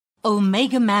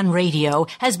Omegaman Radio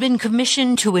has been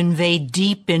commissioned to invade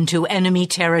deep into enemy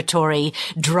territory,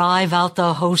 drive out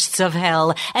the hosts of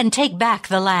hell, and take back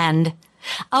the land.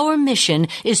 Our mission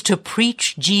is to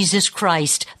preach Jesus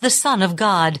Christ, the Son of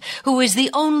God, who is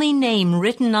the only name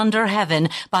written under heaven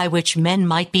by which men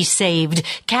might be saved,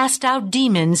 cast out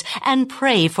demons, and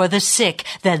pray for the sick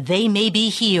that they may be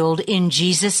healed in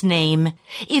Jesus' name.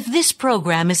 If this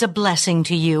program is a blessing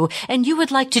to you and you would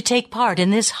like to take part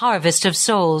in this harvest of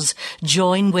souls,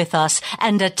 join with us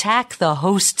and attack the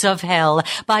hosts of hell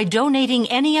by donating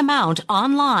any amount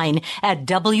online at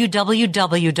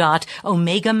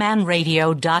www.omegamanradio.com.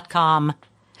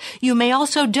 You may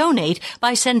also donate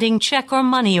by sending check or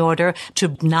money order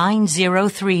to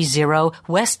 9030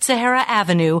 West Sahara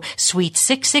Avenue, Suite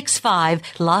 665,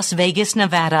 Las Vegas,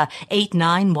 Nevada,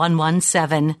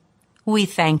 89117. We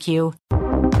thank you.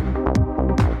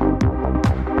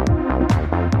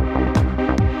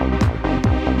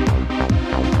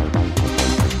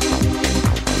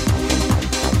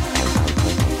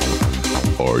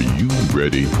 Are you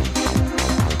ready?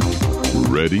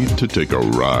 Ready to take a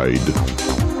ride?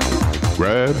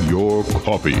 Grab your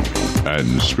coffee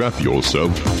and strap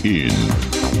yourself in,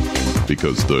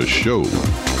 because the show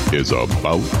is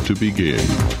about to begin.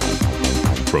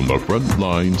 From the front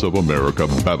lines of America,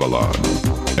 Babylon,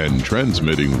 and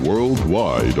transmitting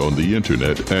worldwide on the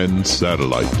internet and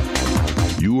satellite,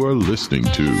 you are listening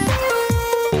to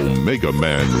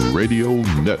Omegaman Radio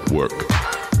Network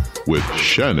with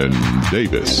Shannon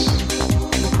Davis.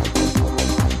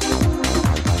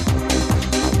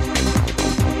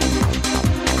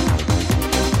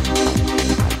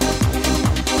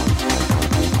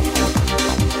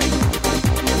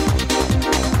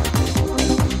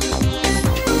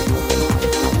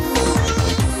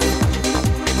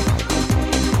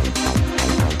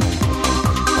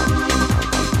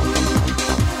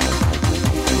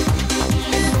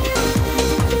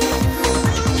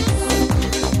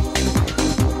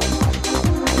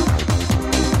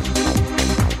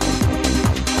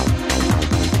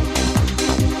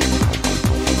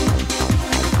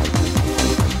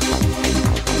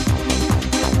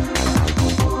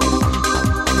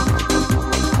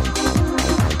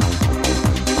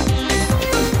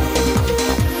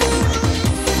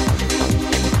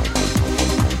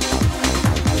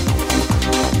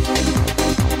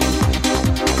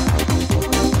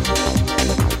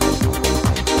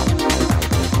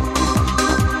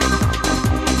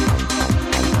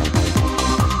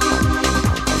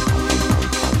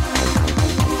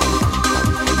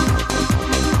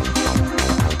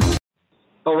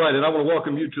 And I want to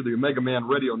welcome you to the Omegaman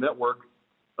Radio Network.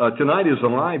 Tonight is a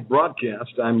live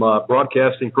broadcast. I'm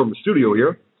broadcasting from the studio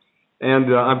here,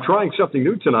 and I'm trying something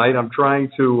new tonight. I'm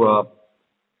trying to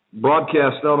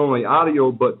broadcast not only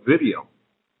audio but video.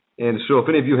 And so if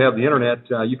any of you have the internet,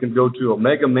 you can go to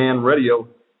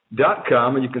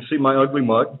OmegamanRadio.com, and you can see my ugly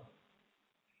mug.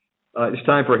 It's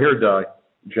time for a hair dye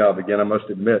job again, I must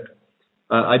admit.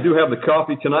 I do have the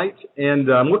coffee tonight, and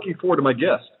I'm looking forward to my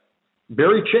guest,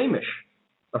 Barry Chamish,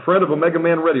 a friend of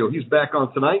Omegaman Radio. He's back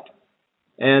on tonight,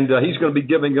 and he's going to be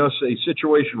giving us a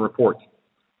situation report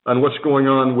on what's going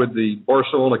on with the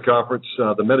Barcelona Conference,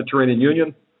 the Mediterranean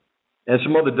Union, and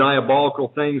some other diabolical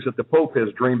things that the Pope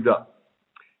has dreamed up.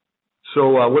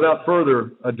 So without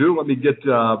further ado, let me get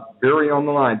Barry on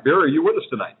the line. Barry, are you with us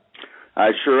tonight?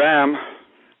 I sure am.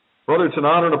 Brother, it's an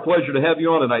honor and a pleasure to have you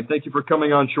on tonight. Thank you for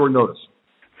coming on short notice.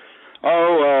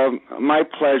 Oh, my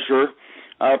pleasure.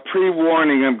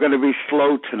 Pre-warning, I'm going to be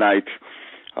slow tonight.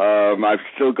 I've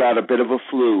still got a bit of a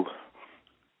flu.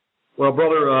 Well,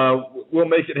 brother, we'll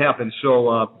make it happen,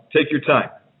 so take your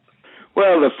time.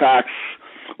 Well, the facts,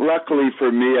 luckily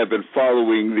for me, I've been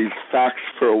following these facts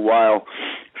for a while,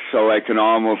 so I can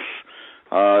almost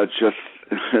just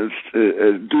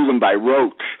do them by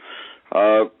rote.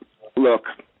 Look,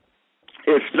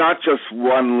 it's not just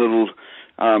one little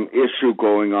issue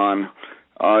going on.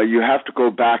 You have to go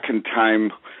back in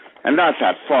time, and not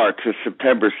that far, to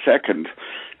September 2nd,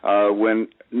 when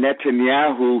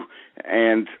Netanyahu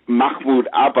and Mahmoud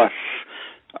Abbas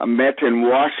met in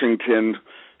Washington.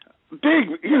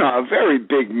 Big, a very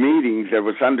big meeting that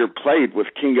was underplayed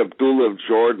with King Abdullah of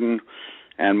Jordan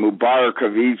and Mubarak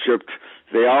of Egypt.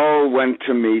 They all went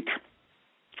to meet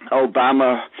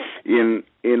Obama in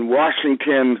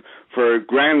Washington for a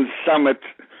grand summit.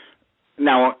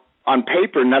 Now, on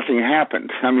paper, nothing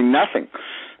happened. I mean, nothing.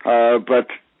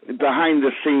 But behind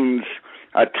the scenes,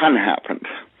 a ton happened.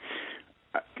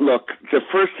 Look, the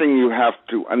first thing you have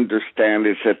to understand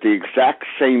is that the exact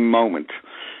same moment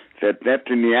that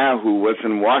Netanyahu was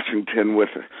in Washington with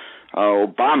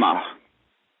Obama,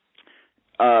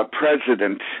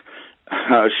 president,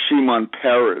 Shimon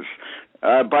Peres.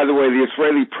 By the way, the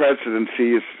Israeli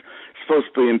presidency is supposed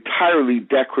to be entirely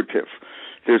decorative.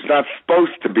 There's not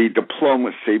supposed to be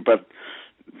diplomacy, but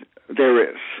there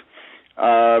is.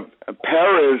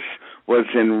 Peres was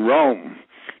in Rome,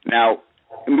 now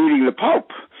meeting the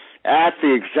Pope, at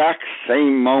the exact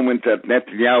same moment that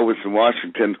Netanyahu was in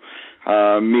Washington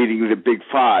meeting the Big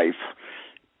Five.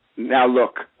 Now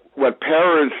look, what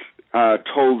Peres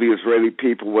told the Israeli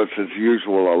people was, as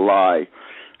usual, a lie.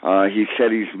 He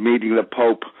said he's meeting the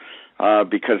Pope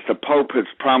because the Pope has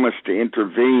promised to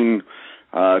intervene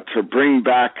to bring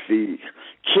back the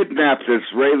kidnapped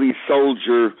Israeli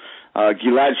soldier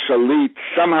Gilad Shalit.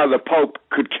 Somehow the Pope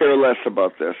could care less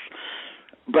about this.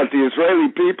 But the Israeli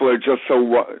people are just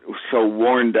so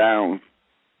worn down.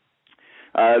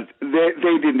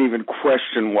 They didn't even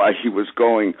question why he was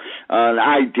going. And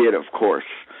I did, of course.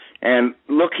 And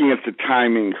looking at the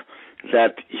timing,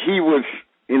 that he was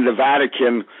in the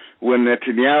Vatican when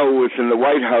Netanyahu was in the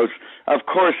White House, of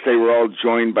course they were all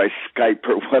joined by Skype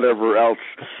or whatever else.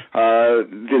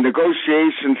 The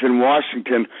negotiations in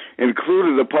Washington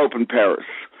included the Pope and Peres.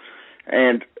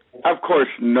 And, of course,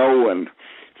 no one,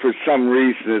 for some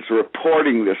reason, is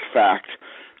reporting this fact.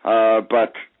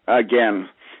 But, again,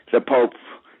 the Pope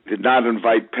did not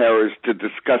invite Peres to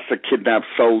discuss a kidnapped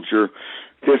soldier.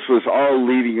 This was all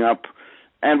leading up,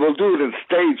 and we'll do it in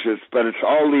stages, but it's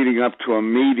all leading up to a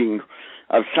meeting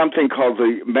of something called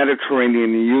the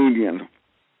Mediterranean Union.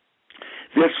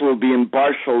 This will be in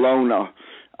Barcelona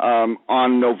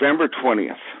on November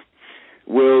 20th.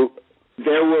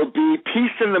 There will be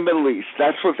peace in the Middle East.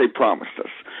 That's what they promised us.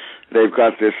 They've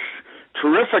got this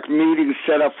terrific meeting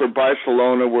set up for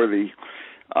Barcelona where the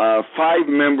 5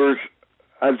 members,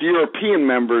 the European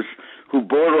members who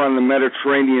border on the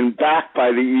Mediterranean, backed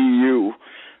by the EU,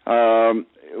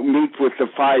 meet with the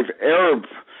 5 Arab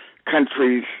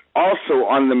countries also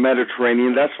on the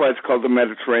Mediterranean. That's why it's called the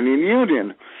Mediterranean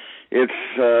Union. It's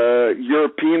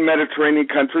European Mediterranean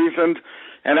countries and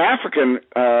African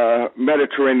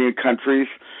Mediterranean countries.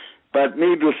 But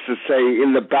needless to say,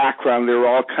 in the background, there are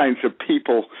all kinds of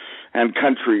people and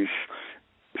countries.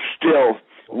 Still,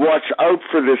 watch out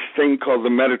for this thing called the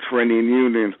Mediterranean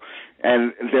Union,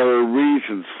 and there are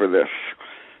reasons for this.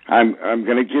 I'm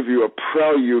going to give you a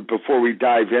prelude before we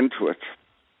dive into it.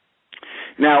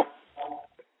 Now,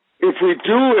 if we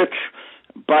do it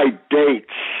by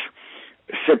dates,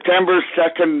 September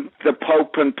 2nd, the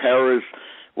Pope and Peres,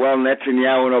 well,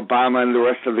 Netanyahu and Obama and the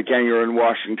rest of the gang are in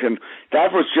Washington.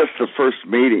 That was just the first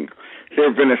meeting. There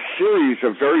have been a series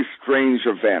of very strange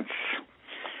events.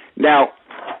 Now,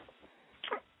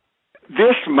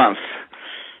 this month,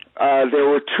 there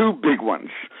were 2 big ones.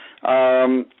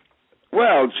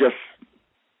 Just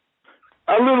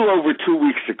a little over 2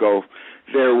 weeks ago,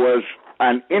 there was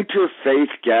an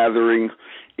interfaith gathering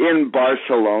in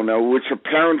Barcelona, which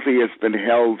apparently has been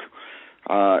held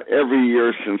every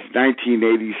year since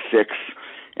 1986.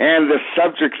 And the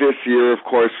subject this year, of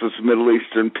course, was Middle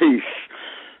Eastern peace.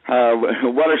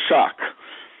 What a shock.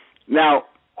 Now,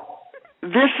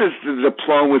 this is the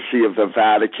diplomacy of the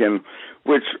Vatican,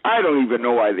 which I don't even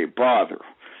know why they bother.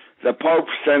 The Pope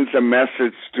sends a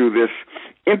message to this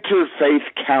interfaith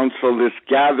council, this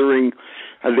gathering,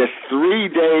 this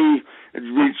 3-day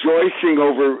rejoicing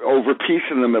over peace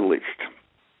in the Middle East.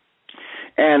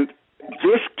 And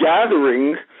this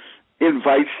gathering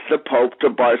invites the Pope to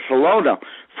Barcelona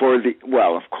for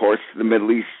of course, the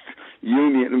Middle East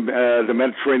Union, the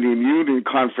Mediterranean Union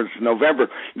Conference in November.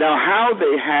 Now, how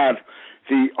they had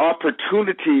the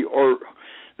opportunity or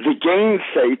the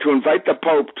gainsay to invite the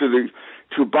Pope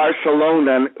to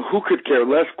Barcelona, and who could care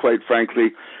less, quite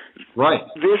frankly. Right.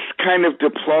 This kind of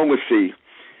diplomacy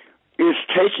is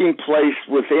taking place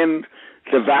within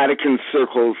the Vatican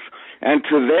circles, and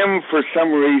to them, for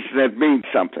some reason, it means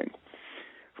something.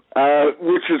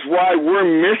 Which is why we're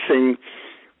missing.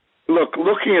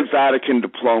 Looking at Vatican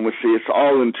diplomacy, it's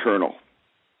all internal.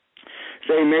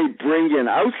 They may bring in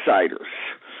outsiders.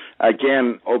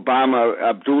 Again, Obama,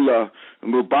 Abdullah,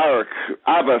 Mubarak,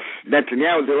 Abbas,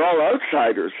 Netanyahu, they're all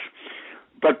outsiders.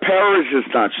 But Peres is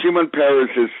not. Shimon Peres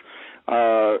is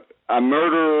a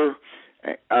murderer.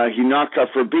 He knocked off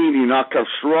Rabin. He knocked off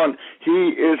Sharon. He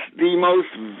is the most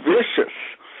vicious.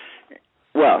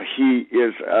 Well, he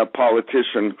is a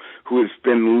politician who has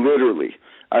been literally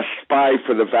a spy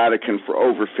for the Vatican for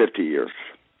over 50 years.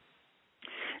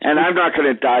 And I'm not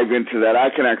going to dive into that. I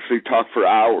can actually talk for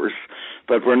hours.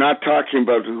 But we're not talking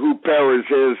about who Peres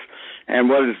is and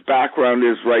what his background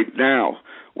is right now.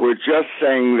 We're just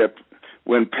saying that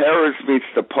when Peres meets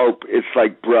the Pope, it's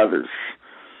like brothers.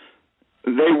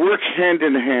 They work hand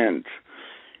in hand.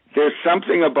 there's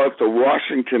something about the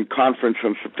Washington Conference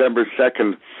on September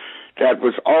 2nd that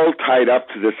was all tied up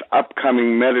to this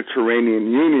upcoming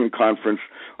Mediterranean Union Conference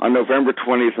on November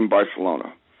 20th in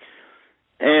Barcelona.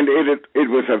 And it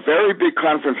was a very big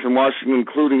conference in Washington,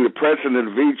 including the President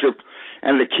of Egypt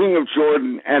and the King of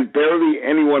Jordan, and barely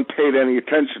anyone paid any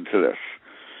attention to this.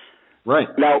 Right.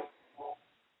 Now,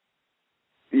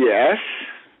 yes?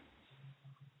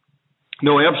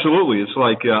 No, absolutely. It's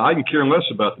like I can care less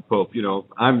about the Pope. You know,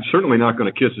 I'm certainly not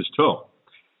going to kiss his toe.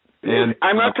 And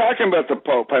I'm not talking about the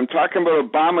Pope. I'm talking about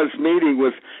Obama's meeting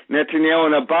with Netanyahu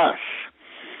and Abbas.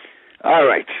 All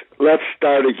right, let's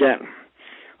start again.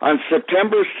 On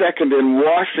September 2nd in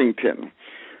Washington,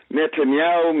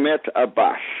 Netanyahu met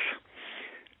Abbas.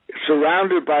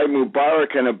 Surrounded by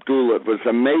Mubarak and Abdullah, it was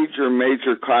a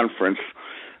major conference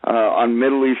on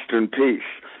Middle Eastern peace.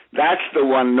 That's the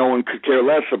one no one could care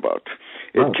less about.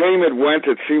 It came, it went,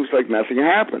 it seems like nothing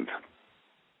happened.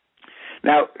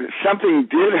 Now, something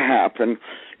did happen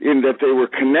in that they were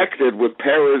connected with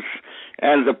Paris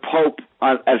and the Pope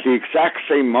at the exact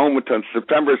same moment on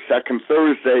September 2nd,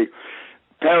 Thursday.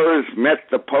 Paris met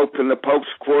the Pope in the Pope's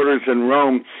quarters in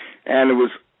Rome, and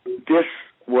this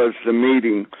was the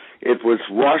meeting. It was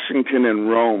Washington and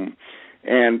Rome.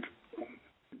 And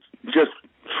just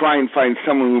try and find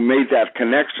someone who made that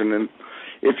connection. And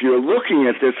if you're looking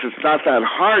at this, it's not that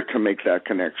hard to make that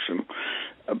connection,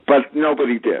 but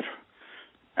nobody did.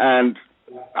 And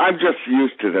I'm just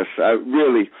used to this.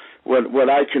 Really, what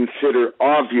I consider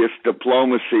obvious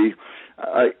diplomacy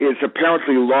is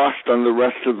apparently lost on the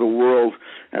rest of the world,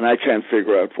 and I can't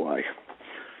figure out why.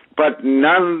 But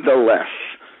nonetheless,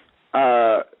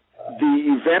 the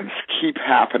events keep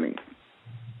happening.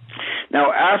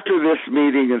 Now, after this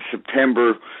meeting in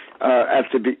September, I'd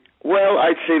say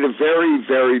the very,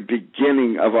 very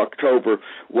beginning of October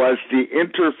was the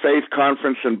Interfaith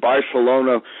Conference in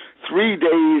Barcelona, 3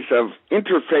 days of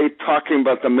interfaith talking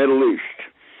about the Middle East.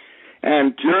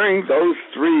 And during those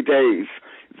 3 days,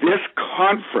 this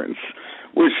conference,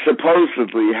 which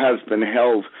supposedly has been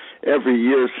held every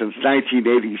year since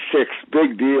 1986,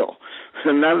 big deal.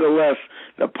 Nonetheless,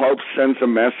 the Pope sends a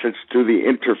message to the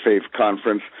Interfaith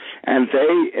Conference, and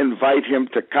they invite him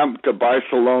to come to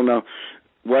Barcelona.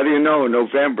 What do you know,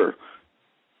 November?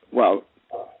 Well,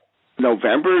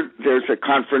 November, there's a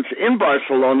conference in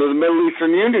Barcelona, the Middle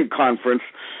Eastern Union Conference,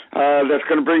 that's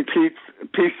going to bring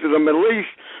peace to the Middle East,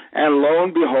 and lo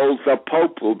and behold, the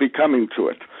Pope will be coming to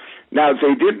it. Now,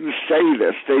 they didn't say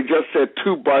this. They just said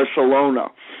to Barcelona.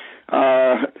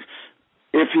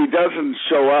 If he doesn't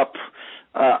show up,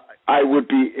 I would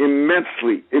be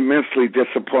immensely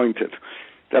disappointed.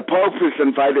 The Pope is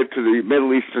invited to the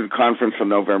Middle Eastern Conference on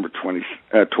November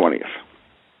 20th.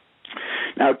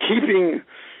 Now, keeping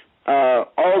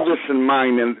all this in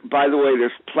mind, and by the way,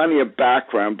 there's plenty of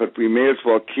background, but we may as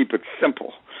well keep it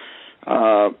simple.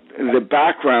 The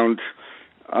background,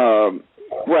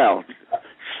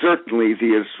 certainly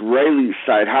the Israeli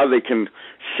side, how they can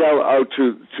sell out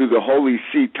to the Holy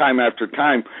See time after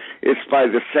time, it's by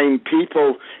the same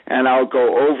people, and I'll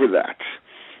go over that.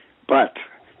 But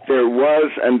there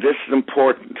was, and this is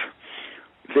important,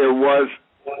 there was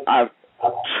a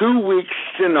 2-week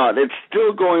synod. It's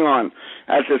still going on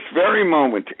at this very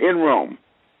moment in Rome.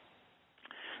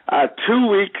 A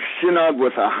 2-week synod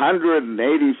with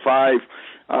 185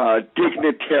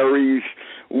 dignitaries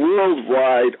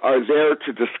worldwide are there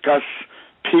to discuss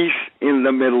peace in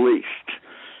the Middle East.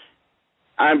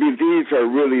 I mean, these are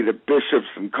really the bishops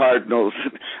and cardinals.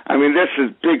 I mean, this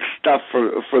is big stuff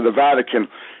for the Vatican.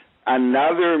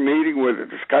 Another meeting where they're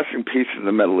discussing peace in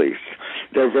the Middle East.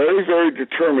 They're very, very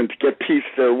determined to get peace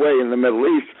their way in the Middle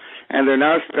East, and they're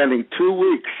now spending 2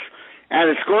 weeks. And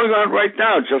it's going on right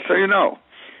now, just so you know.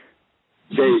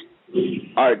 They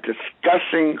are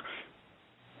discussing,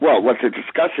 what they're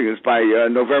discussing is by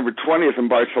November 20th in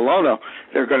Barcelona,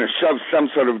 they're going to shove some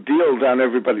sort of deal down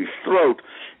everybody's throat,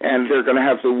 and they're going to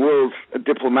have the world's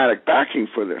diplomatic backing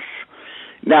for this.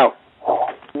 Now,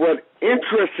 what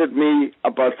interested me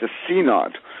about the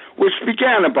synod, which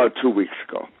began about 2 weeks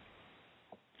ago,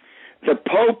 the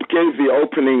Pope gave the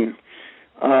opening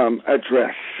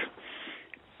address.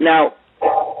 Now,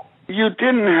 you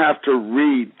didn't have to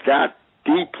read that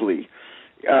deeply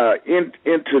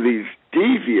into these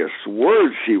devious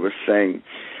words he was saying.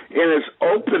 In his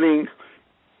opening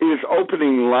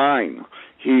line,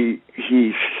 he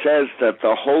says that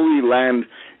the Holy Land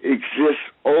exists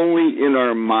only in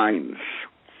our minds.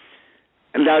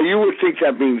 And now you would think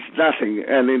that means nothing,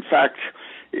 and in fact,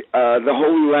 the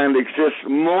Holy Land exists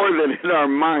more than in our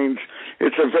minds.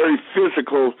 It's a very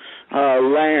physical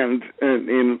land,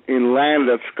 in land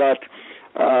that's got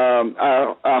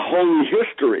a holy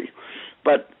history.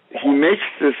 But he makes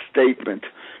this statement,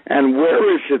 and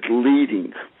where is it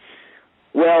leading?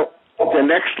 Well, the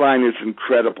next line is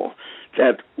incredible,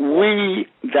 that we,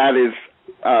 that is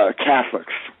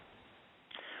Catholics,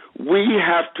 we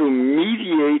have to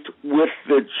mediate with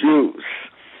the Jews.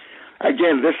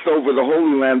 Again, this is over the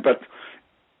Holy Land, but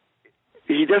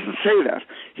he doesn't say that.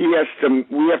 We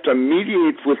have to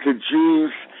mediate with the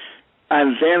Jews,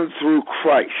 and then through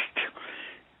Christ.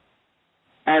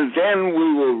 And then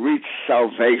we will reach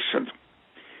salvation.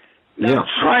 Now,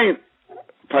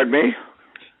 pardon me?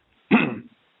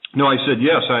 No, I said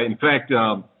yes. In fact,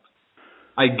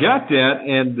 I got that,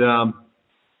 and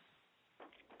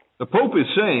the Pope is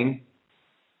saying,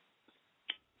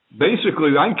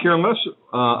 basically, I care less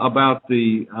about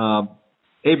the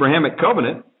Abrahamic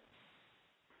covenant.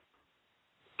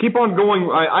 Keep on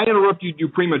going. I interrupted you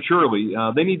prematurely.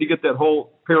 They need to get that whole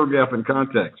paragraph in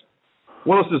context.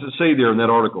 What else does it say there in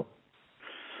that article?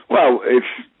 Well, it's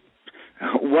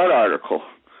what article?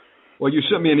 Well, you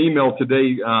sent me an email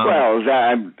today.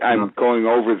 I'm going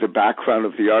over the background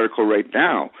of the article right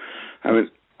now. I mean,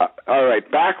 all right,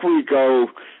 back we go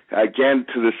again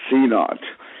to the Synod,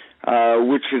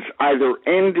 which is either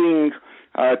ending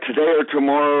today or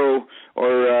tomorrow,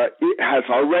 or it has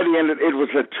already ended. It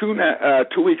was a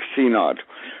two-week Synod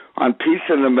on peace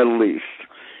in the Middle East.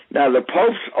 Now, the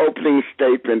Pope's opening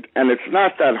statement, and it's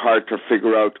not that hard to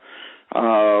figure out,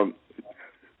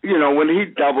 when he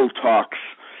double talks,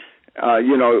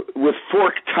 with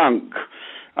forked tongue.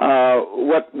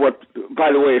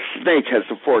 By the way, a snake has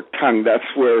a forked tongue.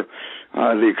 That's where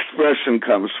the expression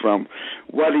comes from.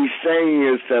 What he's saying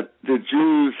is that the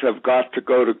Jews have got to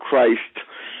go to Christ,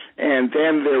 and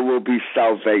then there will be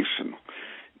salvation.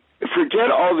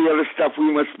 Forget all the other stuff.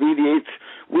 We must mediate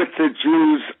with the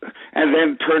Jews and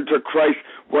then turn to Christ.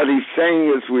 What he's saying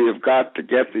is we have got to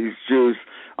get these Jews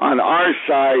on our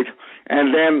side,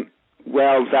 and then,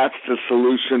 well, that's the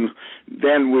solution.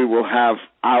 Then we will have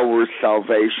our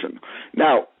salvation.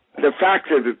 Now, the fact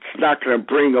that it's not going to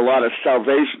bring a lot of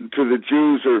salvation to the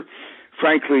Jews or,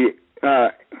 frankly,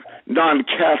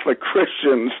 non-Catholic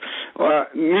Christians,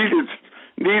 neither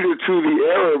to the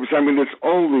Arabs. I mean, it's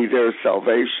only their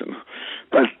salvation.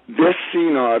 But this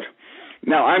Synod,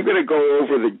 now I'm going to go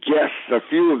over the guests, a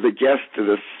few of the guests to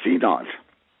the Synod.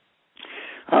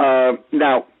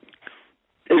 Now,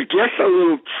 it gets a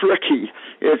little tricky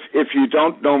if you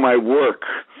don't know my work.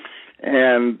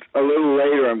 And a little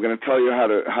later, I'm going to tell you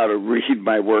how to read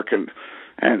my work and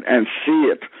see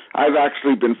it. I've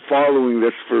actually been following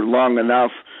this for long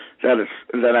enough that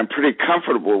I'm pretty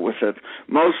comfortable with it.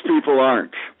 Most people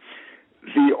aren't.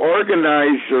 The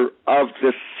organizer of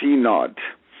the Synod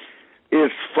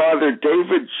is Father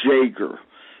David Jaeger.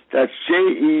 That's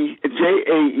Jaeger.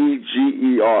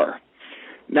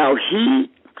 Now, he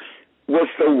was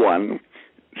the one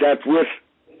that with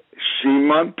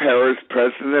Shimon Peres,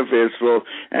 president of Israel,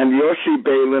 and Yossi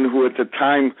Beilin, who at the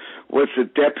time was the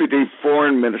deputy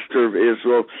foreign minister of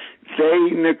Israel,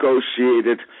 they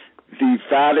negotiated the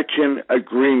Vatican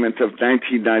Agreement of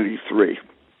 1993.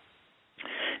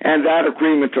 And that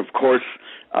agreement, of course,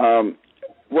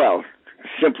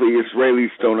 simply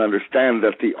Israelis don't understand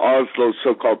that the Oslo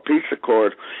so-called peace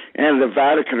accord and the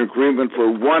Vatican Agreement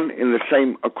were one in the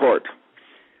same accord.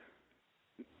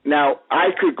 Now,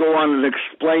 I could go on and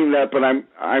explain that, but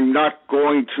I'm not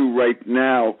going to right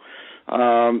now,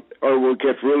 or we'll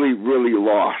get really, really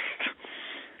lost.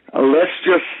 Let's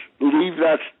just leave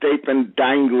that statement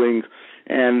dangling,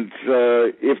 and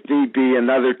if need be,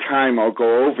 another time I'll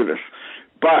go over this.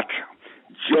 But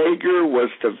Jaeger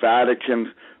was the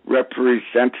Vatican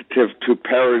representative to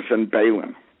Peres and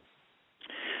Beilin.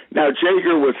 Now,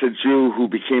 Jaeger was a Jew who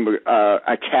became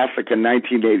a Catholic in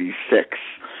 1986.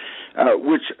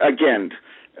 Which, again,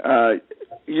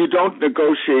 you don't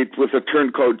negotiate with a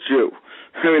turncoat Jew.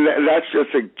 I mean, that's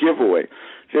just a giveaway.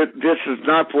 This is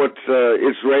not what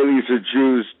Israelis or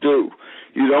Jews do.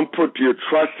 You don't put your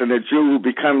trust in a Jew who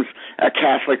becomes a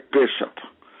Catholic bishop.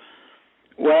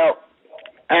 Well,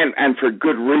 and for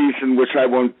good reason, which I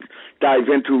won't dive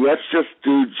into, let's just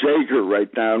do Jaeger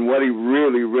right now and what he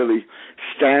really, really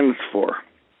stands for.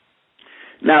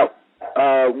 Now,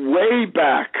 way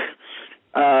back,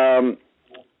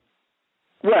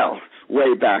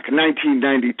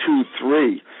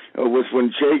 1992-3 was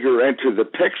when Jaeger entered the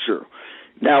picture.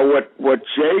 Now, what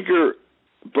Jaeger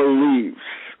believes,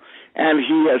 and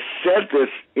he has said this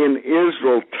in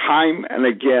Israel time and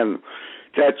again,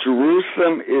 that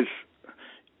Jerusalem is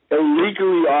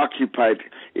illegally occupied.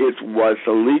 It was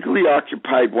illegally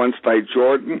occupied once by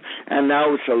Jordan, and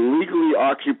now it's illegally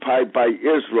occupied by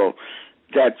Israel.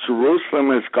 that Jerusalem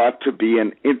has got to be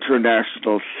an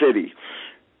international city.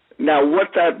 Now,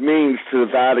 what that means to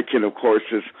the Vatican, of course,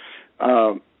 is,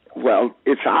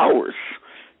 it's ours.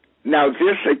 Now,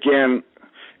 this, again,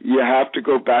 you have to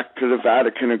go back to the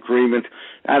Vatican Agreement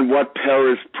and what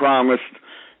Paris promised.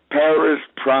 Paris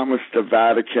promised the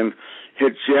Vatican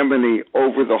hegemony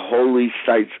over the holy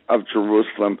sites of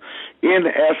Jerusalem. In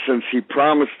essence, he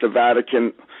promised the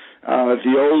Vatican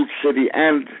the Old City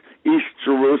and East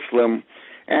Jerusalem,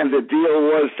 and the deal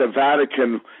was the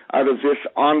Vatican, out of this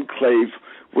enclave,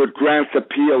 would grant the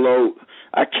PLO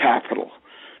a capital.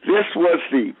 This was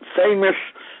the famous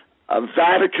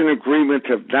Vatican Agreement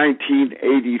of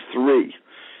 1983.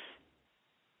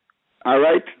 All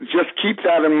right? Just keep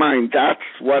that in mind. That's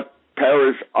what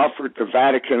Paris offered the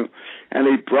Vatican, and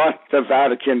he brought the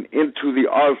Vatican into the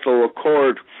Oslo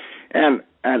Accord. And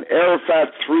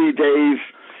Arafat, 3 days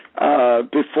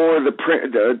before the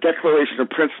Declaration of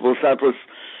Principles, that was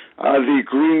the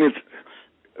agreement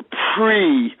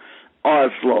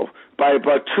pre-Oslo, by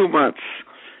about 2 months,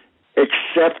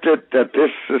 accepted that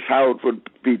this is how it would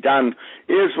be done.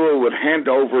 Israel would hand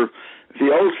over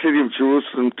the Old City of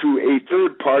Jerusalem to a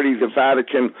third party, the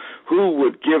Vatican, who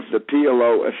would give the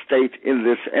PLO a state in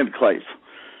this enclave.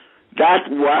 That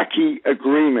wacky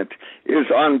agreement is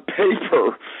on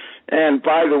paper. And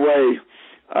by the way,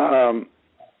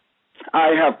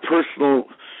 I have personal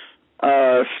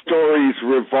stories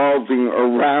revolving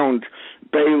around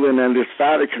Balin and this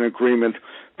Vatican agreement,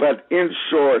 but in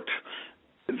short,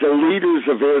 the leaders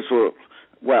of Israel,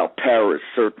 Paris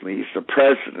certainly, he's the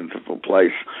president of the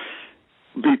place,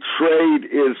 betrayed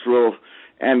Israel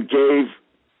and gave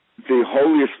the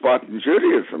holiest spot in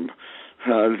Judaism,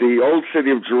 the Old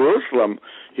City of Jerusalem,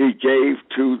 he gave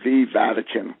to the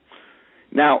Vatican.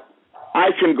 Now,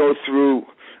 I can go through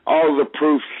all the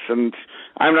proofs, and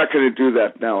I'm not going to do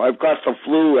that now. I've got the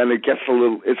flu, and it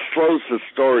slows the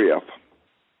story up.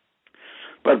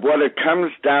 But what it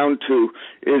comes down to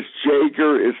is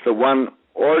Jaeger is the one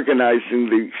organizing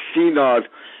the synod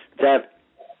that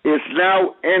is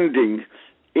now ending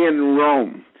in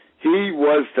Rome. He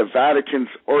was the Vatican's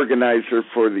organizer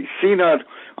for the synod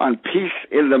on peace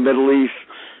in the Middle East.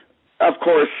 Of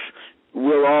course,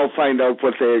 we'll all find out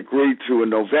what they agreed to in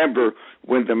November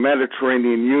when the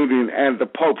Mediterranean Union and the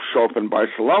Pope show up in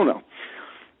Barcelona.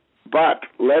 But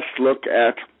let's look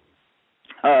at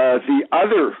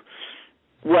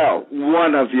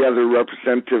one of the other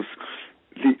representatives.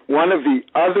 One of the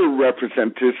other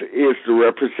representatives is the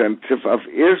representative of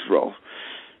Israel,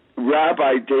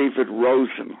 Rabbi David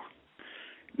Rosen.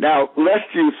 Now,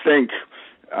 lest you think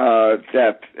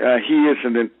that he is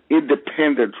an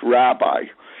independent rabbi,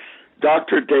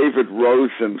 Dr. David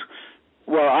Rosen,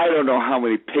 I don't know how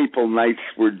many papal knights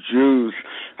were Jews.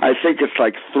 I think it's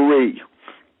like 3.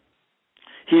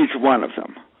 He's one of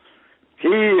them. He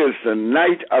is the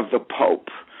knight of the Pope,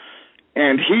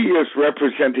 and he is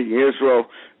representing Israel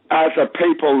as a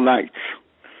papal knight.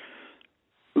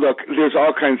 Look, there's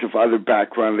all kinds of other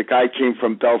background. The guy came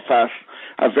from Belfast,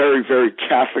 a very, very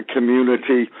Catholic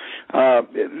community.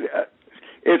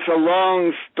 It's a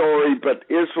long story, but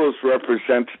Israel's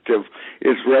representative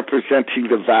is representing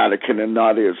the Vatican and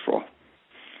not Israel.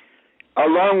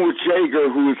 Along with Jaeger,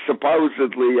 who is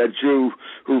supposedly a Jew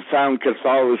who found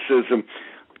Catholicism,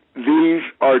 these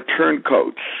are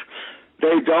turncoats.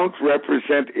 They don't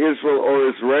represent Israel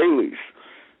or Israelis,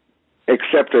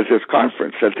 except at this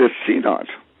conference, at this synod,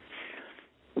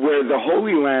 where the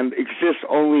Holy Land exists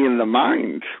only in the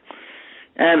mind.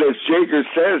 And as Jaeger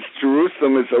says,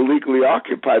 Jerusalem is illegally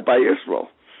occupied by Israel.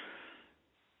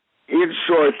 In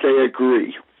short, they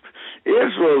agree.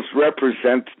 Israel's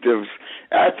representatives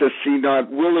at the synod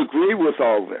will agree with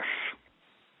all this.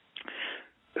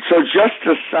 So just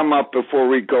to sum up before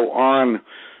we go on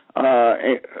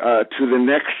to the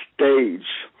next stage,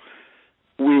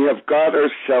 we have got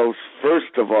ourselves,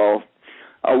 first of all,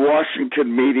 a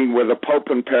Washington meeting where the Pope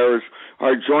and Paris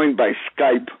are joined by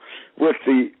Skype with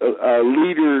the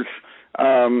leaders,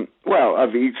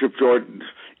 of Egypt, Jordan,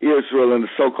 Israel, and the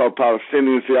so-called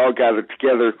Palestinians. They all gathered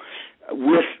together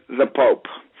with the Pope.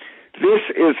 This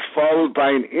is followed by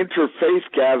an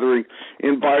interfaith gathering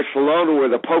in Barcelona where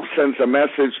the Pope sends a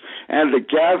message, and the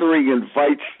gathering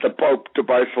invites the Pope to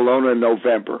Barcelona in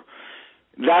November.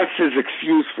 That's his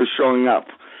excuse for showing up.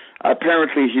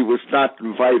 Apparently he was not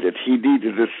invited. He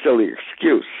needed a silly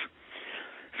excuse.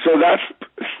 So that's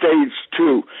stage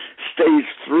 2. Stage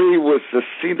 3 was the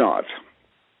synod.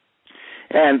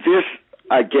 And this,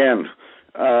 again,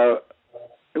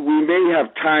 we may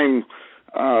have time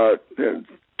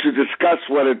to discuss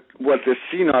what the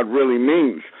synod really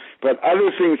means, but other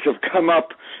things have come up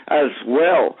as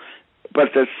well.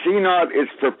 but the Synod is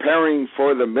preparing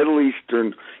for the Middle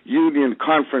Eastern Union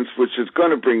Conference, which is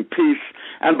going to bring peace.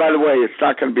 And by the way, it's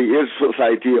not going to be Israel's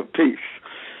idea of peace.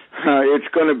 It's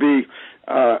going to be,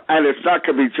 and it's not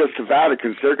going to be just the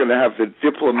Vatican's. They're going to have the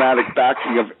diplomatic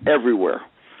backing of everywhere.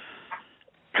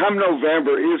 Come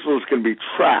November, Israel's going to be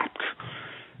trapped.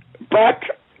 But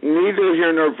neither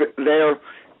here nor there,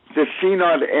 the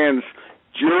Synod ends.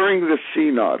 During the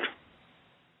Synod,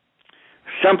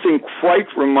 something quite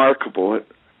remarkable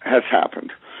has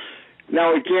happened.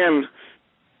 Now, again,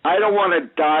 I don't want to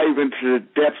dive into the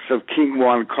depths of King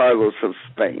Juan Carlos of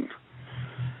Spain.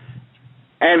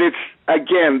 And it's,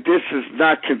 again, this is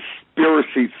not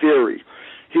conspiracy theory.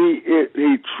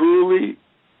 He truly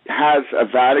has a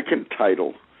Vatican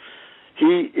title.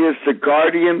 He is the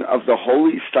guardian of the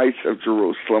holy sites of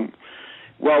Jerusalem.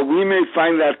 While we may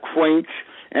find that quaint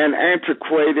and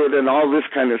antiquated and all this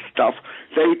kind of stuff,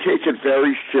 they take it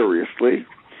very seriously.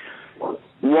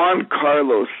 Juan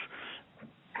Carlos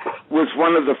was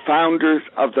one of the founders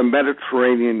of the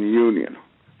Mediterranean Union.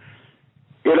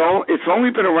 It's only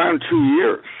been around 2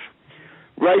 years.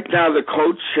 Right now, the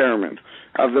co-chairmen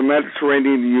of the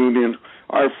Mediterranean Union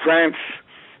are France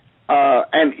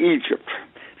and Egypt.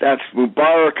 That's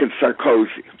Mubarak and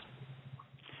Sarkozy.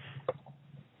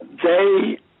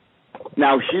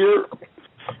 Now here,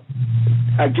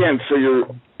 again, so your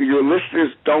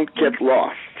listeners don't get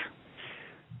lost.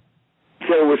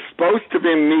 There was supposed to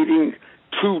be a meeting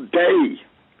today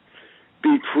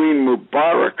between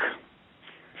Mubarak,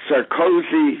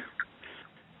 Sarkozy,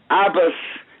 Abbas,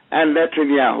 and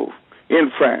Netanyahu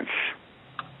in France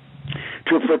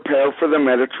to prepare for the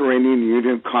Mediterranean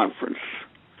Union Conference.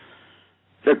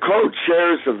 The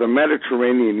co-chairs of the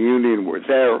Mediterranean Union were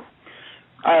there,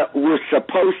 were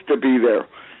supposed to be there.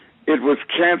 It was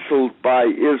canceled by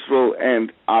Israel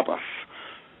and Abbas.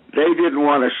 They didn't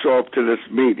want to show up to this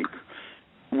meeting.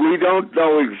 We don't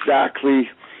know exactly.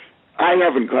 I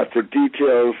haven't got the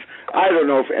details. I don't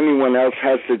know if anyone else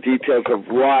has the details of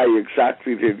why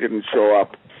exactly they didn't show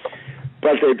up.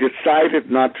 But they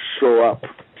decided not to show up.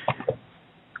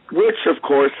 Which, of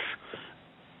course,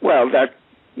 well, that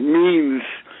means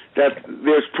that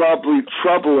there's probably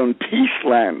trouble in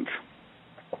Peaceland.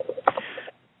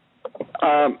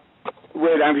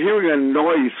 Wait, I'm hearing a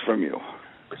noise from you.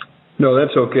 No,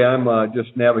 that's okay. I'm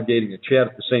just navigating a chat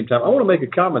at the same time. I want to make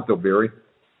a comment, though, Barry.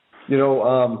 You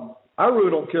know, I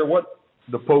really don't care what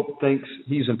the Pope thinks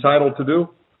he's entitled to do.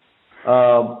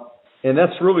 And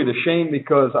that's really the shame,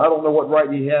 because I don't know what right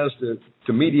he has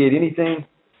to mediate anything.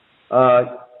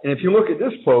 And if you look at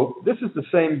this Pope, this is the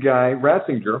same guy,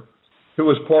 Ratzinger, who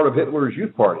was part of Hitler's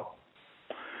Youth Party.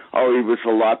 Oh, he was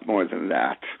a lot more than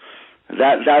that.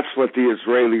 That's what the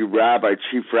Israeli rabbi,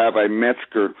 Chief Rabbi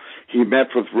Metzger, he met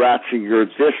with Ratzinger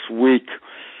this week,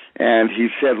 and he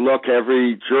said, look,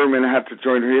 every German had to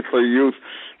join Hitler Youth.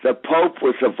 The Pope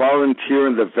was a volunteer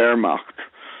in the Wehrmacht,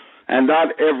 and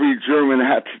not every German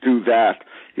had to do that.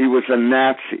 He was a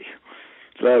Nazi.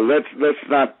 So let's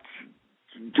not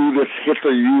do this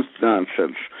Hitler Youth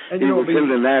nonsense. And, he was in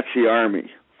the Nazi army.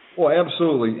 Well,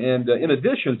 absolutely. And in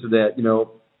addition to that, you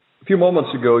know, a few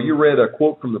moments ago, you read a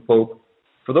quote from the Pope.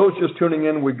 For those just tuning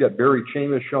in, we've got Barry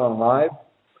Chamish on live.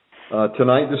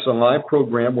 Tonight, this is a live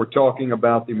program. We're talking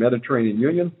about the Mediterranean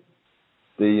Union,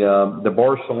 the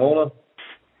Barcelona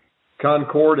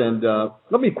Concord, and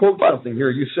let me quote something here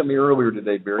you sent me earlier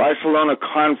today, Barry. Barcelona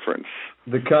Conference.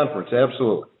 The conference,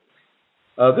 absolutely.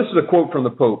 This is a quote from the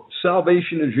Pope.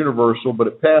 Salvation is universal, but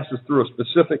it passes through a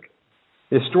specific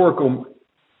historical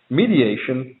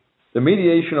mediation, the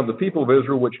mediation of the people of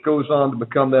Israel, which goes on to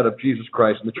become that of Jesus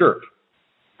Christ and the church.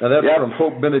 Now, that's from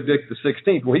Pope Benedict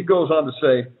XVI. Well, he goes on to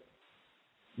say,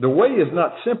 the way is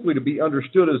not simply to be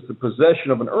understood as the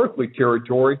possession of an earthly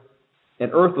territory,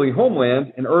 an earthly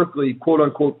homeland, an earthly,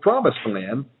 quote-unquote, promised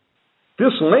land.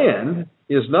 This land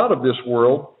is not of this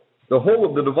world. The whole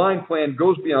of the divine plan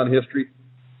goes beyond history,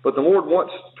 but the Lord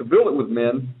wants to build it with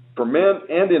men, for men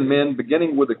and in men,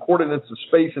 beginning with the coordinates of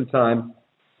space and time,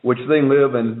 which they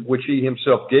live and which he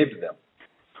himself gave to them.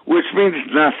 Which means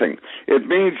nothing. It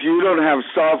means you don't have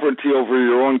sovereignty over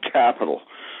your own capital.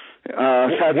 That's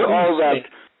all that.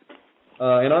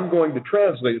 And I'm going to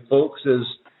translate it, folks, as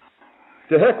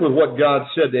to heck with what God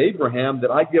said to Abraham,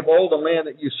 that I give all the land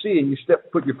that you see and you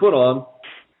put your foot on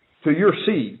to your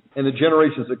seed and the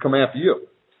generations that come after you.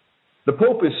 The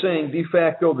Pope is saying de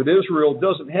facto that Israel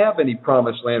doesn't have any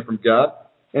promised land from God,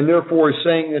 and therefore is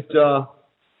saying that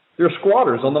they're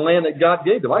squatters on the land that God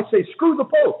gave them. I say, screw the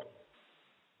Pope.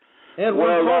 And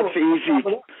well, that's easy.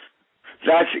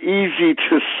 That's easy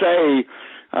to say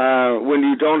when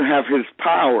you don't have his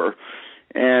power.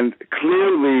 And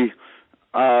clearly,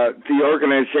 the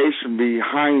organization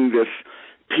behind this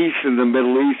peace in the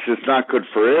Middle East is not good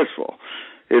for Israel.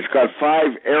 It's got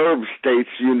 5 Arab states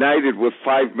united with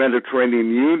 5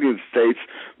 Mediterranean Union states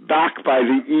backed by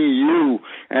the EU,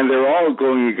 and they're all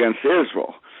going against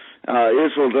Israel.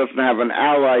 Israel doesn't have an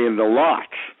ally in the lot.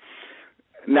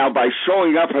 Now, by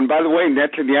showing up, and by the way,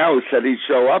 Netanyahu said he'd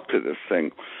show up to this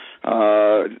thing,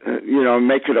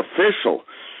 make it official.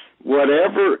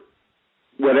 Whatever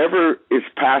is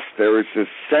passed there is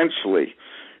essentially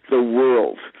the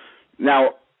world.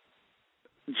 Now,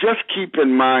 just keep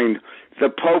in mind, the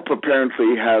Pope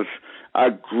apparently has a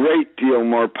great deal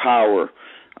more power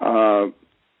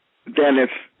than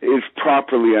is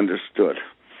properly understood.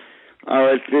 All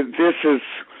right, this is,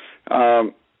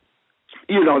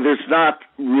 there's not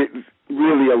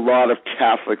really a lot of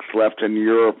Catholics left in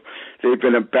Europe. They've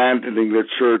been abandoning the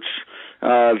church.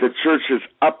 The church is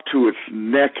up to its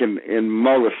neck in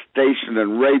molestation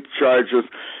and rape charges.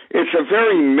 It's a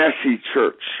very messy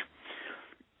church.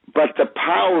 But the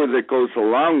power that goes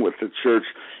along with the church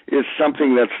is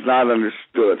something that's not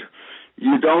understood.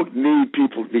 You don't need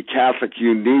people to be Catholic.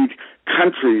 You need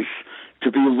countries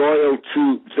to be loyal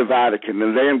to the Vatican,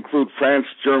 and they include France,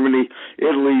 Germany,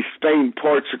 Italy, Spain,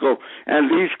 Portugal, and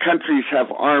these countries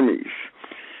have armies.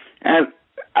 And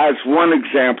as one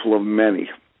example of many,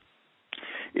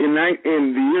 in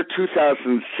the year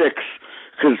 2006,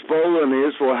 Hezbollah and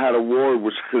Israel had a war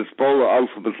which Hezbollah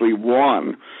ultimately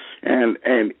won, and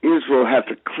Israel had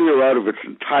to clear out of its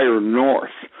entire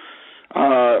north.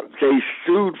 They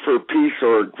sued for peace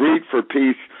or agreed for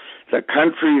peace. The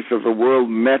countries of the world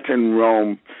met in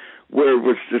Rome, where it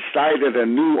was decided a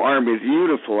new army, the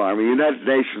UNIFIL army, United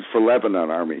Nations for Lebanon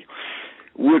army,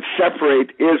 would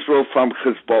separate Israel from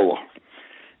Hezbollah.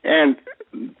 And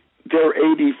they're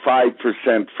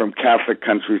 85% from Catholic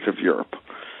countries of Europe.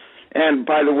 And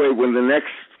by the way, when the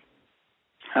next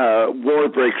war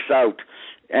breaks out,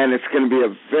 and it's going to be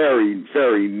a very,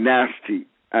 very nasty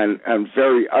and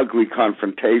very ugly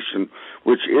confrontation,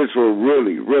 which Israel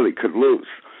really, really could lose.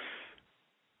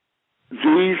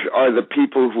 These are the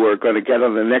people who are going to get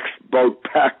on the next boat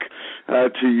back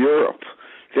to Europe.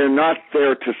 They're not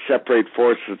there to separate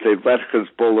forces. They've let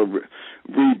Hezbollah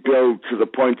rebuild to the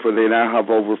point where they now have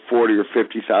over 40 or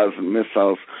 50,000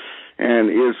 missiles, and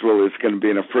Israel is going to be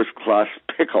in a first-class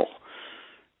pickle.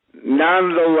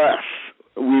 Nonetheless,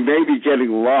 we may be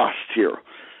getting lost here.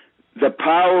 The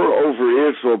power over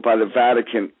Israel by the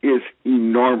Vatican is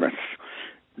enormous,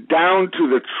 down to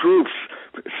the troops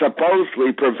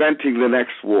supposedly preventing the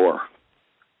next war.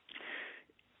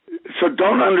 So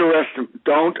don't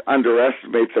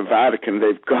underestimate the Vatican.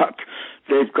 They've got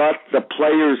the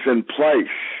players in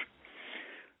place.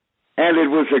 And it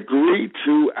was agreed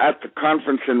to at the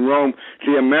conference in Rome.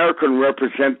 The American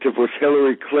representative was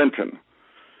Hillary Clinton.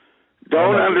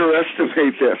 Don't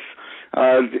underestimate this.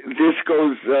 This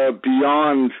goes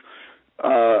beyond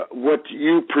what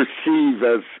you perceive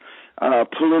as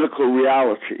political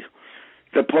reality.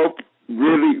 The Pope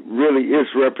really, really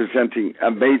is representing a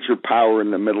major power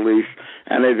in the Middle East,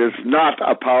 and it is not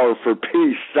a power for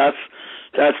peace. That's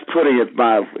putting it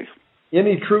mildly.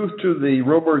 Any truth to the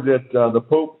rumor that the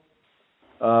Pope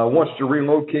wants to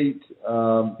relocate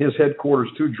his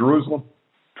headquarters to Jerusalem?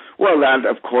 Well, that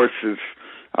of course is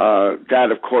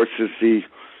the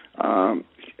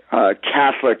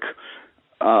Catholic.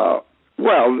 Go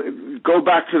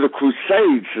back to the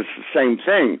Crusades. It's the same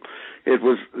thing. It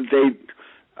was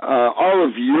all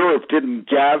of Europe didn't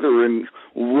gather in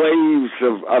waves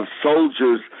of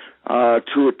soldiers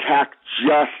to attack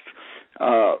just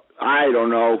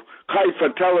Haifa,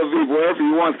 Tel Aviv, wherever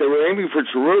you want. They were aiming for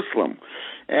Jerusalem,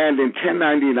 and in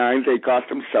 1099 they got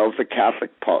themselves a Catholic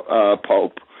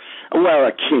pope,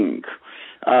 a king.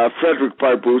 Frederick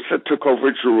Barbarossa took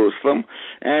over Jerusalem,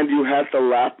 and you had the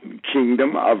Latin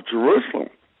Kingdom of Jerusalem.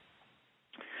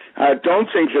 Don't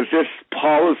think that this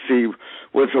policy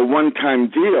was a one-time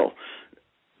deal.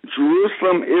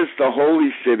 Jerusalem is the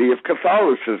holy city of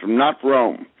Catholicism, not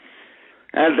Rome.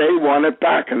 And they want it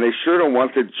back, and they sure don't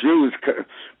want the Jews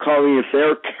calling it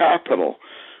their capital.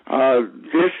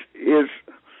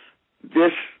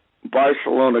 This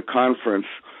Barcelona conference,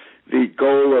 the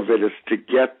goal of it is to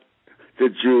get the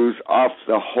Jews off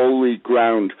the holy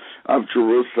ground of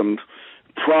Jerusalem.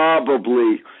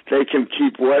 Probably they can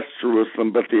keep West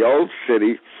Jerusalem, but the old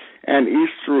city and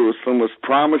East Jerusalem was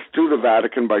promised to the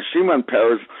Vatican by Shimon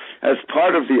Peres as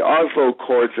part of the Oslo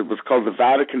Accords. It was called the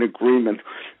Vatican Agreement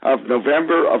of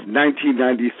November of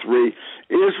 1993.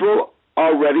 Israel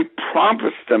already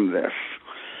promised them this,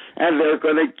 and they're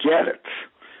going to get it.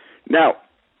 Now,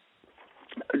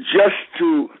 just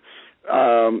to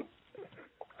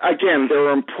again, there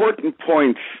are important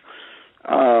points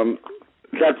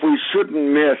that we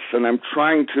shouldn't miss, and I'm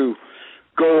trying to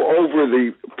go over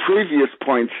the previous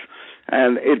points,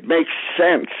 and it makes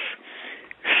sense.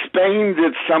 Spain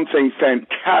did something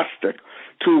fantastic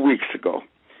 2 weeks ago.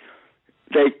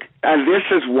 And this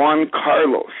is Juan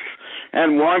Carlos.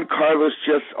 And Juan Carlos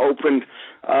just opened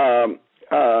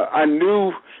a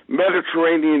new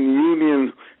Mediterranean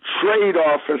Union trade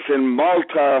office in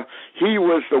Malta. He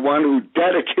was the one who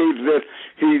dedicated it.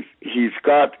 He's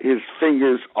got his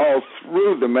fingers all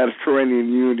through the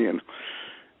Mediterranean Union.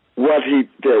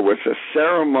 There was a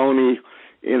ceremony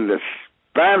in the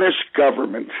Spanish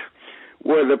government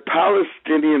where the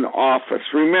Palestinian office,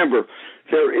 remember,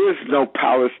 there is no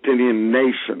Palestinian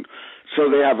nation, so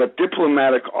they have a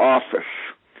diplomatic office,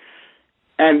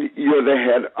 and you're the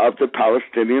head of the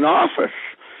Palestinian office.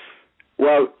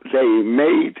 Well, they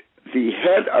made the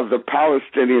head of the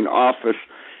Palestinian office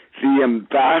the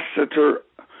ambassador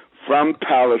from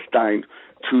Palestine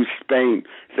to Spain.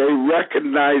 They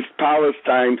recognized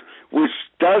Palestine, which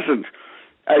doesn't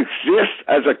exist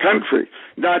as a country,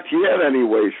 not yet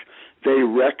anyways. They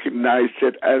recognized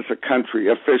it as a country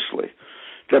officially.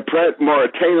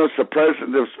 Moratenos, the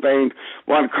president of Spain,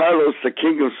 Juan Carlos, the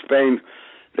king of Spain,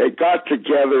 they got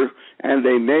together and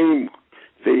they named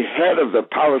the head of the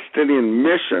Palestinian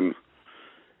mission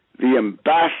the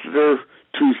ambassador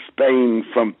to Spain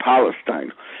from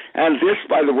Palestine. And this,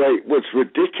 by the way, was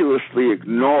ridiculously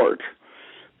ignored,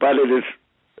 but it's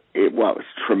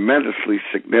tremendously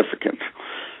significant.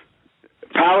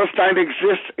 Palestine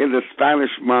exists in the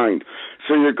Spanish mind.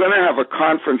 So you're going to have a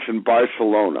conference in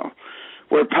Barcelona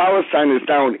where Palestine is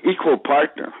now an equal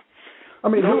partner. I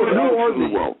mean,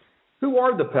 who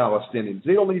are the Palestinians?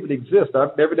 They don't even exist.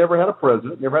 I've never had a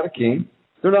president, never had a king.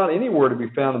 They're not anywhere to be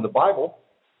found in the Bible.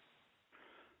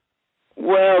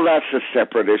 Well, that's a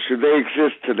separate issue. They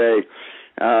exist today,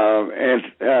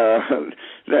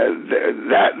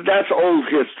 that's old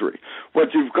history.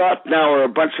 What you've got now are a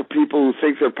bunch of people who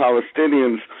think they're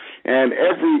Palestinians, and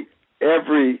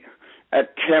every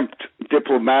attempt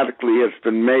diplomatically has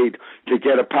been made to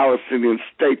get a Palestinian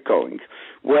state going.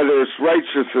 Whether it's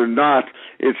righteous or not,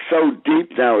 it's so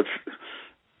deep now.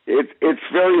 It's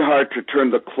very hard to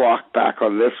turn the clock back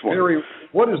on this one. Harry,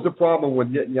 what is the problem with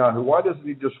Netanyahu? Why doesn't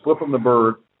he just flip him the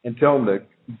bird and tell him to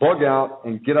bug out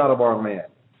and get out of our land?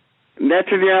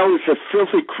 Netanyahu is a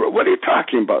filthy crook. What are you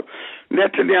talking about?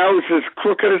 Netanyahu is as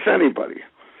crooked as anybody.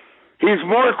 He's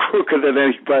more crooked than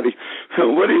anybody.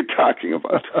 What are you talking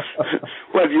about?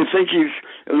 What, do you think he's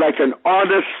like an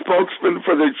honest spokesman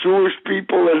for the Jewish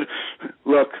people? And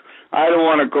look, I don't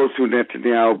want to go through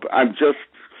Netanyahu.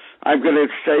 I'm going to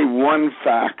say one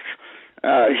fact.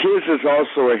 His is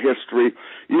also a history.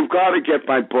 You've got to get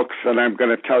my books, and I'm going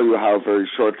to tell you how very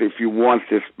shortly if you want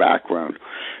this background.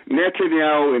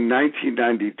 Netanyahu in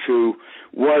 1992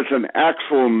 was an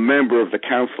actual member of the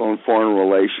Council on Foreign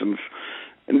Relations.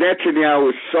 Netanyahu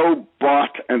is so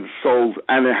bought and sold,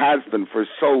 and it has been for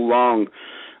so long,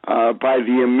 by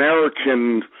the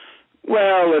American,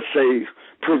 let's say,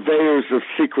 purveyors of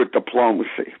secret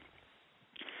diplomacy.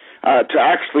 To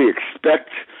actually expect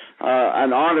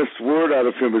an honest word out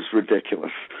of him is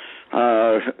ridiculous.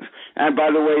 And by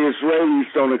the way,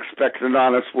 Israelis don't expect an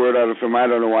honest word out of him. I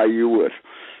don't know why you would.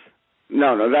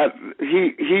 No,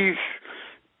 he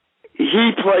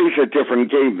plays a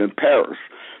different game than Peres.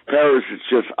 Peres is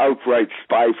just outright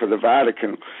spy for the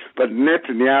Vatican, but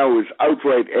Netanyahu is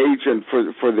outright agent for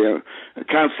the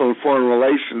Council on Foreign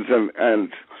Relations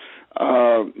and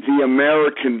the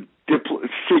American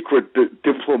secret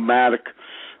diplomatic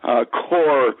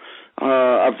core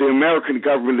of the American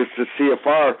government is the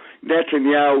CFR.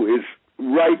 Netanyahu is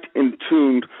right in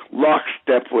tune,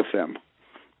 lockstep with them.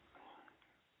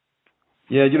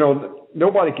 Yeah,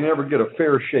 nobody can ever get a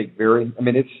fair shake, Barry. I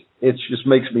mean, it just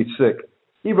makes me sick.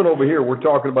 Even over here, we're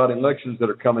talking about elections that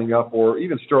are coming up or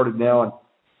even started now, and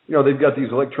they've got these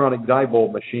electronic die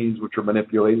bulb machines which are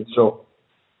manipulated. So,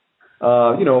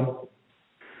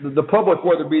 the public,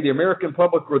 whether it be the American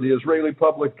public or the Israeli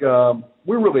public,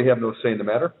 we really have no say in the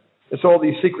matter. It's all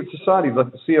these secret societies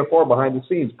like the CFR behind the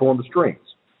scenes pulling the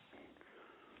strings,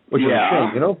 which is a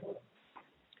shame,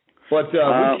 But we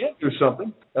can do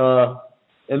something,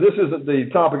 and this isn't the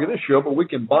topic of this show, but we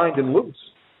can bind and loose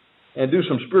and do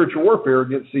some spiritual warfare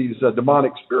against these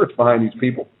demonic spirits behind these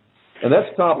people. And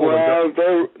that's top. Well,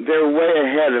 they're way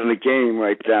ahead in the game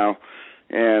right now,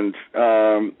 and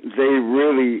they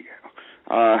really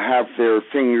have their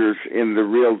fingers in the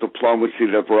real diplomacy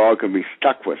that we're all going to be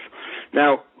stuck with.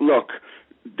 Now, look,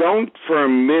 don't for a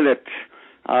minute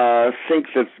think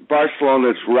that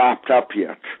Barcelona's wrapped up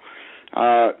yet.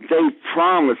 They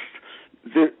promised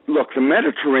look, the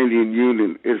Mediterranean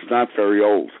Union is not very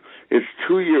old. It's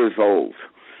 2 years old.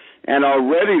 And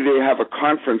already they have a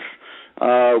conference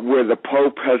where the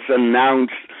Pope has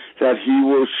announced that he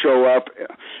will show up.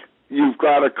 You've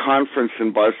got a conference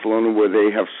in Barcelona where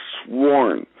they have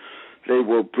sworn they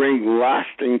will bring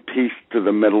lasting peace to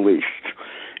the Middle East.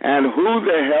 And who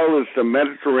the hell is the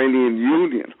Mediterranean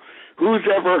Union? Who's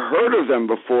ever heard of them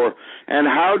before? And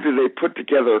how do they put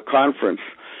together a conference,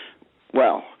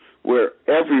 well, where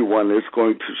everyone is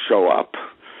going to show up?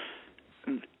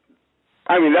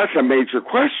 I mean, that's a major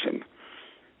question.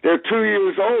 They're 2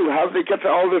 years old. How did they get to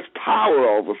all this power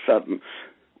all of a sudden?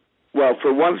 Well,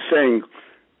 for one thing,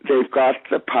 they've got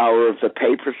the power of the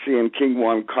papacy and King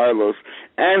Juan Carlos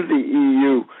and the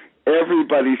EU.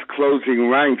 Everybody's closing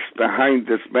ranks behind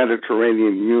this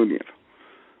Mediterranean Union.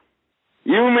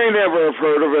 You may never have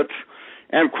heard of it,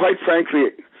 and quite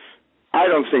frankly, I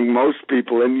don't think most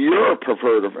people in Europe have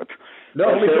heard of it. No,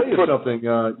 let me tell you something.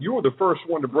 You were the first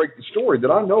one to break the story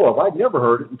that I know of. I'd never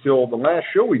heard it until the last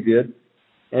show we did,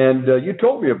 and you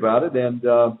told me about it, and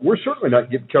we're certainly not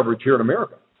getting coverage here in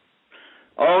America.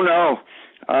 Oh, no.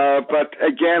 But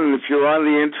again, if you're on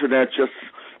the Internet, just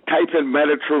type in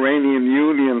Mediterranean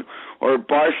Union or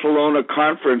Barcelona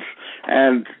Conference,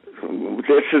 and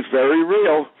this is very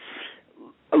real.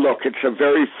 Look, it's a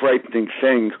very frightening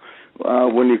thing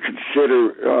when you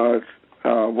consider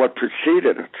what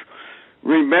preceded it.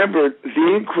 Remember,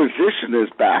 the Inquisition is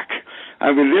back.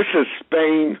 I mean, this is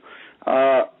Spain.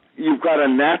 You've got a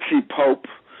Nazi Pope,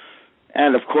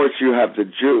 and of course you have the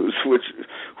Jews, who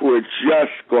are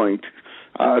just going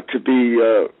to be,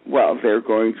 they're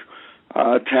going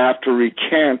to have to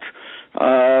recant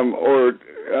or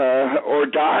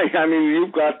die. I mean,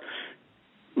 you've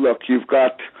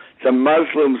got the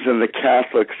Muslims and the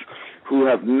Catholics who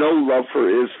have no love for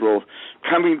Israel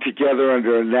coming together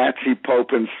under a Nazi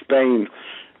Pope in Spain.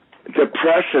 The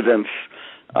precedents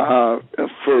for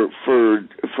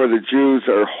the Jews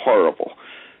are horrible.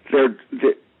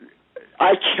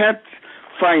 I can't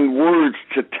find words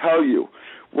to tell you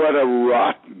what a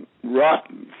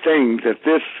rotten thing that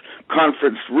this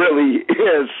conference really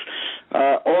is.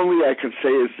 Only I can say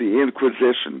is the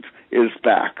Inquisition is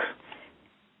back.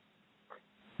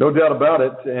 No doubt about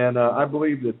it, and I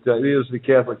believe that it is the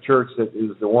Catholic Church that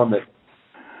is the one that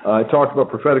talked about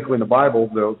prophetically in the Bible,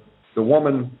 the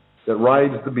woman that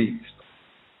rides the beast.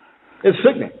 It's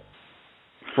sickening,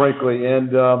 frankly,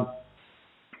 and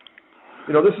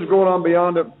this is going on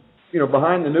beyond,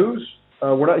 behind the news.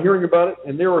 We're not hearing about it,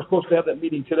 and they were supposed to have that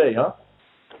meeting today, huh?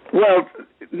 Well,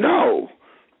 no.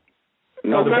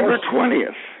 November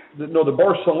 20th. The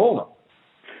Barcelona.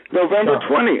 November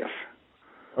 20th.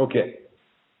 Okay.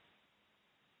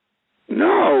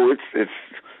 No, it's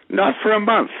not for a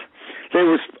month.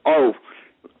 I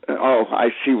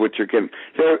see what you're getting.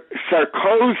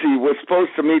 Sarkozy was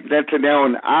supposed to meet Netanyahu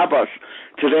and Abbas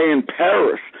today in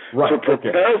Paris to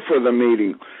prepare for the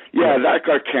meeting. Yeah, that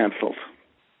got canceled.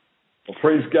 Well,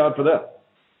 praise God for that.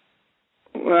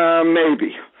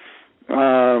 Maybe.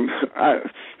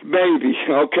 Maybe,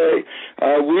 okay?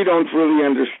 We don't really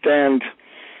understand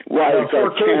why it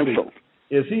got canceled.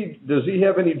 Does he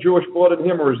have any Jewish blood in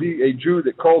him, or is he a Jew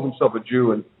that calls himself a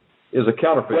Jew and is a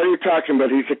counterfeit? What are you talking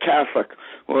about? He's a Catholic.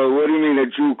 Well, what do you mean a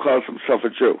Jew calls himself a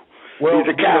Jew? Well, he's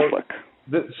a Catholic.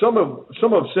 Some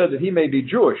have said that he may be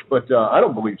Jewish, but I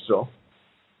don't believe so.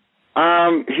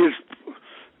 I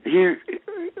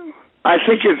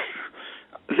think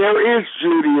there is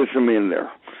Judaism in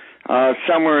there,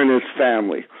 somewhere in his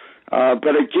family.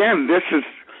 But again,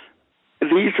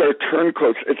 these are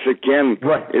turncoats.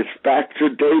 It's back to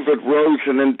David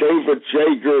Rosen and David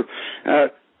Jager.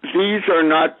 These are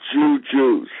not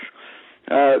Jews.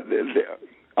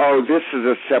 This is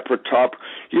a separate topic.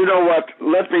 You know what?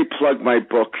 Let me plug my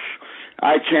books.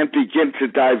 I can't begin to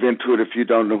dive into it if you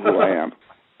don't know who I am.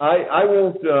 I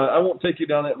won't take you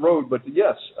down that road, but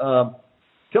yes,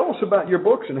 tell us about your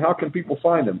books and how can people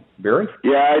find them, Barry?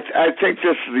 Yeah, I think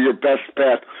this is your best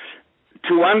bet.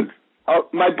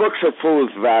 My books are full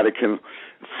of Vatican,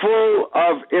 full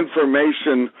of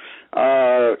information.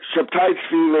 Shabtai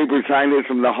Tzvi Labor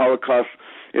Zionism, the Holocaust,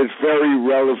 is very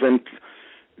relevant.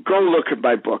 Go look at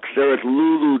my books. They're at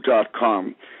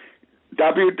lulu.com,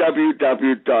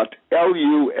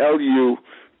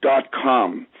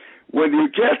 www.lulu.com. When you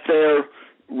get there,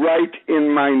 write in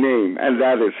my name, and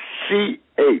that is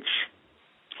Chamish.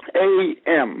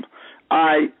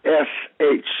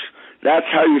 That's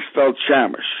how you spell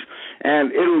Chamish.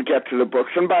 And it'll get to the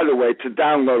books. And by the way, to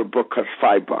download a book costs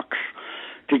 $5.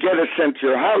 To get it sent to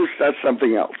your house, that's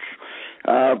something else.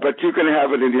 But you can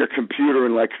have it in your computer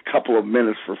in like a couple of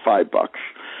minutes for $5.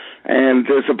 and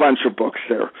there's a bunch of books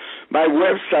there. My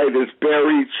website is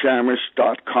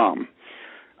barrychamish.com.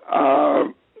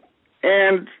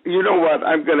 And you know what?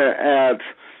 I'm going to add,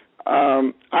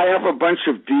 I have a bunch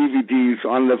of DVDs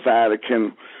on the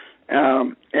Vatican.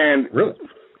 And really?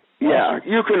 Yeah,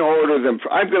 you can order them.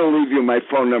 I'm going to leave you my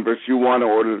phone number if you want to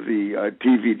order the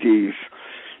DVDs.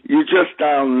 You just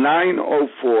dial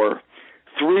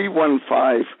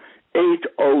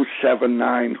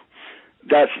 904-315-8079.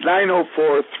 That's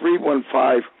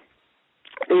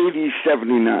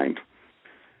 904-315-8079.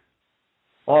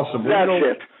 Awesome. That's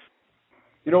it.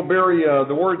 You know, Barry,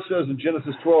 the word says in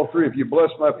Genesis 12:3, if you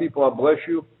bless my people, I'll bless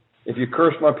you. If you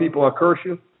curse my people, I'll curse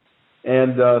you.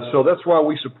 And so that's why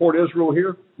we support Israel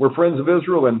here. We're friends of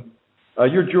Israel, and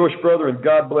your Jewish brother, and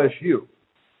God bless you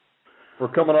for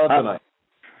coming on tonight.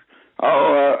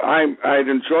 I'd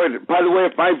enjoyed it. By the way,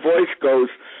 if my voice goes,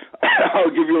 I'll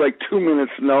give you like 2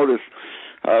 minutes notice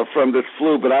from this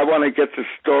flu, but I want to get the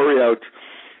story out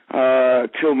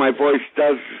till my voice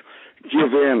does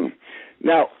give in.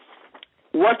 Now,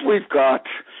 what we've got,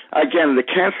 again, the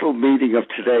canceled meeting of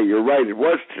today, you're right, it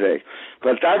was today,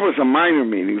 but that was a minor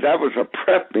meeting. That was a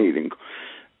prep meeting.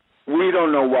 We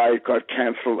don't know why it got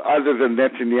canceled other than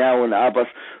Netanyahu and Abbas.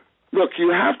 Look,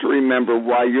 you have to remember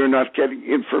why you're not getting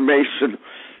information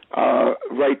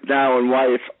right now and why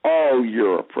it's all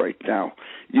Europe right now.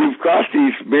 You've got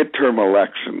these midterm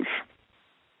elections,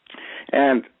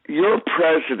 and your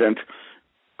president,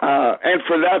 and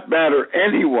for that matter,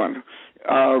 anyone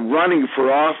running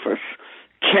for office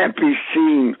can't be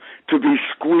seen to be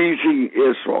squeezing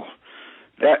Israel.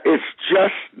 That it's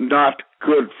just not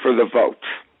good for the vote.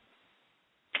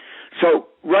 So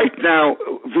right now,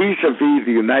 vis-a-vis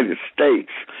the United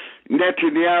States,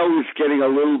 Netanyahu is getting a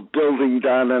little building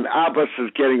done and Abbas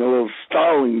is getting a little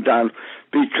stalling done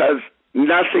because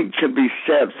nothing can be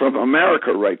said from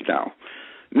America right now.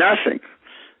 Nothing.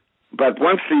 But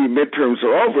once the midterms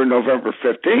are over, November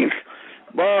 15th,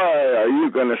 boy, are you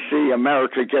going to see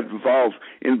America get involved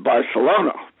in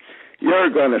Barcelona. You're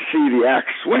going to see the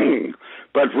axe swinging.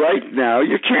 But right now,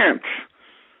 you can't.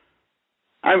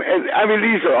 I mean,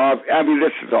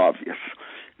 this is obvious.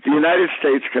 The United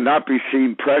States cannot be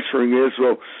seen pressuring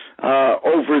Israel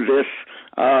over this,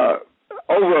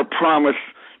 over a promise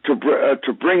to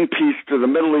bring peace to the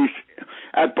Middle East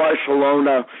at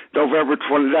Barcelona, November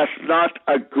 20. That's not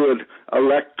a good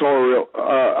electoral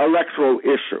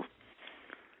issue.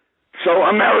 So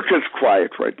America's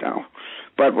quiet right now.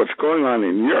 But what's going on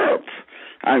in Europe,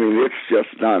 I mean, it's just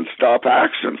nonstop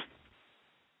action.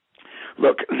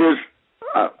 Look, there's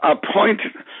a point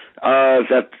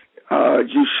that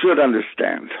you should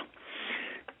understand.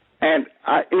 And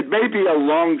it may be a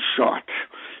long shot,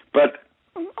 but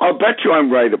I'll bet you I'm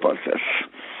right about this.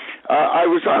 I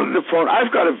was on the phone.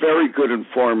 I've got a very good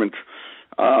informant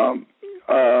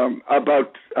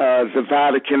about the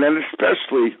Vatican, and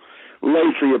especially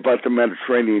lately about the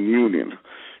Mediterranean Union.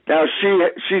 Now,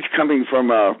 she's coming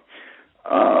from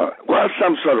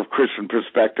some sort of Christian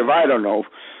perspective. I don't know,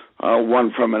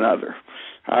 one from another.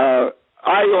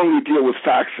 I only deal with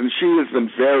facts, and she has been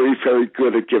very, very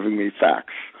good at giving me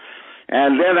facts.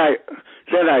 And then I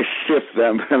sift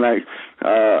them, and I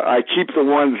keep the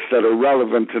ones that are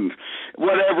relevant. And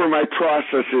whatever my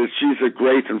process is, she's a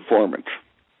great informant.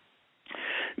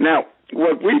 Now,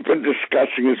 what we've been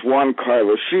discussing is Juan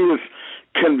Carlos. She is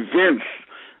convinced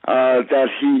that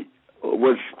he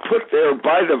was put there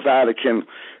by the Vatican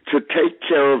to take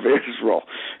care of Israel.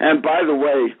 And by the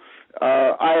way,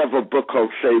 I have a book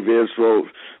called Save Israel,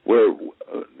 where,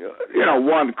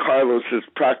 Juan Carlos is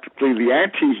practically the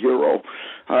anti-hero.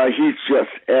 He's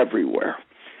just everywhere.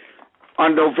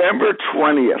 On November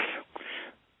 20th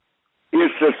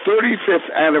is the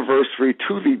 35th anniversary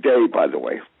to the day, by the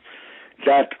way,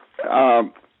 that,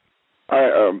 oh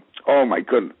my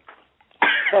goodness.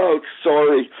 Oh,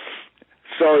 sorry,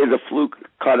 the flu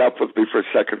caught up with me for a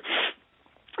second.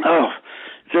 Oh,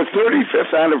 the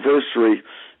 35th anniversary,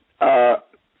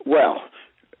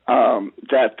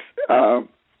 that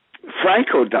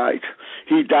Franco died.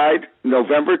 He died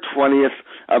November 20th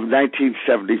of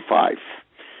 1975.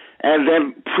 And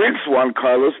then Prince Juan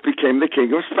Carlos became the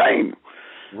King of Spain.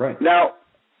 Right. Now,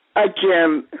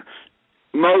 again,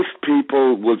 most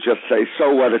people will just say,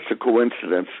 so what, it's a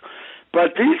coincidence.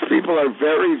 But these people are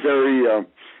very, very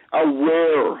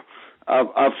aware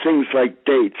of things like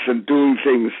dates and doing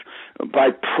things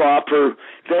by proper,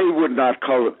 they would not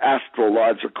call it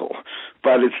astrological,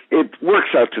 but it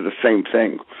works out to the same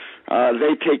thing.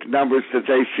 They take numbers that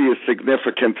they see as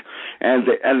significant, and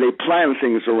they plan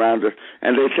things around it,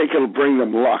 and they think it'll bring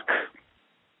them luck.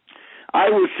 I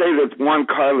would say that Juan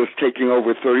Carlos taking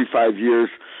over 35 years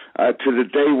to the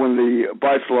day when the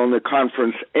Barcelona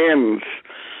conference ends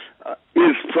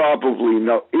is definitely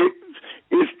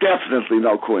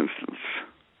no coincidence.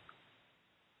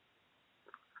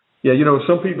 Yeah,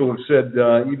 some people have said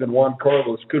even Juan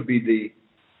Carlos could be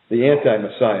the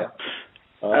anti-Messiah.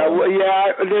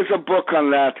 There's a book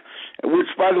on that, which,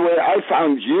 by the way, I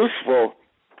found useful,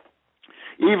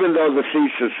 even though the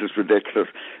thesis is ridiculous.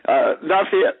 I'm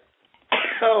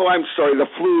sorry, the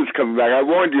flu is coming back. I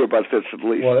warned you about this at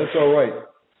least. Well, that's all right.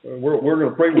 We're going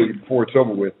to pray with you before it's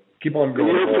over with. Keep on going.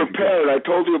 You're prepared. I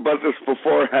told you about this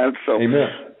beforehand. So,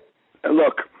 amen.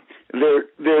 Look,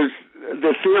 there's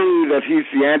the theory that he's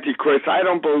the Antichrist. I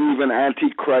don't believe in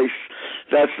Antichrist.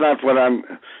 That's not what I'm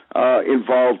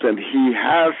involved in. He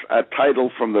has a title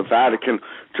from the Vatican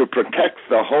to protect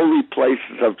the holy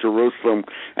places of Jerusalem,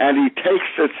 and he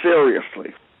takes it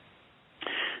seriously.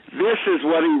 This is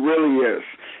what he really is.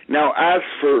 Now, as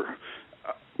for,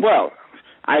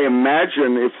 I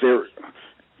imagine if the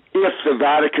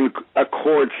Vatican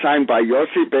Accord signed by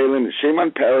Yossi Beilin,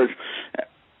 Shimon Peres,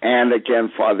 and again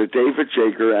Father David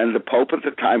Jager and the Pope at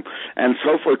the time, and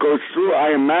so forth goes through,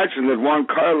 I imagine that Juan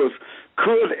Carlos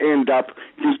could end up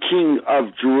the king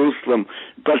of Jerusalem.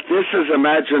 But this is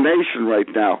imagination right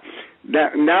now.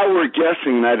 Now we're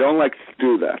guessing, and I don't like to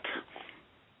do that.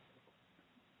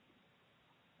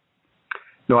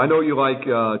 No, I know you like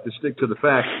to stick to the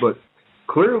facts, but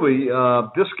clearly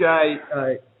this guy,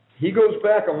 he goes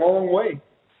back a long way.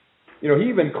 He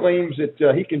even claims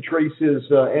that he can trace his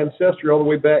ancestry all the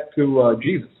way back to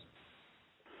Jesus,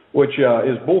 which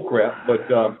is bullcrap. But,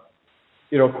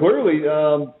 clearly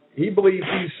he believes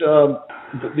he's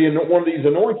one of these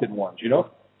anointed ones,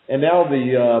 And now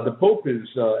the Pope has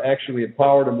actually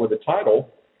empowered him with a title.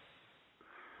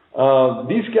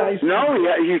 These guys... No,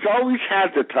 he's always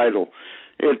had the title.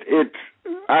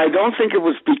 I don't think it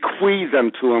was bequeathed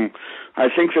to him. I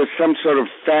think there's some sort of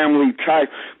family tie,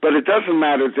 but it doesn't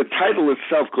matter. The title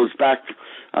itself goes back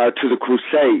to the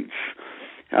Crusades.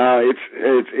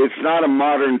 It's not a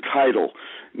modern title.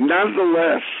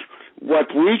 Nonetheless,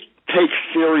 what we take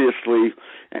seriously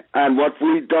and what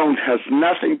we don't has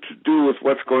nothing to do with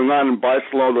what's going on in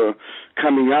Barcelona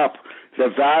coming up. The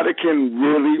Vatican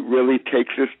really, really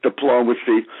takes this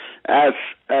diplomacy as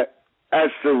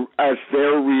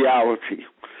their reality.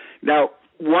 Now,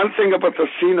 one thing about the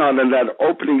Synod and that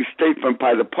opening statement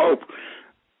by the Pope,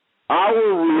 our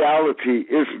reality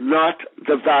is not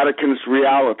the Vatican's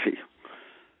reality.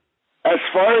 As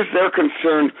far as they're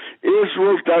concerned,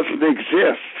 Israel doesn't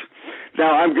exist.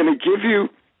 Now, I'm going to give you,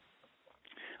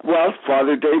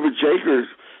 Father David Jager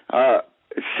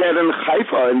said in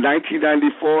Haifa in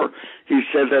 1994, he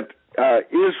said that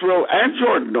Israel and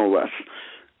Jordan, no less,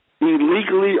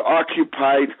 illegally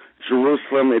occupied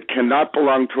Jerusalem. It cannot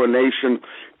belong to a nation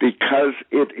because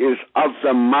it is of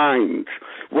the mind.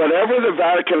 Whatever the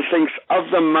Vatican thinks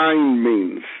of the mind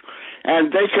means.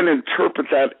 And they can interpret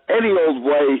that any old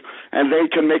way, and they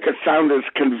can make it sound as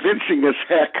convincing as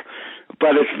heck,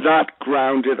 but it's not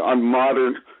grounded on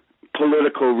modern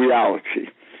political reality.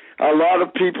 A lot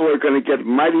of people are going to get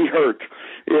mighty hurt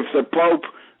if the Pope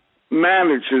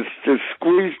manages to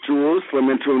squeeze Jerusalem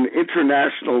into an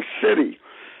international city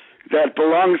that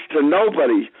belongs to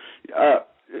nobody.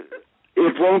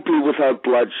 It won't be without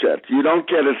bloodshed. You don't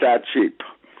get it that cheap.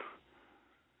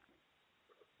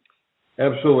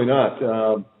 Absolutely not.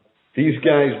 These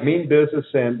guys mean business,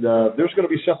 and there's going to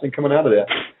be something coming out of that.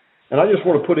 And I just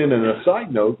want to put in a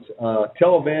side note,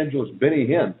 televangelist Benny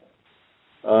Hinn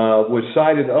was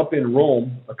sighted up in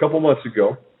Rome a couple months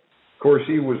ago. Of course,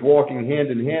 he was walking hand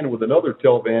in hand with another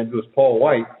televangelist, Paul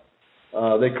White.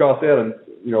 They caught that and,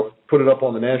 put it up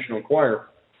on the National Enquirer.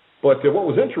 But what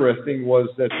was interesting was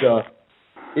that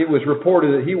it was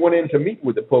reported that he went in to meet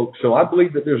with the Pope. So I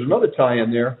believe that there's another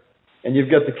tie-in there. And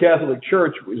you've got the Catholic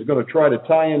Church, which is going to try to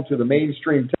tie into the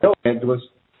mainstream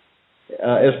televangelists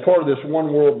as part of this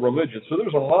one world religion. So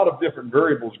there's a lot of different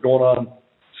variables going on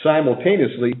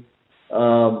simultaneously.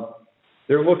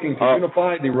 They're looking to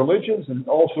unify the religions and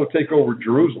also take over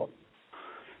Jerusalem.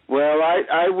 Well,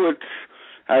 I would,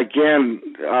 again,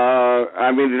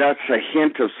 that's a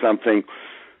hint of something,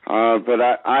 but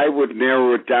I would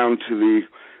narrow it down to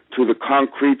the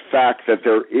concrete fact that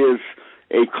there is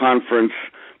a conference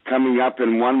coming up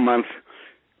in 1 month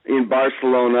in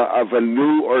Barcelona of a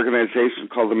new organization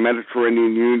called the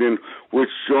Mediterranean Union,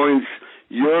 which joins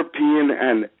European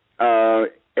and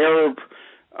Arab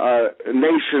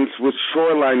nations with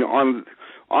shoreline on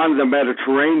the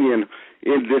Mediterranean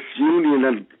in this union.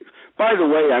 And by the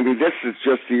way, this is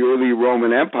just the early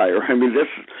Roman Empire.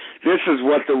 This is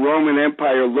what the Roman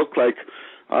Empire looked like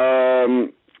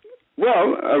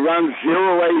Well, around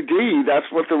 0 AD, that's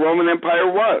what the Roman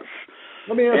Empire was.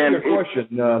 Let me ask you a question.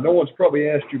 No one's probably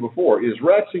asked you before. Is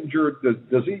Ratzinger,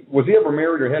 was he ever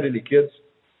married or had any kids?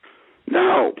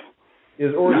 No.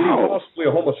 Is he possibly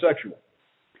a homosexual?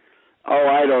 Oh,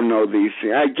 I don't know these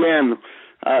things. Again,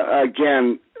 I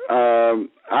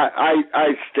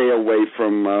stay away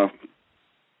from.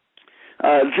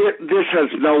 This has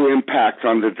no impact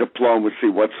on the diplomacy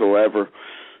whatsoever,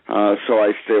 so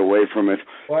I stay away from it.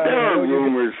 Well, there are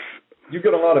rumors. You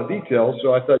get a lot of details,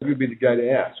 so I thought you'd be the guy to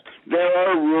ask. There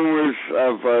are rumors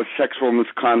of sexual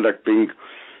misconduct being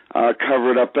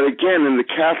covered up, but again, in the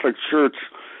Catholic Church,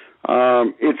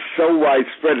 it's so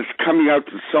widespread. It's coming out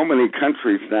to so many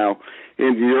countries now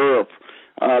in Europe.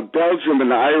 Belgium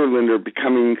and Ireland are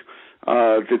becoming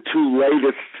the two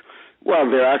latest. Well,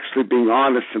 they're actually being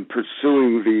honest and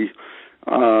pursuing the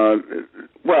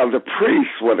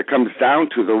priests, what it comes down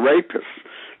to, the rapists,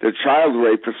 the child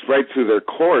rapists, right through their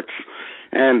courts.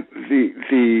 And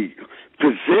the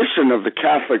position of the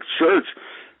Catholic Church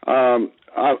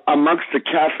amongst the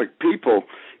Catholic people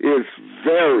is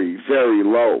very, very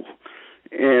low.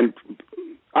 And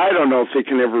I don't know if they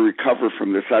can ever recover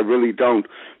from this. I really don't.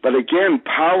 But again,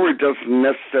 power doesn't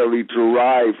necessarily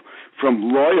derive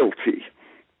from loyalty.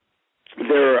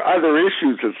 There are other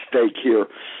issues at stake here.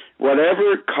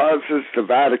 Whatever causes the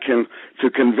Vatican to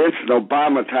convince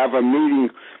Obama to have a meeting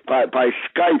by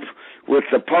Skype with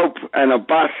the Pope and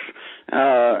Abbas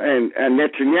and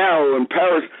Netanyahu in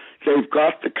Paris, they've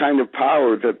got the kind of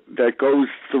power that goes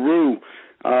through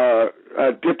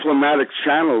diplomatic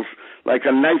channels like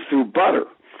a knife through butter.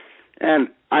 And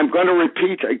I'm going to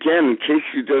repeat again, in case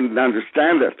you didn't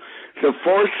understand it, the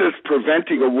forces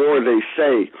preventing a war, they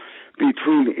say,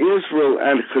 between Israel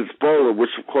and Hezbollah,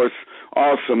 which of course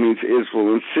also means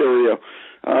Israel and Syria,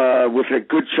 with a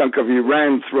good chunk of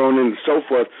Iran thrown in and so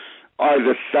forth, are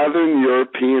the Southern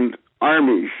European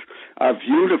armies of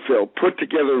UNIFIL put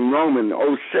together in Rome in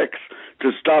 2006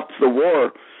 to stop the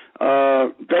war,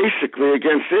 basically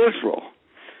against Israel.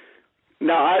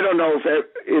 Now, I don't know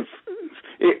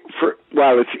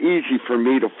it's easy for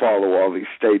me to follow all these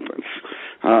statements.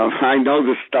 I know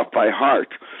this stuff by heart.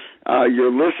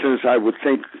 Your listeners, I would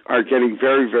think, are getting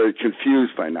very, very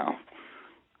confused by now.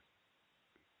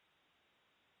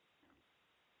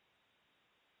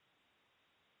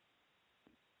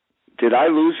 Did I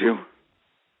lose you?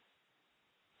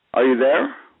 Are you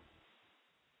there?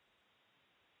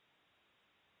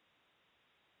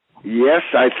 Yes,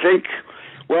 I think.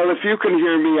 Well, if you can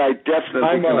hear me, I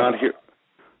definitely cannot hear.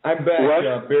 I'm back.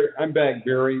 I'm back,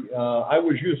 Barry. I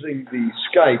was using the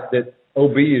Skype that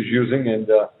OB is using, and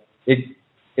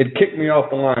it kicked me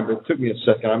off the line, but it took me a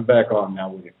second. I'm back on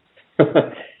now with you.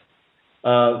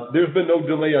 There's been no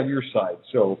delay on your side,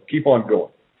 so keep on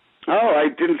going. Oh, I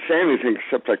didn't say anything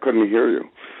except I couldn't hear you.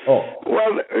 Oh.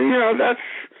 Well, that's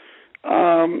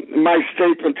my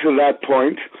statement to that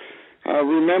point.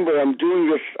 Remember, I'm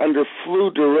doing this under flu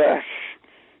duress.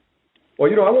 Well,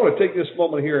 I want to take this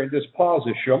moment here and just pause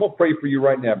this show. I'm going to pray for you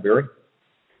right now, Barry,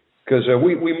 because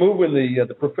we move in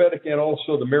the prophetic and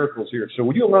also the miracles here. So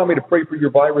would you allow me to pray for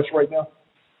your virus right now?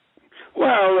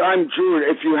 Well, I'm Jewish.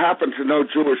 If you happen to know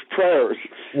Jewish prayers,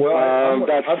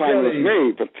 that's fine with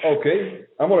me. But okay,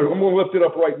 I'm going to lift it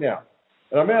up right now,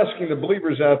 and I'm asking the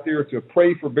believers out there to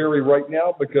pray for Barry right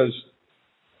now because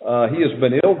he has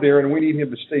been ill there, and we need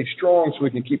him to stay strong so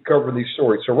we can keep covering these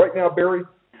stories. So right now, Barry,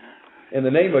 in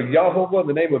the name of Yahovah, in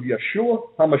the name of Yeshua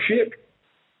HaMashiach,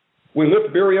 we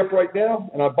lift Barry up right now,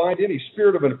 and I bind any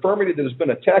spirit of infirmity that has been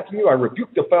attacking you. I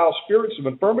rebuke the foul spirits of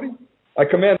infirmity. I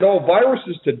command all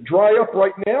viruses to dry up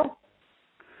right now,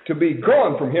 to be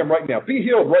gone from him right now. Be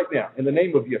healed right now in the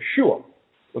name of Yeshua,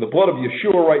 with the blood of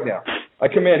Yeshua right now. I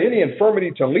command any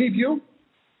infirmity to leave you,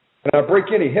 and I break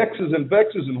any hexes and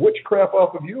vexes and witchcraft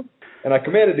off of you, and I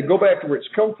command it to go back to where it's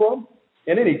come from,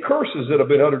 and any curses that have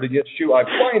been uttered against you, I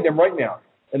bind them right now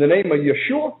in the name of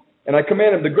Yeshua, and I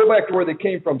command them to go back to where they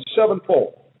came from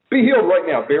sevenfold. Be healed right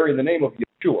now, Barry, in the name of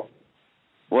Yeshua.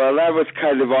 Well, that was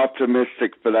kind of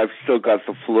optimistic, but I've still got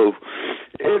the flu.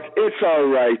 It's all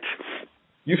right.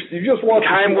 You just want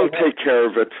time will take care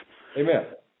of it. Amen.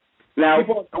 Now,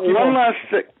 one last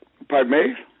thing. Pardon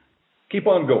me? Keep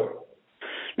on going.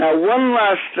 Now, one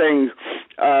last thing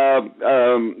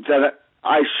that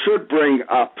I should bring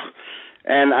up,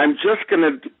 and I'm just going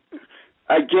to,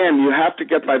 again, you have to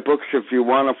get my books if you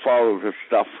want to follow this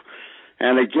stuff.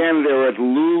 And again, they're at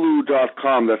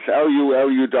lulu.com. That's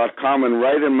LULU.com, and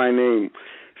write in my name,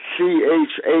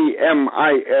 CHAMISH,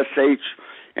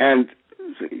 and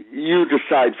you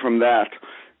decide from that.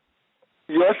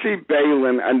 Yossi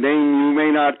Balin, a name you may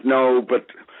not know, but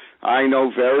I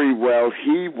know very well.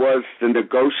 He was the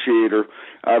negotiator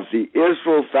of the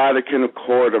Israel-Vatican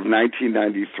Accord of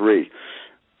 1993.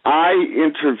 I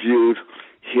interviewed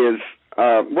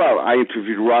I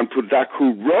interviewed Ron Pundak,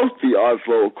 who wrote the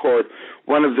Oslo Accord,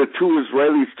 one of the two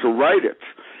Israelis to write it.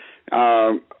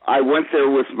 I went there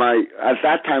with at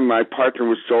that time, my partner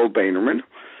was Joel Bainerman.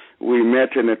 We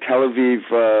met in a Tel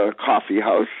Aviv coffee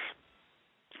house.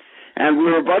 And we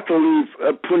were about to leave.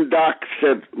 Pundak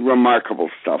said remarkable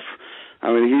stuff.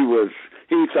 I mean,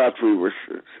 he thought we were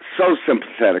so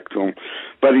sympathetic to him.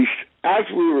 But as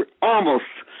we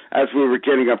were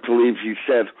getting up to leave, he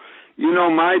said,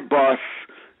 my boss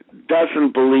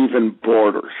doesn't believe in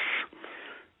borders.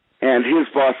 And his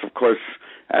boss, of course,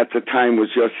 at the time was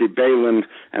Yossi Beilin,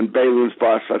 and Beilin's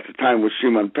boss at the time was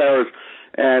Shimon Peres.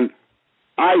 And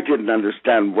I didn't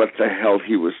understand what the hell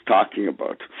he was talking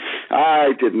about.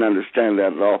 I didn't understand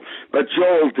that at all. But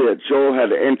Joel did. Joel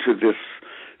had entered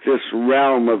this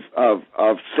realm of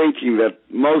thinking that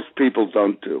most people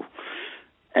don't do.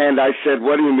 And I said,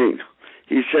 what do you mean?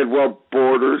 He said, well,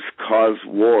 borders cause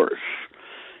wars.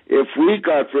 If we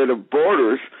got rid of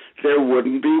borders, there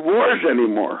wouldn't be wars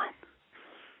anymore.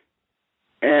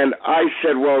 And I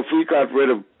said, well, if we got rid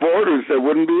of borders, there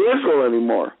wouldn't be Israel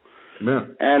anymore.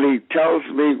 Amen. And he tells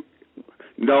me,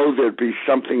 no, there'd be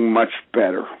something much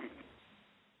better.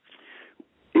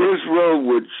 Israel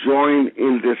would join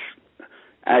in this,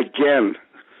 again,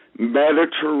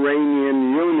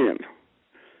 Mediterranean Union.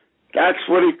 That's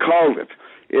what he called it.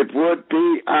 It would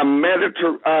be a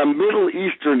Middle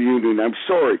Eastern Union.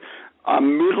 A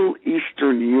Middle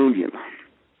Eastern Union.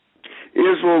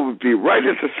 Israel would be right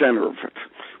at the center of it,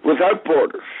 without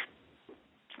borders.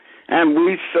 And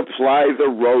we supply the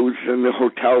roads and the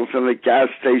hotels and the gas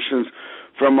stations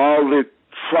from all the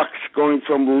trucks going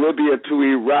from Libya to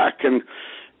Iraq, and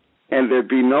there'd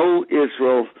be no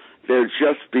Israel. There'd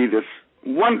just be this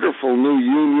wonderful new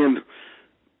union,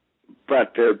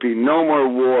 but there'd be no more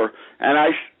war.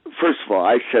 And first of all,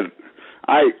 I said,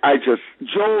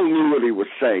 Joel knew what he was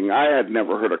saying. I had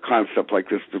never heard a concept like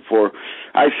this before.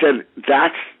 I said,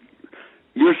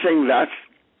 you're saying that's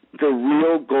the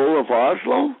real goal of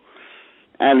Oslo?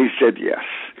 And he said, yes.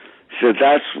 He said,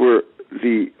 that's where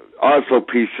the Oslo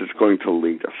peace is going to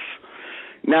lead us.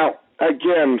 Now,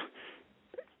 again,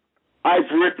 I've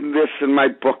written this in my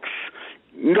books.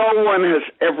 No one has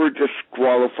ever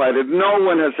disqualified it. No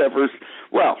one has ever,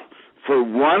 well, for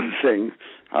one thing,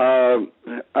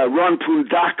 Ron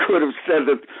Pundak could have said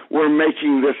that we're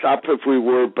making this up if we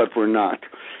were, but we're not.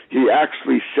 He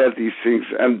actually said these things,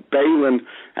 and Beilin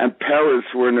and Peres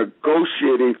were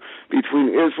negotiating between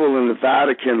Israel and the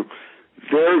Vatican.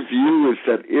 Their view is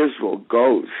that Israel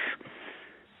goes.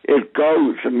 It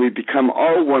goes, and we become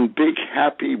all one big,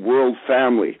 happy world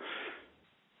family.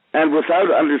 And without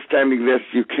understanding this,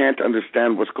 you can't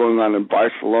understand what's going on in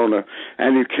Barcelona,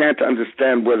 and you can't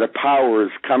understand where the power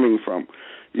is coming from.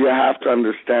 You have to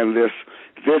understand this.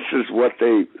 This is what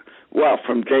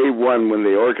from day one when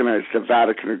they organized the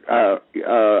Vatican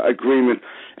agreement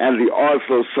and the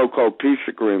Oslo so-called peace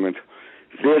agreement,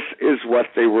 this is what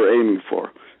they were aiming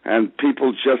for. And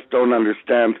people just don't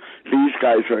understand. These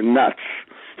guys are nuts,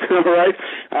 right?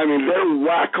 I mean, they're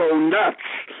wacko nuts.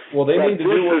 Well, they need to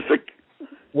do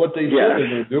what they said they're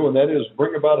going to do, and that is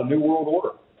bring about a new world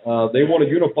order. They want to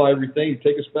unify everything,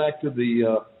 take us back to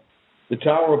the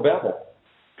Tower of Babel.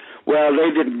 Well, they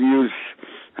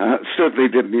certainly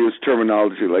didn't use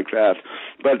terminology like that.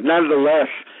 But nonetheless,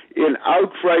 in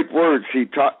outright words, he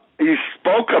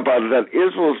spoke about it, that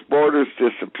Israel's borders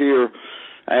disappear,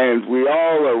 and we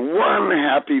all are one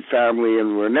happy family,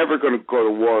 and we're never going to go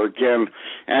to war again.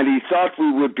 And he thought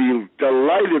we would be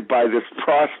delighted by this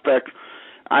prospect.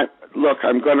 I'm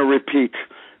going to repeat.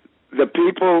 The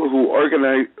people who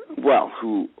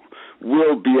who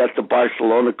will be at the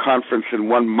Barcelona conference in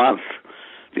 1 month,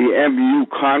 the MU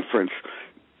conference,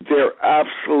 they're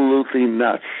absolutely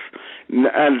nuts.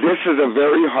 And this is a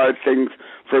very hard thing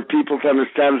for people to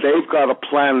understand. They've got a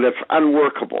plan that's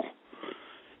unworkable,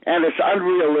 and it's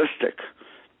unrealistic.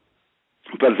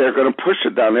 But they're going to push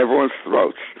it down everyone's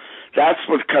throats. That's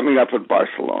what's coming up at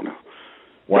Barcelona.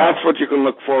 Wow. That's what you can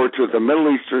look forward to at the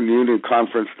Middle Eastern Union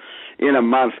Conference in a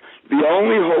month. The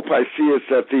only hope I see is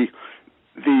that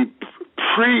the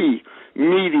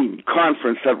pre-meeting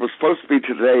conference that was supposed to be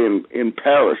today in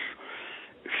Paris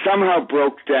somehow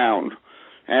broke down,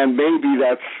 and maybe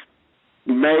that's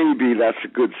a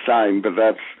good sign, but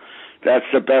that's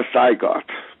the best I got.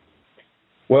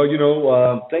 Well,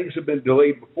 things have been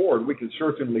delayed before, and we can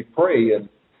certainly pray and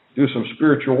do some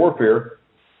spiritual warfare.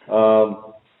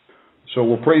 So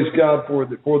we'll praise God for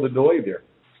the delay there.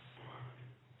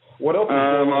 What else is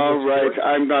going on? All right.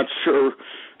 I'm not sure.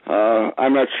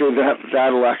 I'm not sure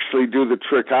that'll actually do the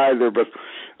trick either. But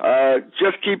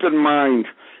just keep in mind,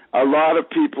 a lot of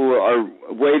people are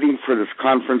waiting for this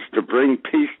conference to bring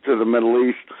peace to the Middle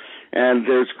East, and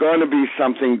there's going to be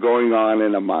something going on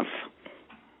in a month.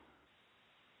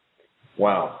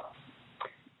 Wow.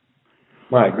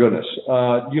 My goodness.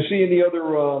 Do you see any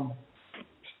other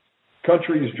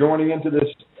countries joining into this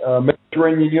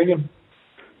Mediterranean Union?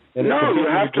 No, you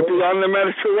have to be on the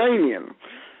Mediterranean.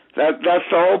 That's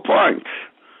the whole point.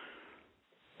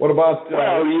 What about...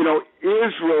 well,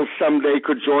 Israel someday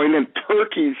could join, and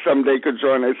Turkey someday could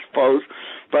join, I suppose.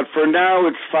 But for now,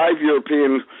 it's 5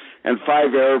 European and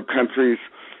 5 Arab countries.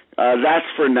 That's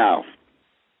for now.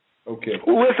 Okay.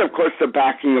 With, of course, the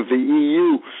backing of the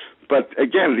EU. But,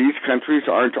 again, these countries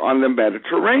aren't on the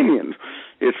Mediterranean.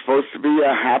 It's supposed to be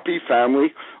a happy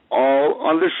family all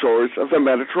on the shores of the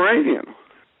Mediterranean.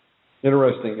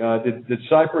 Interesting. Did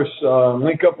Cyprus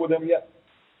link up with them yet?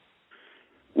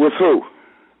 With who?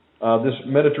 This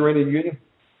Mediterranean Union?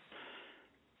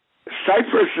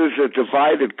 Cyprus is a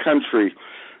divided country.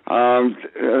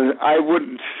 I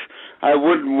wouldn't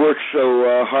work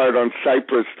so hard on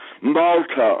Cyprus.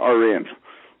 Malta are in.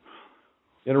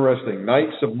 Interesting.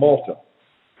 Knights of Malta.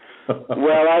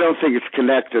 Well, I don't think it's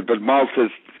connected, but Malta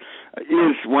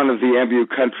is one of the MU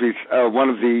countries, one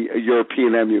of the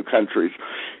European MU countries.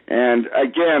 And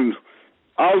again,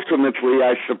 ultimately,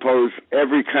 I suppose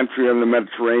every country on the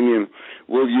Mediterranean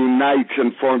will unite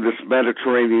and form this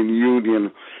Mediterranean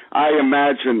Union. I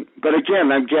imagine, but again,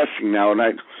 I'm guessing now, and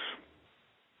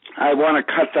I want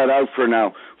to cut that out for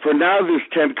now. For now, there's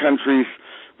 10 countries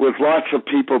with lots of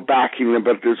people backing them,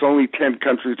 but there's only 10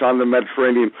 countries on the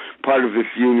Mediterranean part of this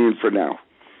union for now.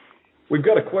 We've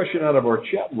got a question out of our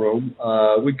chat room.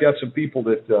 We've got some people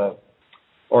that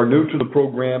are new to the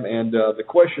program, and the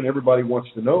question everybody wants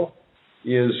to know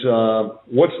is,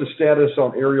 what's the status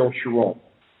on Ariel Sharon?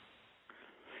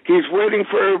 He's waiting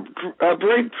for a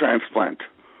brain transplant.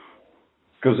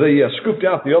 Because they scooped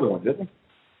out the other one, didn't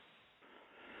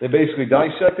they? They basically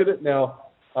dissected it. Now,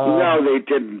 no, they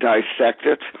didn't dissect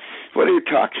it. What are you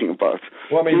talking about?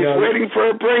 Well, I mean, he's waiting for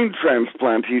a brain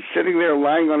transplant. He's sitting there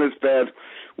lying on his bed.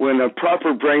 When a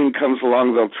proper brain comes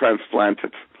along, they'll transplant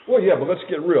it. Well, yeah, but let's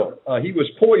get real. He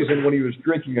was poisoned when he was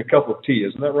drinking a cup of tea,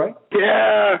 isn't that right?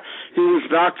 Yeah, he was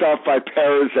knocked off by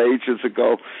Paris ages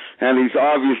ago, and he's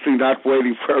obviously not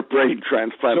waiting for a brain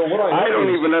transplant. So I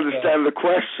don't even understand the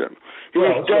question.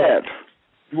 He's dead.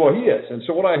 Well, he is. And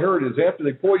so what I heard is after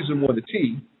they poisoned him with the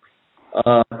tea,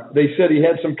 they said he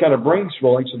had some kind of brain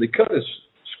swelling, so they cut his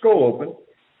skull open.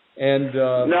 And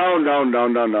No.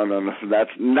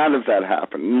 That's none of that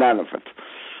happened. None of it.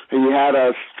 He had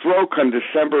a stroke on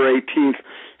December 18th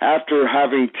after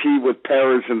having tea with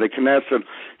Paris in the Knesset.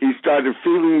 He started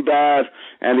feeling bad,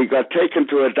 and he got taken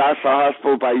to Hadassah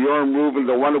Hospital by Yoram Rubin,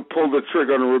 the one who pulled the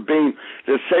trigger on Rabin,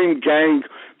 the same gang,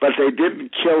 but they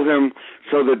didn't kill him.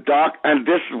 So and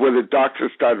this is where the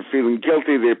doctors started feeling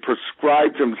guilty. They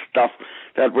prescribed him stuff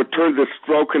that would turn the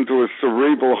stroke into a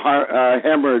cerebral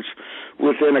hemorrhage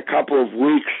within a couple of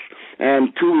weeks.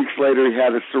 And 2 weeks later, he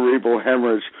had a cerebral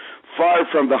hemorrhage. Far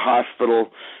from the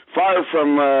hospital, far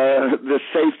from the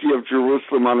safety of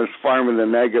Jerusalem on his farm in the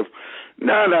Negev.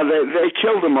 No, they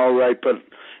killed him all right, but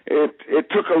it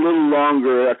took a little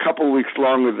longer, a couple of weeks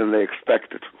longer than they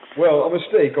expected. Well, a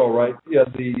mistake, all right. Yeah,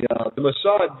 the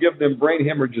Mossad give them brain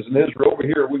hemorrhages in Israel. Over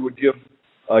here, we would give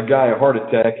a guy a heart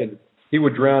attack, and he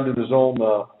would drown in his own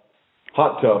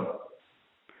hot tub.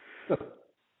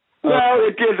 Well,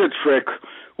 it did the trick.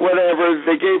 Whatever,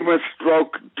 they gave him a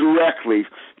stroke directly.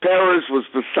 Paris was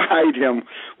beside him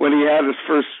when he had his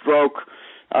first stroke.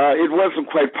 It wasn't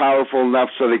quite powerful enough,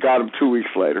 so they got him 2 weeks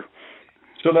later.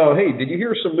 So now, hey, did you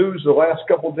hear some news the last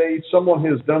couple of days? Someone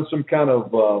has done some kind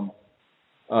of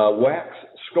wax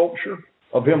sculpture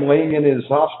of him laying in his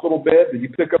hospital bed. Did you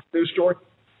pick up the news story?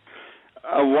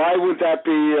 Why would that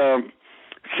be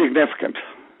significant?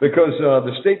 Because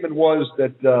the statement was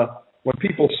that when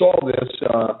people saw this,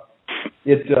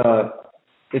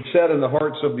 it sat in the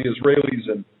hearts of the Israelis,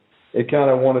 and it kind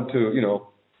of wanted to,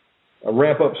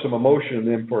 ramp up some emotion in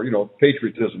them for,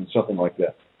 patriotism and something like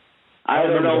that. I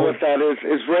don't know what that is.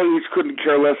 Israelis couldn't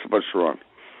care less about Sharon.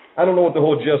 I don't know what the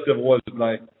whole gist of it was, but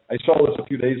I saw this a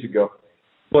few days ago.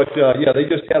 But, they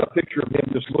just had a picture of him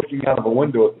just looking out of a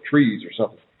window at the trees or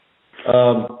something.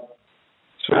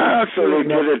 So they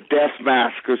did a death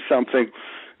mask or something.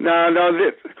 No,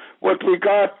 what we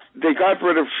got, they got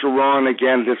rid of Sharon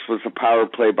again. This was a power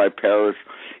play by Paris.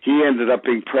 He ended up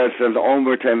being president.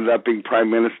 Olmert ended up being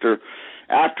prime minister.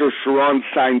 After Sharon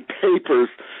signed papers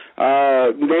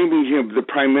naming him the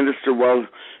prime minister, well,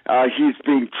 he's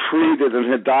being treated in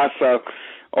Hadassah.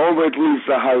 Omer leaves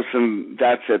the house, and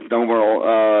that's it. No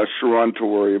more Sharon to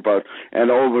worry about,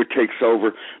 and Omer takes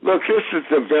over. Look, this is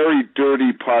a very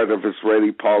dirty part of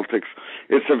Israeli politics.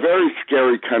 It's a very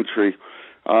scary country,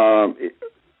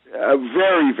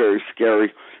 very, very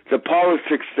scary. The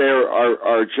politics there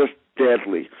are just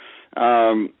deadly.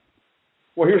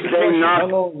 Well, here's the question. How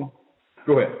long?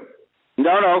 Go ahead.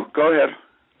 No, go ahead.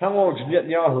 How long is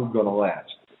Netanyahu going to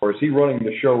last? Or is he running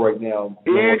the show right now?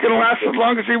 He's going to last as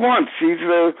long as he wants. He's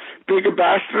the big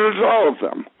ambassador as all of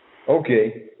them.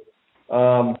 Okay.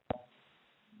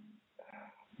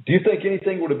 Do you think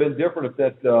anything would have been different if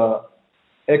that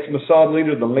ex-Mossad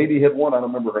leader, the lady, had won? I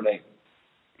don't remember her name.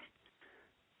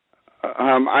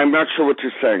 I'm not sure what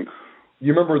you're saying.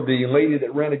 You remember the lady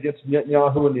that ran against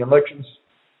Netanyahu in the elections?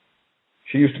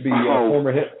 She used to be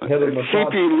former head of the Mossad.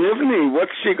 Tzipi Livni,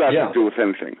 what's she got to do with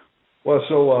anything? Well,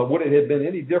 so would it have been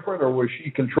any different, or was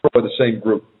she controlled by the same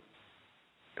group?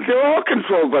 They're all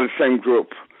controlled by the same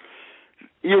group.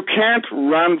 You can't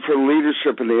run for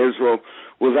leadership in Israel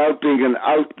without being an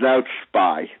out-and-out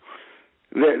spy.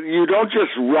 You don't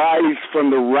just rise from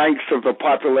the ranks of the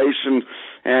population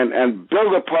and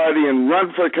build a party and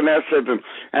run for Knesset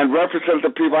and represent the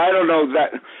people. I don't know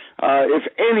that if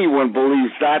anyone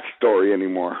believes that story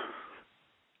anymore.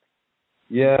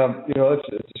 Yeah, it's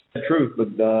the truth, but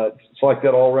it's like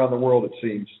that all around the world, it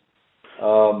seems.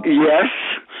 Yes,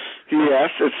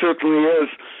 it certainly is.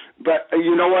 But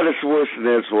you know what? It's worse than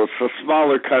Israel. It's a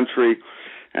smaller country,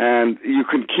 and you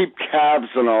can keep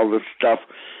tabs on all this stuff.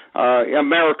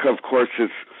 America, of course, is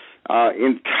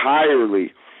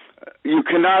entirely. You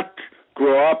cannot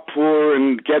grow up poor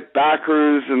and get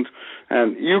backers, and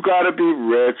you got to be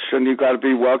rich, and you got to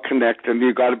be well connected, and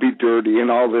you got to be dirty,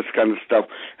 and all this kind of stuff,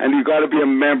 and you got to be a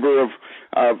member of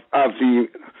the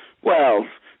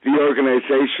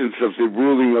organizations of the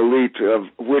ruling elite, of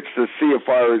which the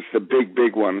CFR is the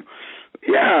big one.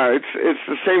 Yeah, it's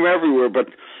the same everywhere, but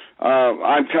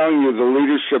I'm telling you, the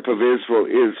leadership of Israel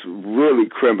is really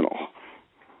criminal.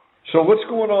 So what's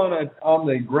going on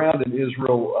the ground in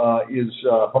Israel? Is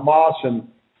Hamas and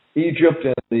Egypt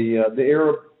and the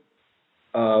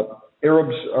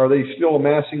Arabs, are they still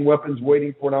amassing weapons,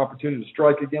 waiting for an opportunity to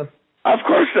strike again? Of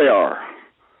course they are.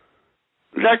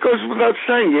 That goes without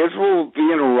saying. Israel will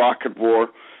be in a rocket war.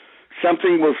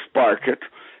 Something will spark it,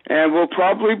 and will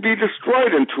probably be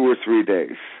destroyed in 2 or 3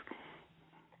 days.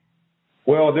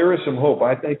 Well, there is some hope.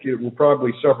 I think it will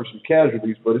probably suffer some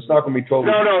casualties, but it's not going to be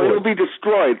totally destroyed. No, it'll be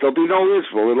destroyed. There'll be no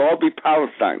Israel. It'll all be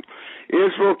Palestine.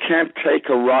 Israel can't take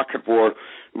a rocket war.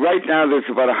 Right now, there's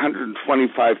about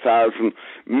 125,000.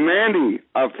 Many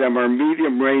of them are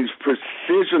medium-range,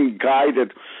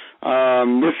 precision-guided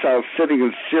missiles sitting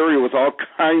in Syria with all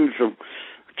kinds of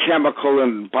chemical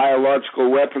and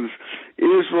biological weapons.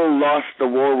 Israel lost the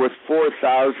war with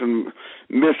 4,000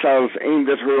 missiles aimed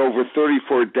at her over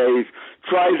 34 days.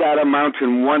 Try that amount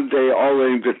in 1 day, all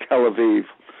aimed at Tel Aviv.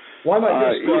 Why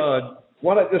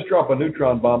not just drop a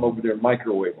neutron bomb over there and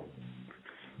microwave them?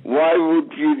 Why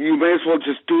would you? You may as well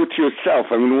just do it to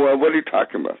yourself. I mean, what are you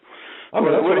talking about? What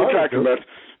are you talking about?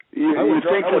 You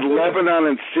think that Lebanon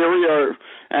and Syria,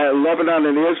 Lebanon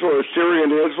and Israel, or Syria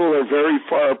and Israel are very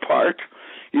far apart?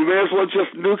 You may as well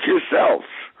just nuke yourselves.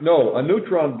 No, a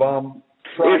neutron bomb.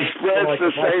 It spreads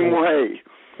the same way.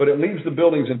 But it leaves the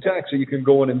buildings intact, so you can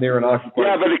go in there and occupy.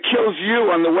 Yeah, but it kills you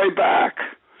on the way back.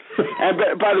 And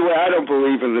by the way, I don't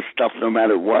believe in this stuff no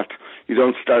matter what. You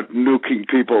don't start nuking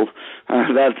people.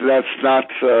 That's not...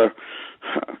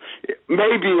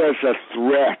 maybe as a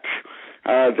threat,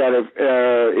 that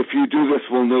if you do this,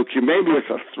 we'll nuke you. Maybe it's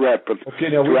a threat, but okay,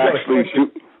 now we've got a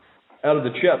question out of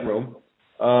the chat room.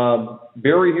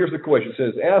 Barry, here's the question. It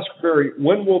says, ask Barry,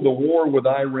 when will the war with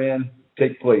Iran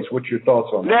take place? What's your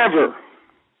thoughts on that? Never.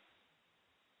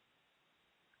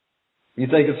 You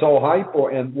think it's all hype?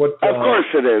 And what? Of course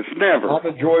it is. Never.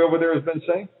 Ahmed Joy over there has been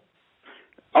saying?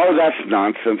 Oh, that's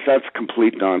nonsense. That's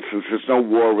complete nonsense. There's no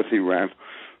war with Iran.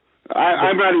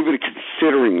 I'm not even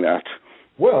considering that.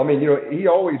 Well, I mean, he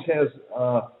always has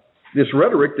this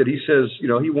rhetoric that he says,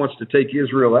 he wants to take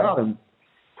Israel out and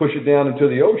push it down into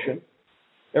the ocean.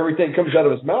 Everything comes out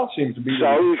of his mouth seems to be...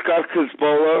 So he's got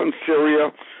Hezbollah and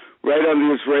Syria right on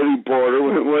the Israeli border.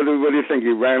 What do you think?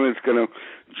 Iran is going to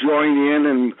join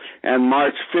in and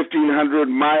march 1,500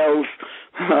 miles?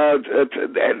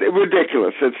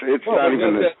 Ridiculous. It's not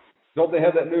even... Don't they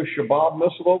have that new Shabab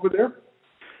missile over there?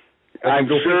 I'm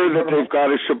sure that they've got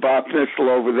a Shabab missile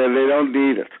over there. They don't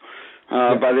need it.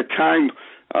 By the time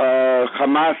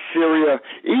Hamas, Syria,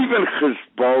 even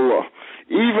Hezbollah,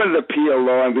 even the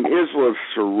PLO, I mean, Israel is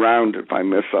surrounded by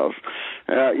missiles.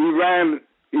 Iran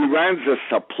Iran's a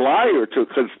supplier to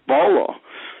Hezbollah,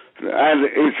 and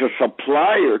is a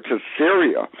supplier to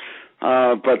Syria,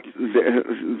 but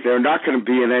they're not going to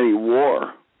be in any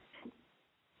war.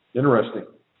 Interesting.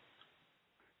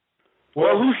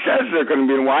 Well, who says they're going to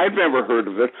be in war? I've never heard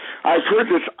of it. I've heard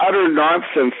this utter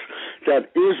nonsense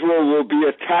that Israel will be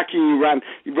attacking Iran.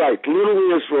 Right, little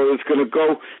Israel is going to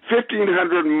go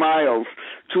 1,500 miles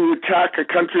to attack a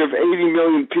country of 80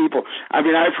 million people. I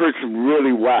mean, I've heard some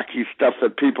really wacky stuff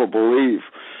that people believe,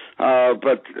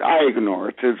 but I ignore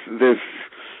it.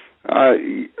 I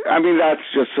mean, that's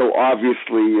just so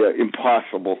obviously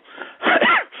impossible.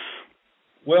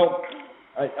 Well,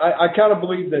 I kind of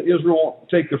believe that Israel won't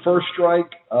take the first strike,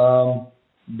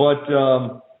 but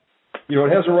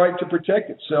it has a right to protect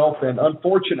itself. And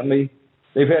unfortunately,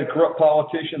 they've had corrupt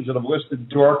politicians that have listened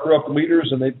to our corrupt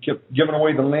leaders, and they've kept giving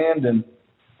away the land. And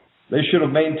they should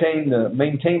have maintained the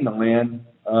land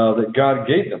that God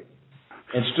gave them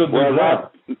and stood their ground.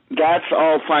 That's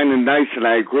all fine and nice, and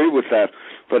I agree with that.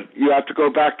 But you have to go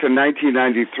back to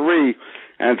 1993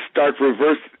 and start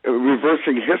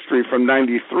reversing history from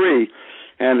 93.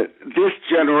 And this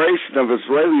generation of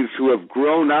Israelis who have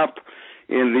grown up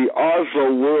in the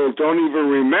Oslo world don't even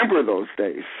remember those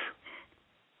days.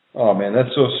 Oh, man,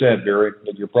 that's so sad, Barry,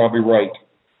 but you're probably right.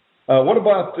 What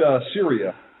about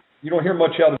Syria? You don't hear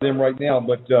much out of them right now,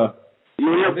 but... you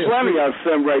hear plenty out of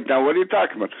them right now. What are you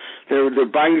talking about? They're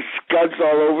buying Scuds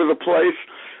all over the place.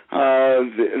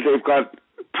 They've got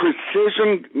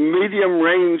precision,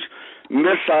 medium-range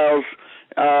missiles.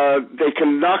 They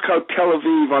can knock out Tel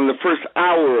Aviv on the first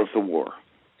hour of the war.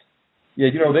 Yeah,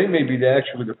 they may be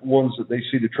actually the ones that they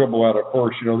see the trouble out at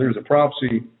first. There's a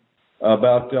prophecy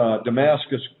about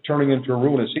Damascus turning into a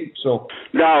ruinous heap. So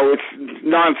no, it's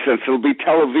nonsense. It'll be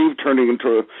Tel Aviv turning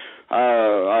into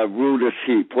a ruinous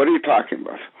heap. What are you talking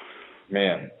about?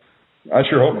 Man, I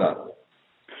sure hope not.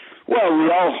 Well, we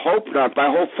all hope not. My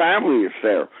whole family is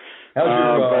there.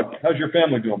 How's your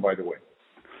family doing, by the way?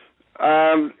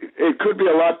 It could be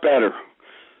a lot better.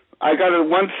 I got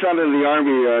one son in the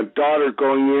Army, a daughter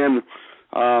going in.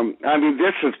 I mean,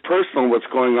 this is personal what's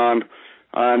going on.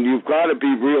 You've got to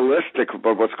be realistic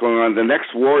about what's going on. The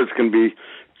next war is going to be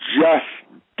just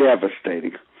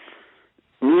devastating.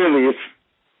 Really,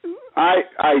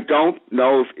 I don't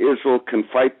know if Israel can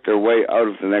fight their way out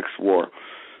of the next war.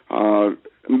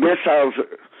 Missiles,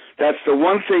 that's the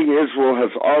one thing Israel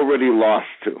has already lost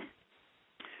to.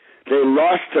 They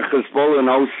lost to Hezbollah in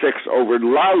 2006 over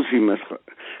lousy missiles,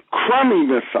 crummy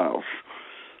missiles.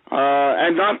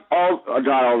 And not all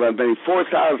that many.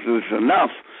 4,000 is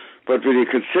enough. But when you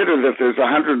consider that there's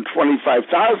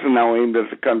 125,000 now aimed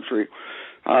at the country,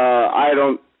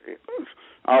 I'll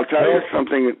tell you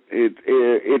something,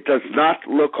 it does not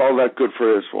look all that good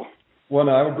for Israel. Well,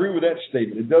 no, I agree with that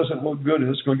statement. It doesn't look good, and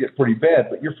it's going to get pretty bad.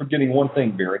 But you're forgetting one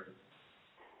thing, Barry.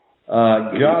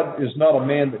 God is not a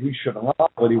man that he should lie,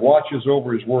 but he watches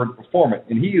over his word to perform it.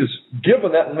 And he has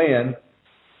given that land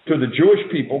to the Jewish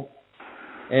people,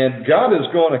 and God is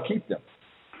going to keep them.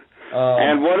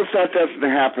 And what if that doesn't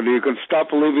happen? Are you going to stop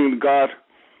believing in God?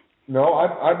 No,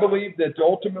 I believe that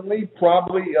ultimately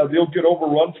probably they'll get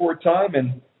overrun for a time,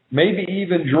 and maybe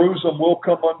even Jerusalem will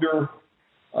come under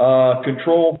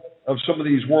control of some of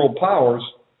these world powers.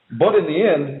 But in the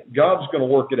end, God's going to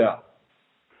work it out.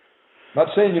 I'm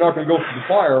not saying you're not going to go through the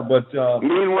fire, but...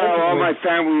 meanwhile, all my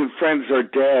family and friends are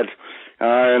dead,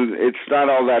 and it's not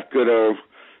all that good of...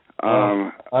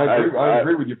 I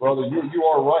agree with you, brother. You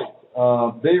are right.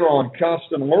 They are on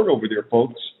constant alert over there,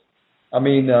 folks. I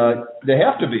mean, they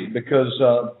have to be, because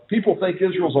people think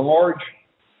Israel's a large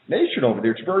nation over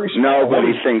there. It's very small.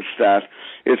 Nobody thinks that.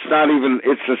 It's not even...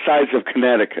 It's the size of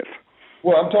Connecticut.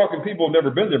 Well, I'm talking people who've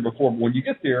never been there before, but when you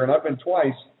get there, and I've been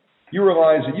twice... you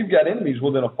realize that you've got enemies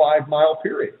within a 5-mile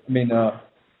period.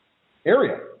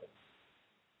 Area.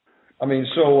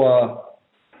 So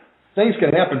things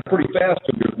can happen pretty fast,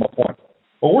 is my point.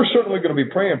 Well, we're certainly going to be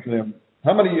praying for them.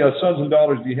 How many sons and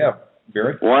daughters do you have,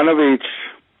 Barry? One of each.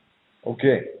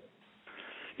 Okay.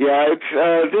 Yeah,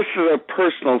 this is a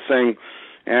personal thing,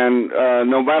 and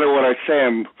no matter what I say,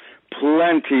 I'm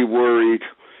plenty worried.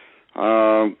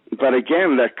 But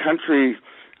again, that country...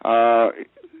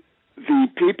 the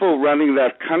people running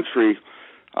that country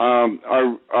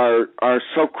are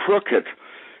so crooked,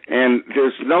 and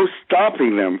there's no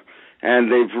stopping them.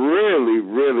 And they've really,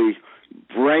 really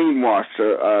brainwashed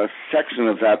a section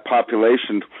of that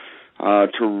population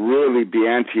to really be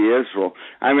anti-Israel.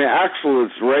 I mean, actual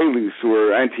Israelis who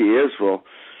are anti-Israel,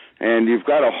 and you've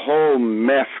got a whole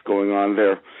mess going on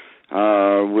there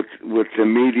with the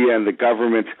media and the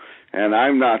government. And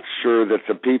I'm not sure that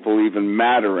the people even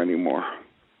matter anymore.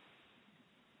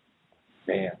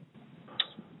 Man,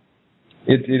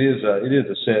 it is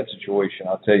a sad situation,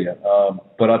 I'll tell you.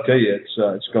 But I'll tell you,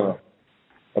 it's going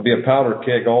to be a powder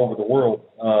keg all over the world.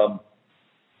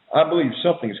 I believe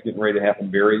something's getting ready to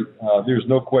happen, Barry. There's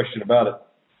no question about it.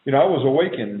 You know, I was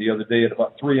awakened the other day at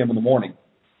about 3 a.m. in the morning.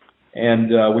 And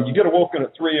when you get awoken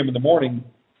at 3 a.m. in the morning,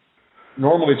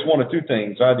 normally it's one of two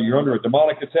things. Either you're under a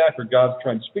demonic attack or God's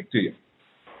trying to speak to you.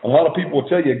 A lot of people will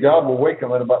tell you God will wake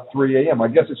them at about 3 a.m. I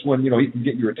guess it's when, He can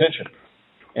get your attention.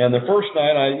 And the first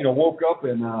night I, woke up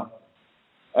and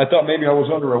I thought maybe I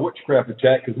was under a witchcraft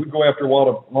attack because we go after a lot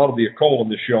of the occult on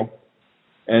this show.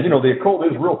 And, the occult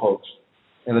is real, folks.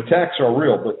 And attacks are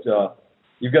real, but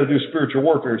you've got to do spiritual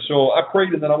warfare. So I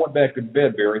prayed and then I went back to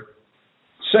bed, Barry.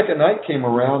 Second night came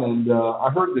around and I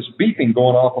heard this beeping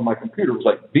going off on my computer. It was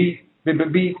like beep, beep,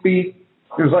 beep, beep, beep.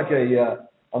 It was like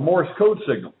a Morse code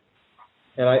signal.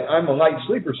 And I'm a light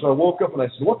sleeper, so I woke up and I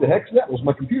said, what the heck is that? It was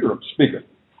my computer speaker.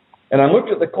 And I looked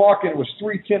at the clock and it was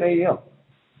 3:10 a.m.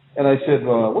 And I said,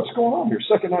 what's going on here?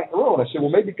 Second night in a row. And I said,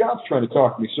 well, maybe God's trying to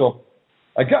talk to me. So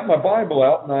I got my Bible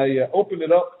out and I opened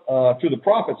it up to the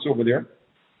prophets over there.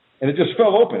 And it just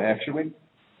fell open, actually.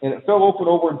 And it fell open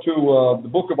over into the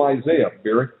book of Isaiah,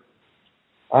 Barry.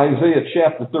 Isaiah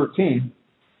chapter 13.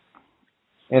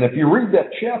 And if you read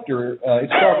that chapter,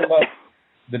 it's talking about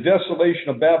the desolation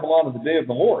of Babylon in the day of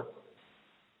the Lord.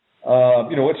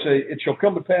 It shall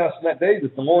come to pass in that day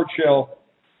that the Lord shall,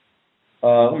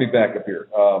 let me back up here.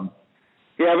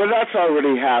 Yeah, but that's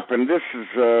already happened. This is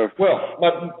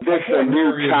this is a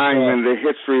new time, and the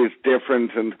history is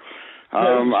different. And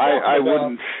I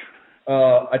wouldn't.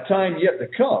 A time yet to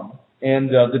come, and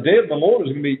the day of the Lord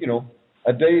is going to be,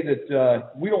 a day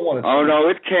that we don't want to. Oh no,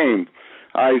 it came.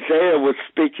 Isaiah was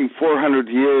speaking 400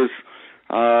 years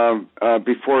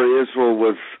before Israel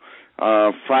was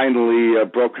finally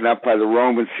broken up by the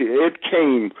Romans. It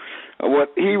came.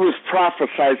 What he was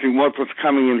prophesizing, what was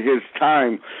coming in his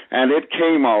time, and it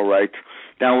came all right.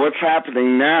 Now, what's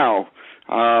happening now?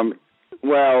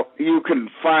 You can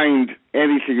find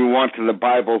anything you want in the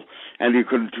Bible, and you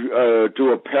can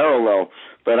do a parallel.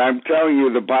 But I'm telling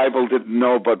you, the Bible didn't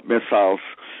know about missiles,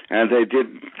 and they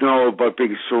didn't know about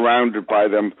being surrounded by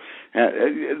them.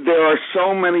 There are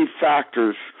so many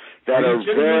factors that are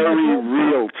very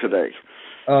real today.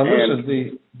 Listen,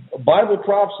 the Bible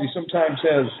prophecy sometimes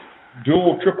has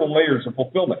dual, triple layers of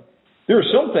fulfillment. There are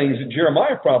some things that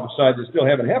Jeremiah prophesied that still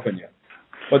haven't happened yet.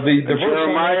 But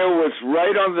Jeremiah was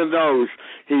right on the nose.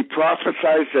 He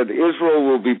prophesied that Israel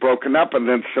will be broken up and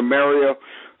then Samaria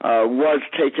was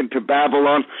taken to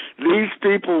Babylon. These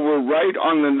people were right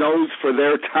on the nose for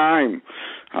their time.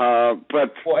 Again...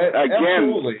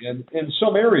 Absolutely, and in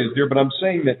some areas there, but I'm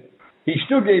saying that he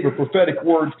still gave a prophetic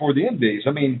word for the end days.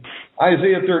 I mean,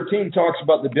 Isaiah 13 talks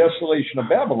about the desolation of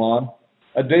Babylon,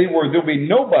 a day where there'll be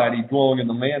nobody dwelling in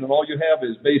the land, and all you have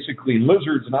is basically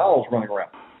lizards and owls running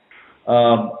around.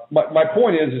 My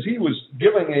point is he was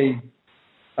giving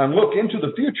a look into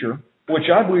the future, which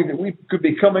I believe that we could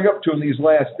be coming up to in these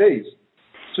last days.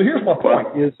 So here's my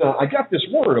point: is I got this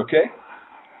word, okay,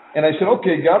 and I said,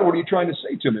 okay, God, what are you trying to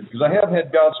say to me? Because I have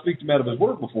had God speak to me out of His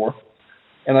Word before,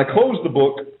 and I closed the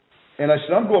book, and I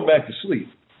said, I'm going back to sleep,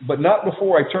 but not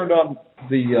before I turned on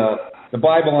the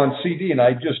Bible on CD, and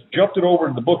I just jumped it over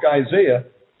to the book Isaiah,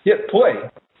 hit play,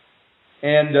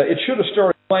 and it should have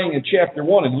started playing in chapter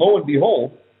 1, and lo and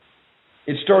behold,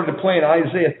 it started to play in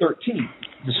Isaiah 13,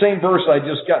 the same verse I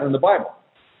just got in the Bible.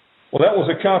 Well, that was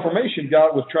a confirmation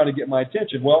God was trying to get my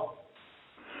attention. Well,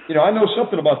 I know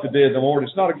something about the day of the Lord.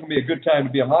 It's not going to be a good time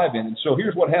to be alive in, and so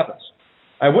here's what happens.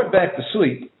 I went back to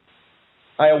sleep.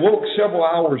 I awoke several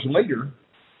hours later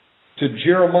to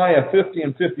Jeremiah 50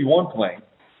 and 51 playing.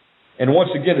 And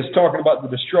once again, it's talking about the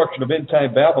destruction of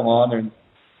end-time Babylon and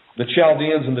the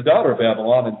Chaldeans and the daughter of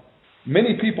Babylon. And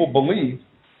many people believe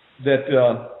that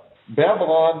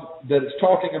Babylon that it's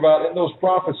talking about in those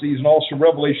prophecies and also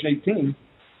Revelation 18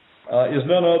 is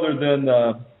none other than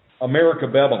America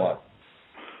Babylon.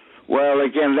 Well,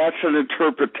 again, that's an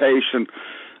interpretation.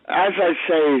 As I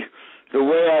say, the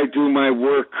way I do my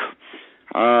work,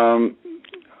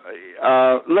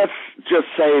 let's just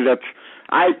say that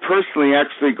I personally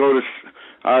actually go to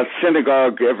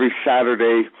synagogue every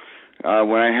Saturday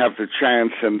when I have the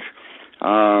chance, and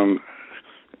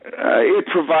it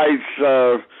provides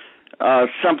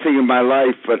something in my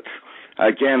life. But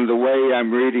again, the way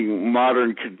I'm reading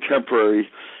modern contemporary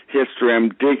history, I'm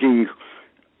digging.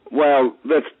 Well,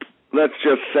 let's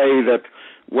just say that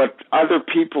what other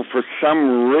people for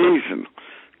some reason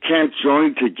can't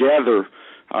join together,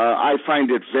 I find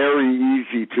it very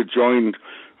easy to join,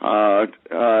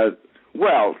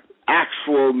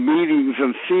 actual meetings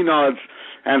and synods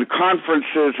and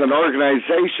conferences and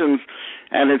organizations,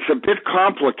 and it's a bit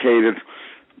complicated,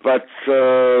 but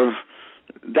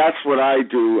that's what I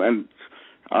do, and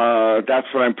that's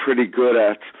what I'm pretty good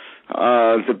at.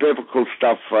 The biblical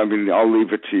stuff, I mean, I'll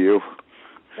leave it to you.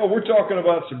 Well, we're talking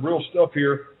about some real stuff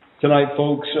here tonight,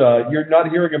 folks. You're not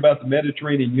hearing about the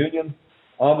Mediterranean Union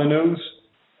on the news.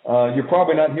 You're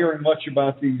probably not hearing much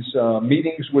about these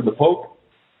meetings with the Pope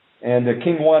and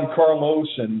King Juan Carlos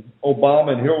and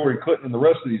Obama and Hillary Clinton and the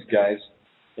rest of these guys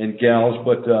and gals.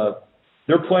 But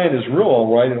their plan is real,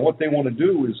 all right. And what they want to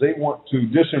do is they want to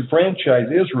disenfranchise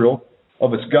Israel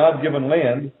of its God-given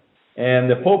land.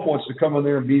 And the Pope wants to come in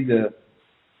there and be the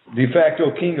de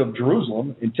facto king of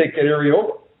Jerusalem and take that area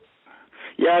over.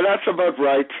 Yeah, that's about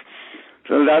right.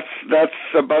 So that's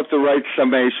about the right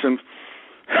summation.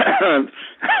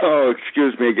 Oh,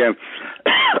 excuse me again.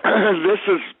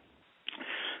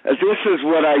 This is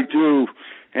what I do,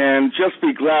 and just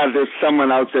be glad there's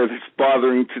someone out there that's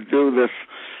bothering to do this.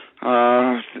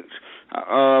 And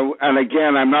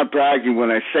again, I'm not bragging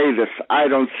when I say this. I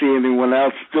don't see anyone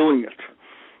else doing it.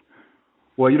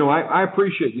 Well, you know, I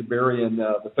appreciate you, Barry, and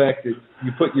the fact that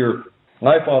you put your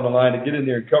life on the line to get in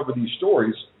there and cover these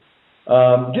stories.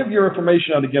 Give your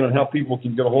information out again on how people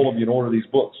can get a hold of you and order these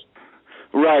books.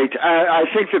 Right. I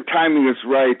think the timing is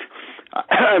right.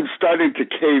 I'm starting to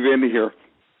cave in here.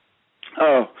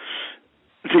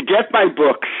 To get my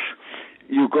books,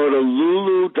 you go to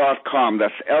lulu.com.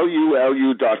 That's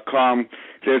LULU.com.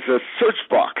 There's a search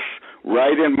box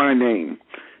right in my name.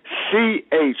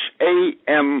 CHAMISH.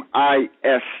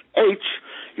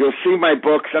 You'll see my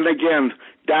books. And again,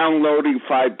 downloading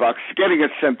 $5. Getting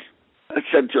it sent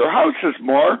to your house is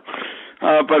more,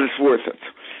 but it's worth it.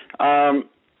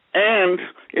 And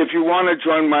if you want to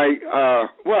join my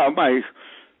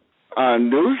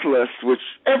news list, which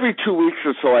every 2 weeks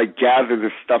or so I gather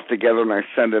this stuff together and I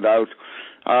send it out,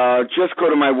 just go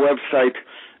to my website,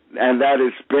 and that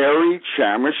is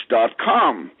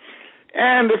barrychamish.com.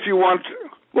 And if you want,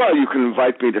 well, you can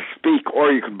invite me to speak,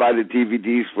 or you can buy the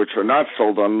DVDs, which are not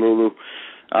sold on Lulu.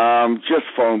 Just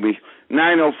phone me,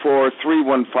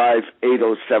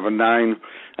 904-315-8079.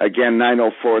 Again,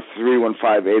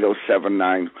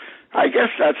 904-315-8079. I guess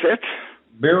that's it.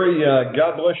 Barry,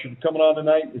 God bless you for coming on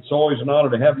tonight. It's always an honor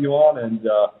to have you on, and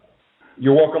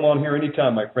you're welcome on here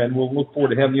anytime, my friend. We'll look forward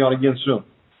to having you on again soon.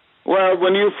 Well,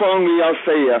 when you phone me, I'll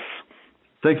say yes.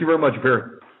 Thank you very much,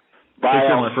 Barry. Bye. Take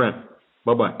care, my friend.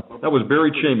 Bye-bye. That was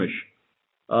Barry Chamish.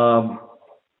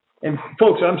 And,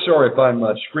 folks, I'm sorry if I'm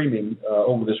screaming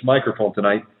over this microphone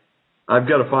tonight. I've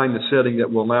got to find the setting that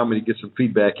will allow me to get some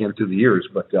feedback in through the ears,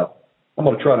 but I'm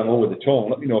going to try to lower the tone.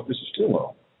 Let me know if this is too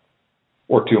low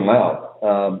or too loud.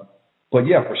 But,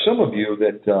 yeah, for some of you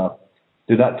that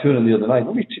did not tune in the other night,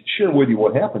 let me share with you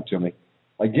what happened to me.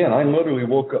 Again, I literally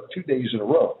woke up 2 days in a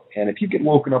row, and if you get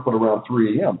woken up at around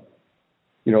 3 a.m.,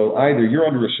 you know, either you're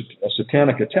under a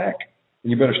satanic attack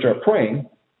and you better start praying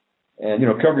and, you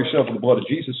know, cover yourself in the blood of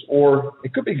Jesus, or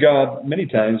it could be God. Many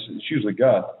times it's usually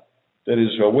God that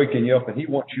is waking you up, and he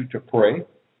wants you to pray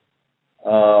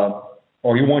or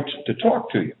he wants to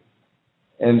talk to you.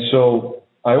 And so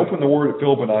I opened the word at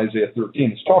Philip in Isaiah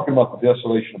 13. It's talking about the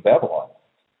desolation of Babylon.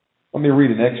 Let me read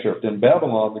an excerpt. In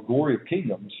Babylon, the glory of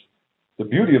kingdoms, the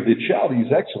beauty of the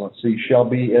Chaldees' excellency shall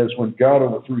be as when God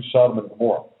overthrew Sodom and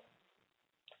Gomorrah.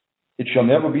 It shall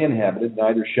never be inhabited,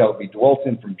 neither shall it be dwelt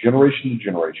in from generation to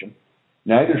generation.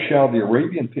 Neither shall the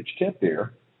Arabian pitch tent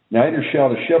there, neither shall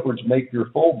the shepherds make their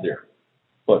fold there.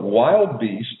 But wild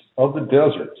beasts of the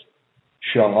desert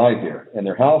shall lie there, and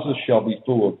their houses shall be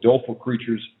full of doleful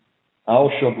creatures.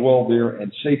 Owls shall dwell there,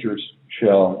 and satyrs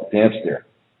shall dance there.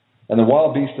 And the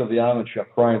wild beasts of the island shall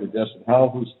cry in the desolate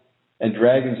houses, and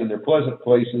dragons in their pleasant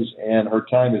places, and her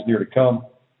time is near to come,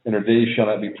 and her days shall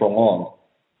not be prolonged.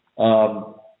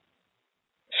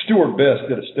 Stuart Best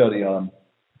did a study on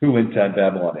who end-time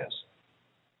Babylon is.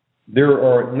 There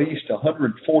are at least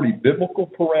 140 biblical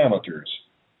parameters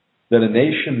that a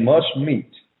nation must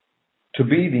meet to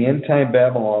be the end-time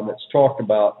Babylon that's talked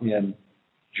about in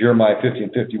Jeremiah 50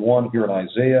 and 51, here in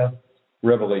Isaiah,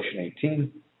 Revelation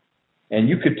 18. And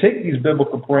you could take these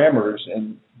biblical parameters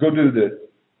and go do the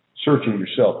searching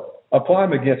yourself. Apply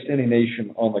them against any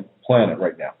nation on the planet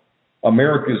right now.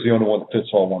 America is the only one that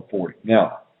fits all 140.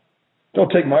 Now,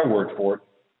 don't take my word for it.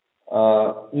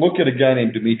 Look at a guy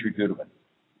named Dmitry Duduman.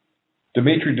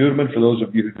 Dmitry Duduman, for those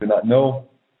of you who do not know,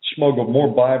 smuggled more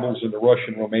Bibles into Russia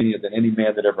and Romania than any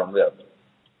man that ever lived.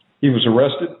 He was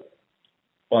arrested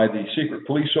by the secret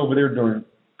police over there during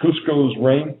Cusco's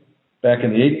reign back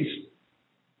in the 80s.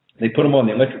 They put him on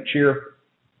the electric chair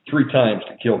 3 times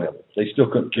to kill him. They still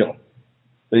couldn't kill him.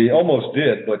 They almost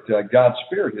did, but God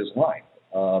spared his life.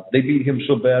 They beat him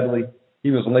so badly,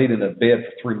 he was laid in a bed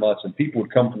for 3 months, and people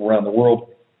would come from around the world,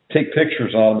 take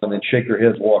pictures on him, and then shake their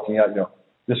heads walking out.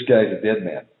 This guy's a dead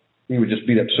man. He was just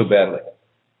beat up so badly.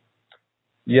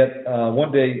 Yet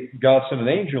one day, God sent an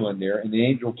angel in there, and the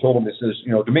angel told him, it says,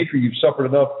 Dmitri, you've suffered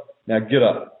enough. Now get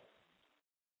up.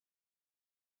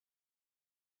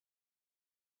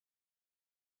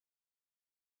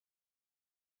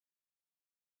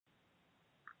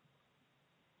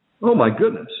 Oh, my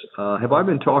goodness. Have I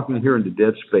been talking here into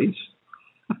dead space?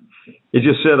 It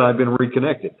just said I've been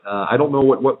reconnected. I don't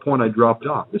know at what point I dropped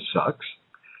off. This sucks.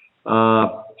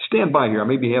 Stand by here. I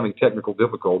may be having technical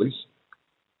difficulties.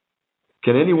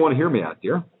 Can anyone hear me out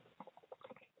there?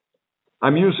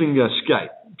 I'm using Skype,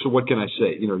 so what can I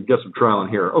say? You've got some trial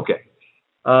and error. Okay.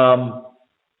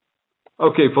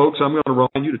 Okay, folks, I'm going to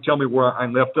remind you to tell me where I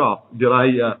left off. Did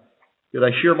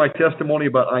I share my testimony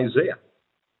about Isaiah?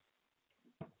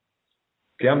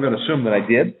 Okay, I'm going to assume that I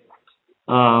did.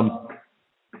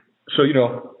 So,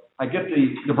 I get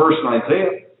the verse in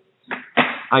Isaiah.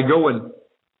 I go and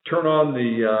turn on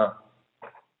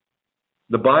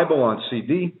the Bible on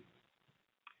CD,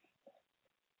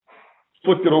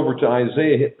 flipped it over to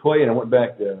Isaiah, hit play, and I went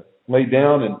back to lay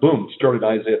down, and boom, started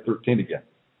Isaiah 13 again.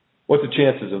 What's the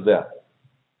chances of that?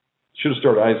 Should have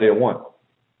started Isaiah 1.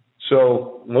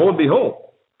 So, lo and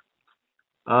behold,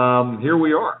 here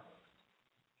we are.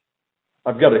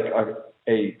 I've got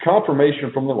a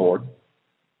confirmation from the Lord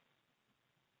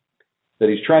that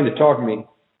he's trying to talk to me,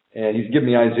 and he's giving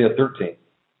me Isaiah 13.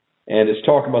 And it's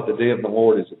talking about the day of the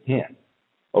Lord is at hand.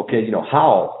 Okay,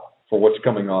 how for what's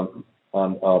coming on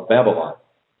Babylon.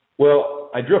 Well,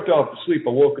 I drifted off to sleep.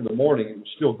 I woke in the morning. It was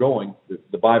still going,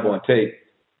 the Bible on tape.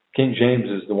 King James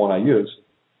is the one I use.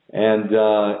 And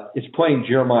it's playing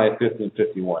Jeremiah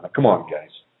 15:51. Now, come on, guys.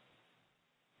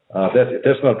 If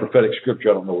that's not a prophetic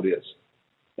scripture, I don't know what it is.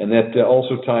 And that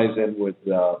also ties in with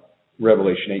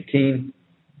Revelation 18.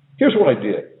 Here's what I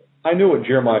did. I knew what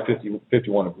Jeremiah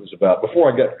 51 was about.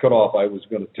 Before I got cut off, I was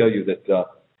going to tell you that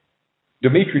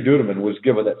Dmitri Duduman was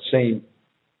given that same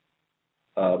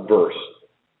verse.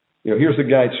 Here's the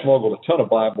guy that smuggled a ton of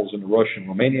Bibles into Russia and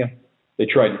Romania. They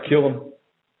tried to kill him.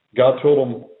 God told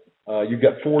him, you've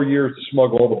got 4 years to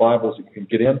smuggle all the Bibles that you can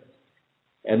get in,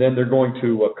 and then they're going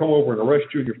to come over and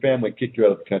arrest you and your family and kick you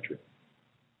out of the country.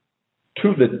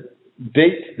 To the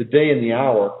date, the day, and the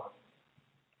hour,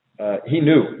 he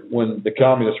knew when the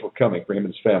communists were coming for him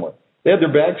and his family. They had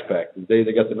their bags packed the day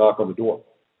they got the knock on the door.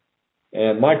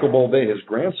 And Michael Bolde, his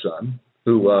grandson,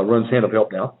 who runs Hand of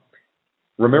Help now,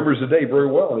 remembers the day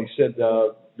very well. And he said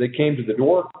they came to the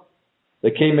door.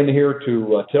 They came in here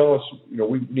to tell us,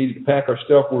 we needed to pack our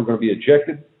stuff. We were going to be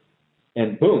ejected.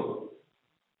 And boom.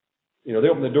 They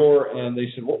opened the door and they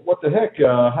said, what the heck?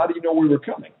 How do you know we were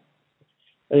coming?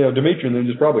 And, Dmitri and them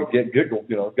just probably giggled.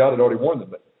 God had already warned them.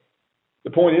 But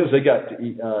the point is they got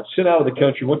sent out of the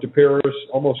country, went to Paris,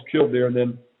 almost killed there, and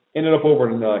then ended up over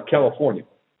in California.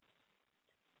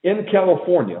 In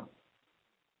California,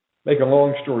 make a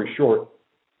long story short,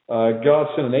 God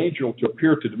sent an angel to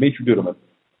appear to Dmitri Duduman,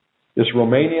 this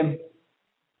Romanian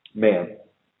man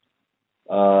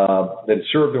that had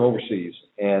served him overseas,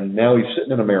 and now he's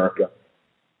sitting in America,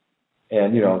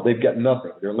 and, they've got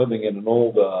nothing. They're living in an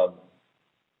old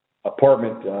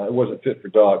apartment. It wasn't fit for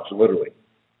dogs, literally.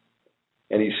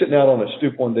 And he's sitting out on a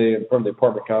stoop one day in front of the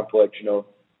apartment complex.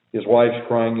 His wife's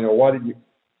crying.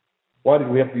 Why did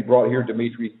we have to be brought here,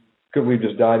 Dmitri? Couldn't we have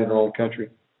just died in our own country?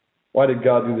 Why did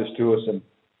God do this to us? And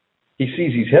he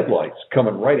sees these headlights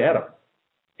coming right at him,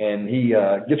 and he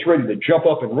gets ready to jump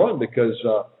up and run because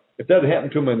if that had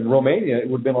happened to him in Romania, it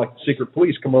would have been like the secret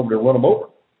police come over to run him over.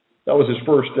 That was his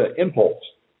first impulse.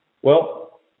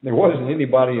 Well, there wasn't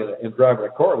anybody in driving a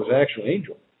car. It was an actual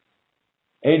angel.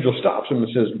 Angel stops him and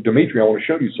says, Dmitri, I want to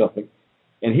show you something.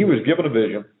 And he was given a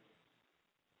vision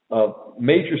of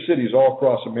major cities all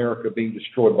across America being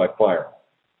destroyed by fire.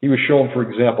 He was shown, for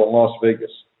example, in Las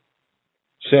Vegas,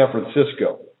 San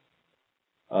Francisco.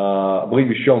 I believe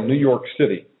he was shown New York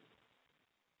City,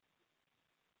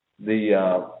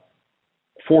 the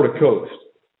Florida coast,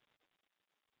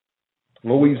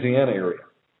 Louisiana area,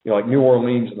 like New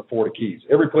Orleans and the Florida Keys.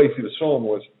 Every place he was shown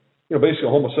was, basically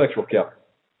a homosexual capital.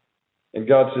 And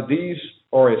God said, these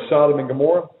are as Sodom and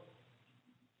Gomorrah.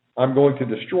 I'm going to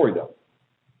destroy them.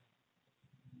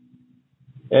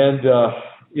 And,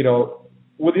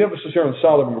 with the emphasis here on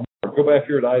Sodom and Gomorrah, go back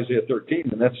here to Isaiah 13,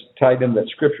 and that's tied into that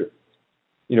scripture.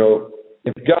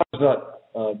 If God's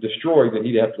not destroyed, then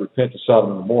he'd have to repent to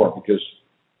Sodom and Gomorrah because,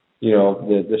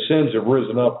 the sins have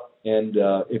risen up. And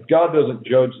if God doesn't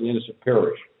judge, the innocent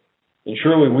perish. And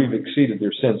surely we've exceeded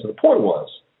their sins. And the point was,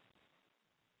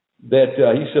 that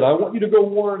he said, I want you to go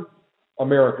warn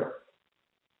America.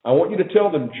 I want you to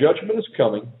tell them judgment is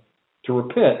coming, to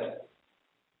repent,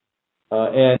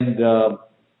 and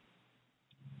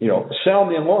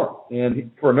sound the alarm.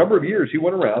 And for a number of years, he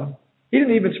went around. He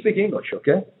didn't even speak English,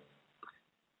 okay?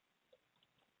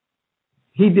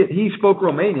 He spoke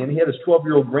Romanian. He had his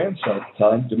 12-year-old grandson at the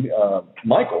time,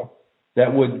 Michael,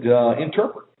 that would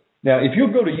interpret. Now, if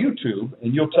you'll go to YouTube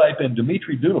and you'll type in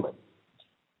Dimitri Duduman,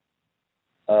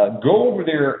 go over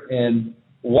there and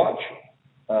watch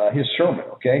his sermon,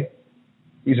 okay?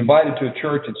 He's invited to a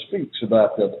church and speaks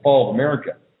about the fall of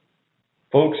America.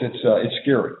 Folks, it's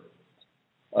scary.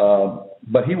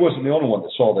 But he wasn't the only one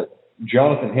that saw that.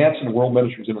 Jonathan Hansen of World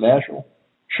Ministries International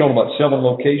showed about 7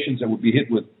 locations that would be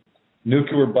hit with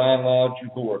nuclear,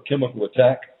 biological, or chemical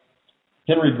attack.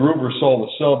 Henry Gruver saw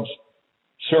the subs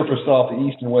surfaced off the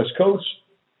east and west coast.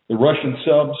 The Russian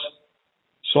subs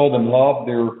saw them lob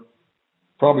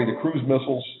probably the cruise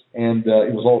missiles, and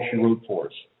it was all she wrote for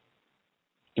us.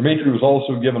 Dmitry was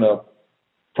also given a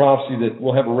prophecy that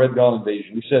we'll have a Red Dawn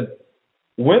invasion. He said,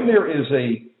 when there is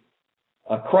a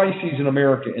crisis in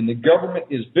America and the government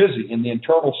is busy in the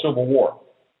internal civil war,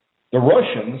 the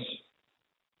Russians,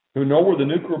 who know where the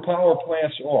nuclear power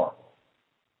plants are,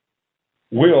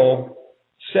 will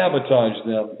sabotage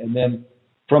them, and then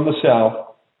from the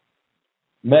south,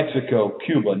 Mexico,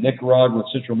 Cuba, Nicaragua, and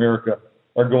Central America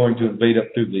are going to invade up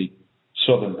through the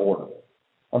southern border.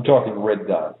 I'm talking Red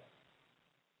Dawn.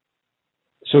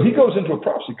 So he goes into a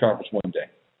prophecy conference one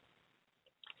day.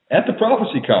 At the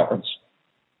prophecy conference,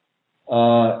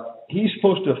 he's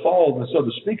supposed to follow this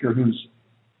other speaker who's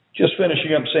just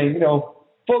finishing up saying,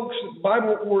 folks, the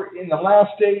Bible, we're in the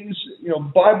last days,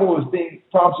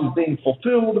 prophecy is being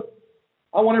fulfilled.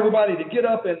 I want everybody to get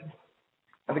up and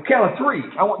at the count of 3,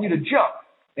 I want you to jump,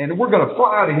 and we're going to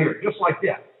fly out of here just like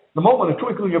that. The moment of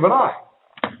twinkling of an eye.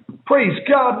 Praise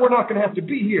God, we're not going to have to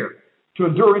be here to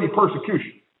endure any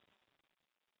persecution.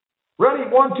 Ready?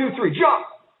 1, 2, 3, jump.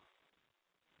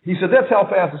 He said, that's how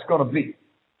fast it's going to be.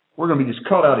 We're going to be just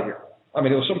cut out of here. I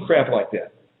mean, it was some crap like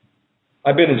that.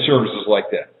 I've been in services like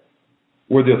that,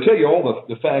 where they'll tell you all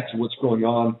the facts of what's going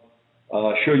on,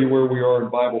 show you where we are in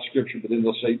Bible scripture, but then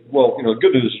they'll say, well, the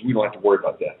good news is we don't have to worry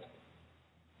about that.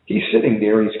 He's sitting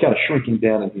there, and he's kind of shrinking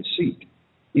down in his seat.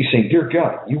 He's saying, dear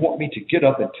God, you want me to get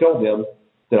up and tell them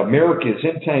that America is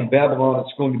end-time Babylon,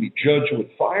 it's going to be judged with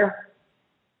fire?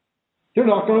 They're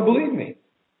not going to believe me.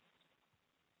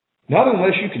 Not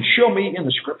unless you can show me in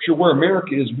the scripture where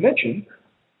America is mentioned.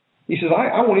 He says,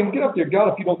 I won't even get up there,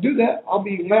 God. If you don't do that, I'll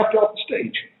be laughed off the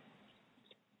stage.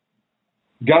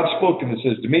 God spoke to him and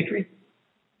says, Dimitri,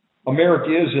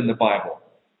 America is in the Bible.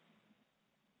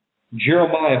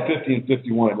 Jeremiah 50 and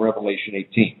 51 and Revelation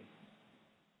 18.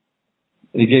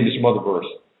 And he gave me some other verse.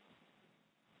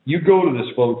 You go to this,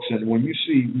 folks, and when you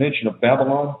see mention of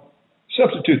Babylon,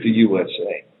 substitute the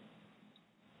USA.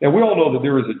 Now, we all know that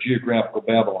there is a geographical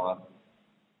Babylon.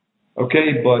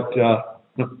 Okay, but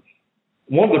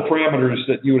one of the parameters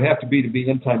that you would have to be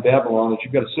end-time Babylon is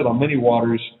you've got to sit on many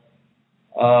waters.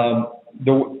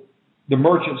 The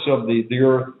merchants of the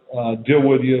earth deal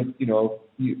with you.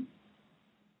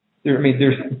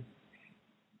 There's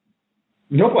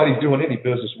nobody's doing any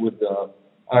business with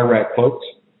Iraq, folks.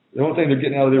 The only thing they're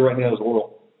getting out of there right now is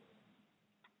oil.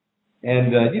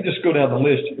 And you just go down the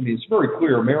list. I mean, it's very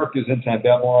clear. America's end-time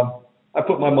Babylon. I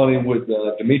put my money with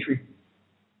Dimitri.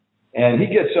 And he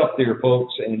gets up there,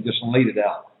 folks, and just laid it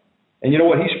out. And you know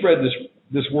what? He spread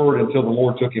this word until the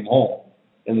Lord took him home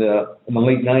in the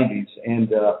late 90s. And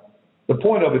the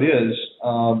point of it is,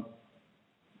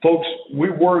 folks, we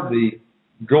were the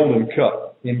golden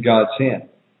cup in God's hand.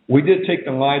 We did take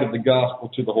the light of the gospel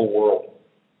to the whole world.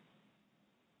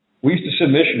 We used to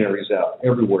send missionaries out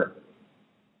everywhere.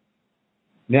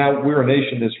 Now we're a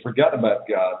nation that's forgotten about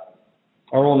God.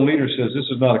 Our own leader says this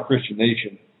is not a Christian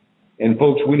nation. And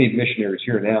folks, we need missionaries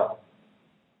here now.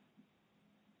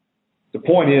 The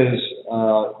point is,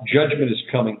 judgment is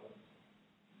coming.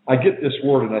 I get this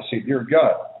word and I say, dear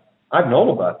God, I've known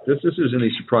about this. This isn't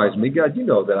any surprise to me. God, you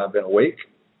know that I've been awake.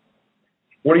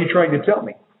 What are you trying to tell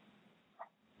me?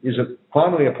 Is it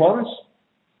finally upon us?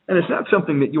 And it's not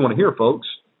something that you want to hear, folks.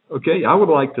 Okay, I would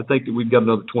like to think that we've got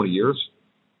another 20 years.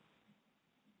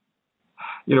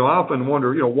 I often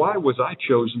wonder, why was I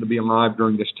chosen to be alive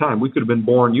during this time? We could have been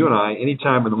born, you and I, any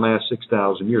time in the last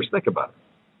 6,000 years. Think about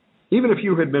it. Even if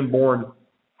you had been born,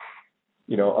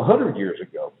 100 years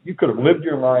ago, you could have lived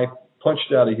your life,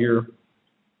 punched out of here.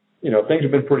 Things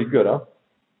have been pretty good, huh?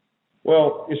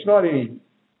 Well, it's not any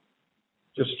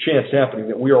just chance happening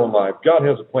that we are alive. God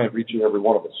has a plan for each and every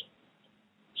one of us.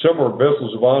 Some are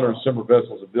vessels of honor and some are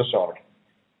vessels of dishonor.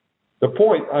 The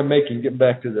point I'm making, getting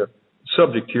back to the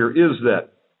subject here, is that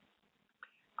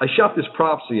I shot this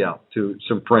prophecy out to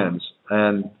some friends,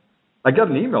 and I got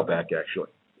an email back, actually.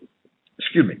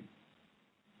 Excuse me.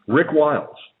 Rick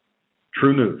Wiles,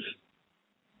 True News,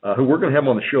 who we're going to have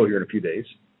on the show here in a few days,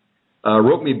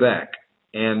 wrote me back,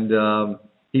 and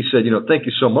he said, thank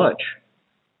you so much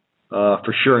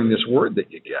for sharing this word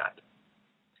that you got.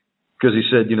 Because he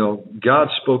said, God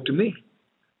spoke to me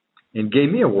and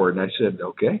gave me a word. And I said,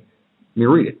 okay, let me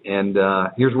read it. And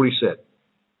here's what he said.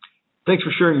 Thanks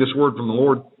for sharing this word from the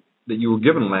Lord that you were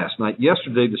given last night.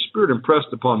 Yesterday, the Spirit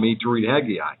impressed upon me to read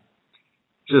Haggai.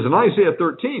 It says in Isaiah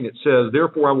 13, it says,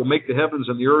 therefore I will make the heavens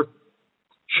and the earth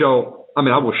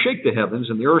I will shake the heavens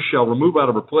and the earth shall remove out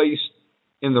of her place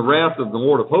in the wrath of the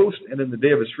Lord of hosts and in the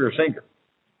day of his fierce anger.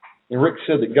 And Rick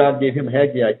said that God gave him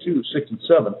Haggai 2, 6 and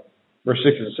 7. Verse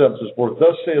 6 and 7 says, for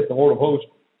thus saith the Lord of hosts,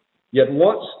 yet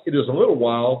once it is a little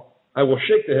while, I will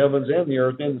shake the heavens and the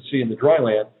earth and the sea and the dry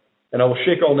land, and I will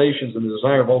shake all nations, and the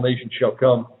desire of all nations shall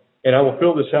come, and I will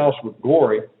fill this house with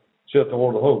glory, saith the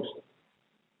Lord of hosts.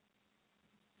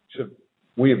 So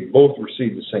we have both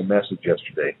received the same message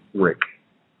yesterday, Rick.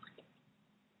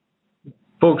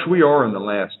 Folks, we are in the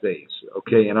last days,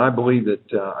 okay, and I believe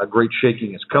that a great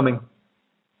shaking is coming,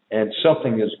 and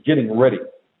something is getting ready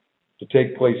to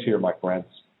take place here, my friends.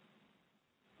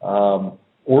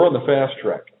 We're on the fast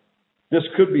track. This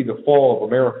could be the fall of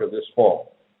America this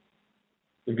fall.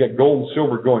 You've got gold and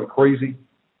silver going crazy.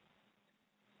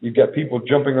 You've got people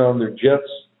jumping on their jets,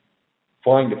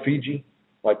 flying to Fiji,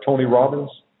 like Tony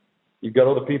Robbins. You've got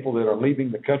other people that are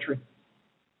leaving the country.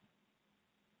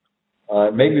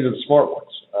 Maybe they're the smart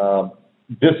ones.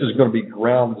 This is going to be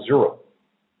ground zero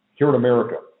here in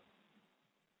America,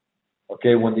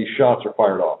 okay, when these shots are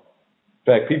fired off.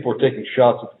 In fact, people are taking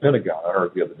shots at the Pentagon, I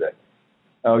heard the other day.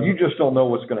 You just don't know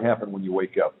what's going to happen when you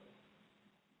wake up.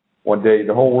 One day,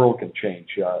 the whole world can change.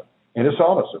 And it's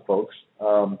honest, folks.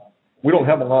 We don't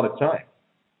have a lot of time.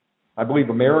 I believe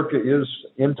America is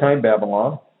end-time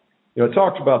Babylon. It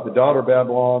talks about the daughter of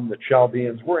Babylon, the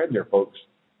Chaldeans. We're in there, folks.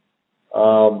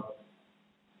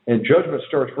 And judgment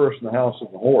starts first in the house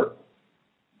of the Lord.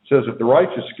 It says, if the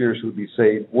righteous scarcely be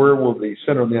saved, where will the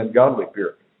sinner and the ungodly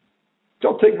appear?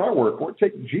 Don't take my word for it.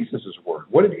 Take Jesus' word.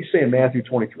 What did he say in Matthew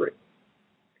 23?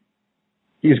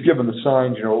 He's given the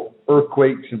signs,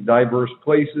 earthquakes in diverse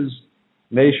places,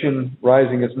 nation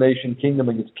rising against nation, kingdom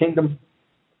against kingdom.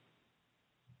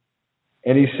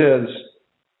 And he says,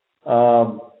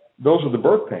 those are the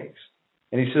birth pains.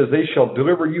 And he says, they shall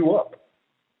deliver you up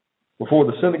before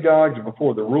the synagogues and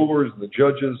before the rulers and the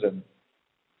judges, and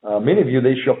many of you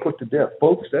they shall put to death.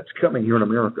 Folks, that's coming here in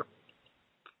America.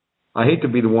 I hate to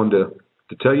be the one to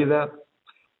tell you that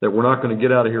we're not going to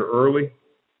get out of here early.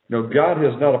 God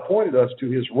has not appointed us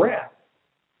to his wrath.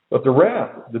 But the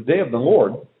wrath, the day of the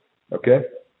Lord, okay,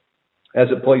 as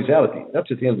it plays out,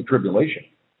 that's at the end of the tribulation.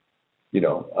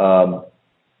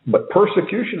 But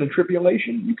persecution and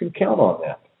tribulation, you can count on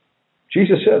that.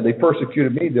 Jesus said, they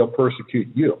persecuted me, they'll persecute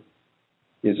you.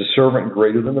 Is a servant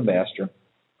greater than the master?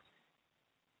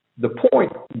 The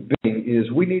point being is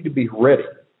we need to be ready.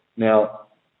 Now,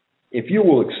 if you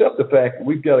will accept the fact that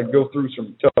we've got to go through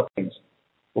some tough things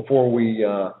before we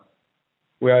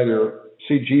either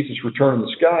see Jesus return in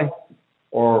the sky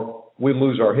or we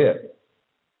lose our head.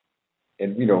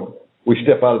 And, we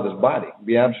step out of this body,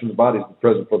 be absent from the body is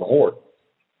present for the Lord.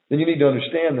 Then you need to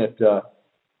understand that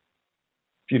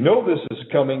if you know this is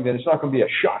coming, then it's not going to be a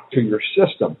shock to your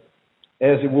system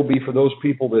as it will be for those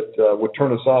people that would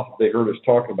turn us off if they heard us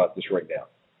talking about this right now.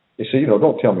 They say,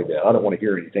 don't tell me that. I don't want to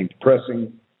hear anything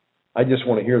depressing. I just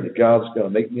want to hear that God's going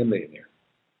to make me a millionaire.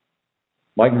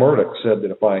 Mike Murdoch said that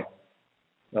if I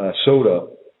sold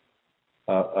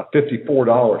a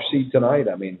 $54 seed tonight,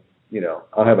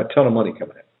 I'll have a ton of money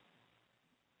coming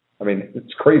in.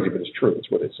 It's crazy, but it's true. That's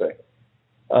what they say.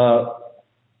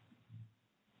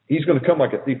 He's going to come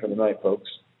like a thief in the night, folks.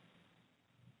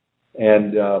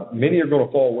 And many are going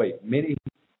to fall away. Many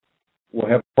will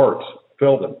have hearts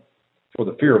fail them for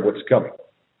the fear of what's coming.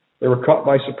 They were caught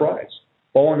by surprise,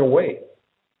 falling away.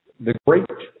 The great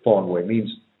falling away means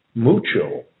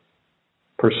mucho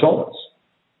personas.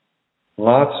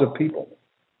 Lots of people.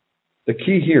 The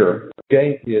key here,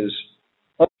 okay, is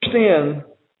understand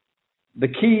the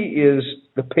key is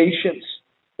the patience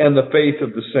and the faith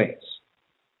of the saints.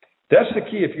 That's the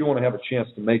key if you want to have a chance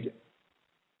to make it.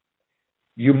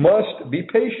 You must be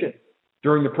patient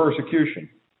during the persecution.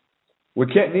 We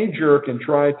can't knee-jerk and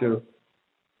try to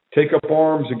take up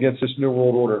arms against this New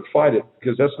World Order and fight it,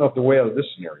 because that's not the way out of this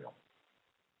scenario.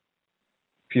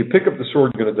 If you pick up the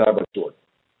sword, you're going to die by the sword.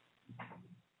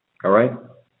 All right?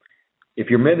 If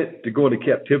you're meant to go into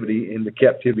captivity, in the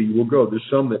captivity you will go. There's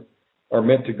some that are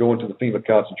meant to go into the FEMA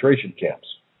concentration camps.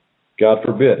 God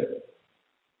forbid.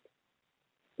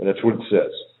 But that's what it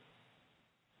says.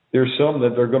 There's some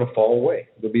that are going to fall away.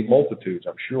 There'll be multitudes,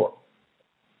 I'm sure.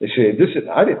 They say,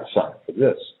 I didn't sign up for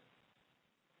this.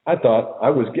 I thought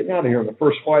I was getting out of here on the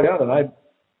first flight out and I'd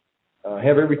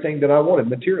have everything that I wanted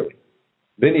materially.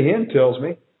 Benny Hinn tells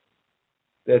me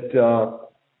that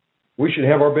we should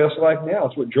have our best life now.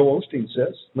 That's what Joel Osteen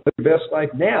says. Live your best life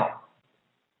now.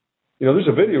 You know, there's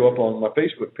a video up on my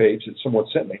Facebook page that someone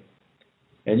sent me,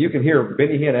 and you can hear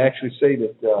Benny Hinn actually say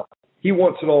that he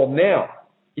wants it all now.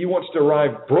 He wants to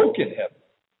arrive broke in heaven.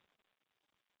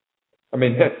 I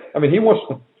mean, he wants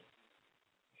to.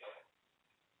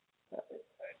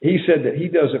 He said that he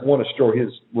doesn't want to store his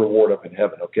reward up in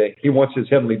heaven. Okay, he wants his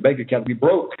heavenly bank account to be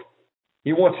broke.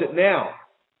 He wants it now.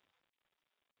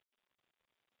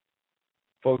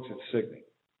 Folks, it's sickening.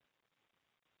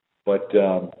 But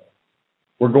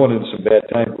we're going into some bad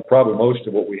times. Probably most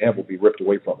of what we have will be ripped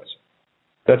away from us.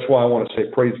 That's why I want to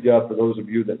say praise God for those of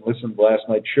you that listened to last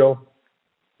night's show.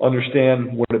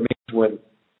 Understand what it means when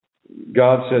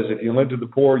God says, if you lend to the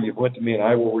poor, you've lent to me and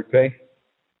I will repay.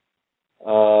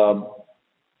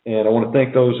 And I want to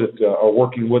thank those that are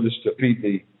working with us to feed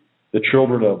the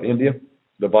children of India,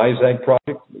 the Vizag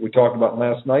project that we talked about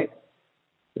last night.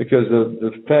 Because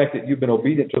the fact that you've been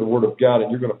obedient to the Word of God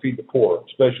and you're going to feed the poor,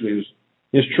 especially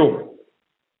his children,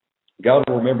 God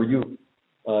will remember you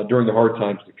during the hard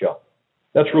times to come.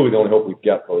 That's really the only hope we've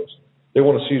got, folks. They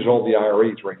want to seize all the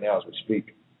IRAs right now as we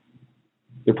speak.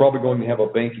 They're probably going to have a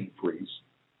banking freeze,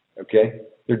 okay?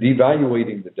 They're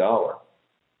devaluating the dollar.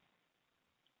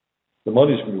 The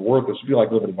money's going to be worthless. It'll be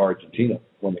like living in Argentina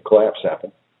when the collapse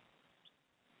happened.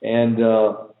 And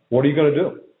what are you going to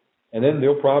do? And then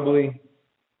they'll probably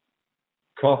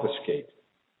confiscate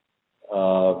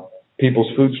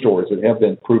people's food stores that have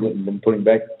been prudent and been putting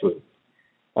back food.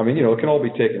 I mean, it can all be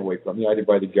taken away from you, either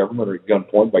by the government or at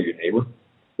gunpoint by your neighbor.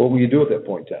 What will you do at that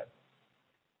point in time?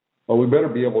 Well, we better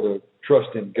be able to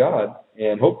trust in God,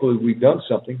 and hopefully we've done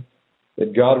something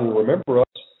that God will remember us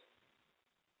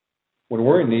when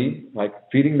we're in need, like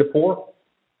feeding the poor,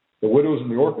 the widows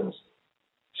and the orphans.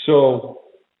 So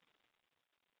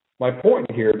my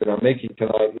point here that I'm making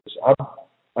tonight is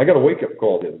I got a wake-up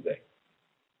call the other day.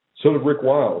 So did Rick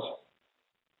Wiles.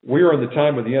 We are in the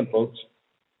time of the end, folks.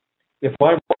 If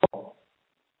I'm wrong,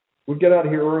 we'll get out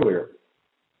of here earlier.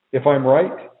 If I'm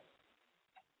right,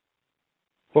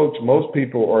 folks, most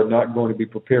people are not going to be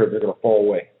prepared. They're going to fall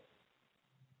away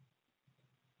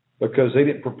because they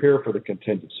didn't prepare for the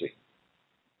contingency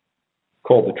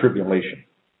called the tribulation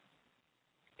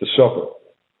to suffer.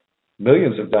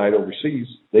 Millions have died overseas.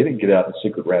 They didn't get out in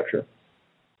secret rapture.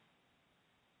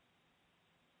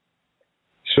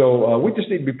 So we just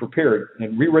need to be prepared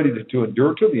and be ready to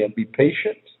endure to the end. Be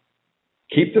patient.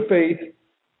 Keep the faith.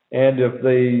 And if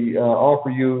they offer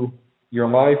you your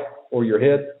life or your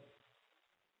head,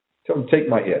 tell them, take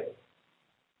my head.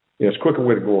 It's a quicker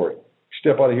way to glory.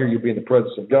 Step out of here, you'll be in the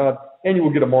presence of God, and you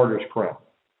will get a martyr's crown.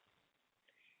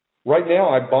 Right now,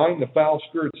 I bind the foul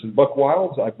spirits in Buck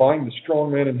Wiles. I bind the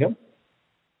strong man in him.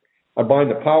 I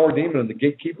bind the power demon and the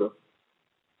gatekeeper.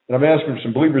 And I'm asking for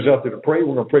some believers out there to pray.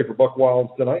 We're going to pray for Buck Wiles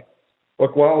tonight.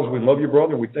 Buck Wiles, we love you,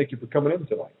 brother, and we thank you for coming in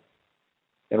tonight.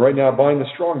 And right now, I bind the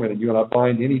strong man in you, and I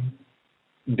bind any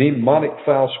demonic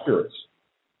foul spirits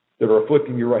that are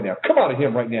afflicting you right now. Come out of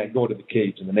him right now and go into the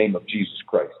cage in the name of Jesus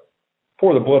Christ.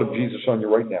 Pour the blood of Jesus on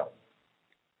you right now.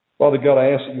 Father God,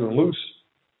 I ask that you loose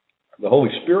the Holy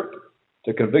Spirit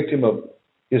to convict him of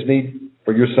his need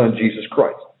for your Son, Jesus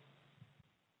Christ.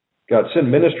 God,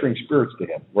 send ministering spirits to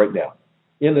him right now.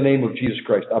 In the name of Jesus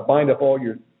Christ, I bind up all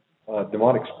your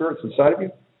demonic spirits inside of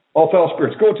you. All foul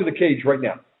spirits, go into the cage right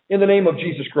now. In the name of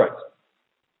Jesus Christ.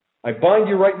 I bind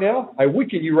you right now. I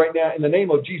weaken you right now in the name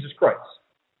of Jesus Christ.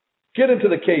 Get into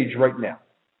the cage right now.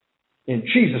 In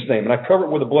Jesus' name. And I cover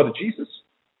it with the blood of Jesus.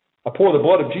 I pour the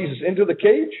blood of Jesus into the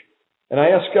cage. And I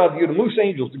ask God you to loose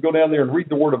angels to go down there and read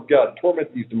the Word of God and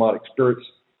torment these demonic spirits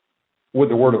with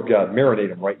the Word of God. Marinate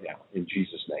them right now in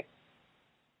Jesus' name.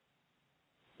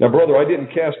 Now, brother, I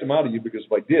didn't cast them out of you because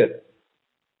if I did,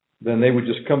 then they would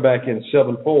just come back in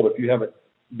sevenfold if you haven't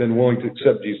been willing to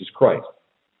accept Jesus Christ.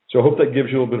 So I hope that gives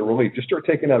you a little bit of relief. Just start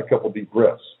taking out a couple deep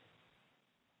breaths.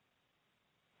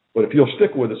 But if you'll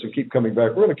stick with us and keep coming back,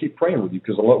 we're going to keep praying with you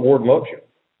because the Lord loves you.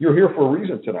 You're here for a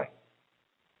reason tonight.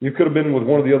 You could have been with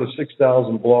one of the other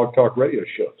 6,000 blog talk radio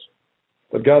shows.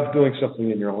 But God's doing something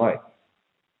in your life.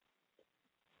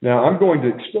 Now, I'm going to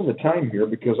extend the time here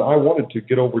because I wanted to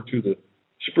get over to the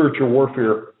spiritual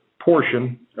warfare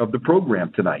portion of the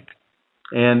program tonight.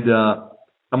 And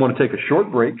I'm going to take a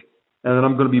short break, and then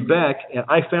I'm going to be back. And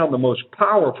I found the most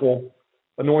powerful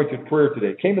anointed prayer today.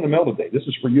 It came in the mail today. This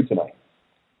is for you tonight.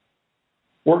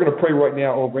 We're going to pray right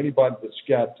now over anybody that's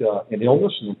got an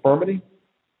illness, an infirmity,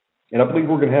 and I believe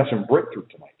we're going to have some breakthrough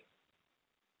tonight.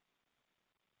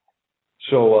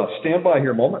 So stand by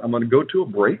here a moment. I'm going to go to a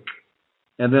break,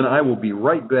 and then I will be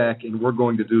right back, and we're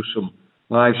going to do some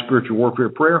live spiritual warfare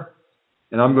prayer,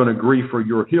 and I'm going to agree for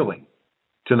your healing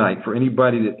tonight. For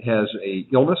anybody that has an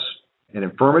illness, an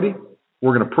infirmity,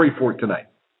 we're going to pray for it tonight.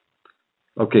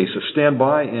 Okay, so stand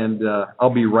by, and I'll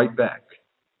be right back.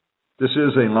 This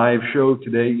is a live show.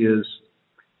 Today is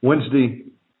Wednesday,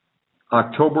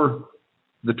 October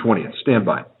the 20th. Stand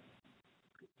by.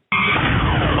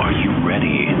 Are you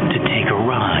ready to take a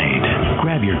ride?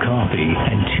 Grab your coffee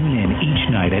and tune in each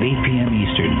night at 8 p.m.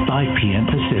 Eastern, 5 p.m.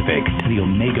 Pacific to the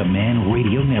Omegaman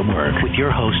Radio Network with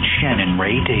your host, Shannon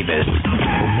Ray Davis.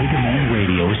 Omegaman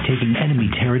Radio is taking enemy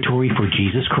territory for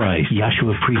Jesus Christ,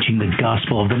 Yahshua preaching the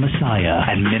gospel of the Messiah,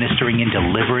 and ministering in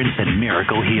deliverance and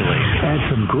miracle healing. Add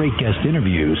some great guest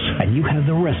interviews, and you have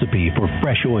the recipe for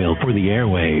fresh oil for the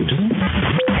airwaves.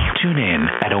 Tune in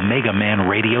at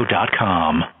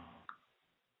OmegamanRadio.com.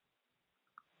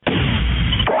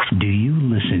 Do you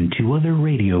listen to other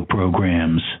radio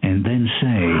programs and then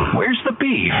say, "Where's the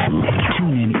beef?"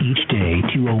 Tune in each day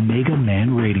to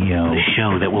Omegaman Radio, the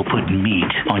show that will put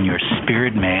meat on your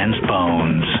spirit man's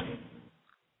bones.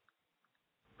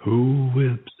 Who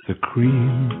whips the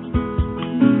cream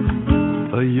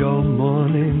for your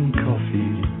morning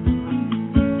coffee?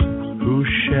 Who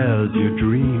shares your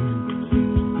dreams?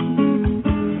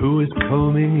 Who is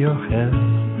combing your hair?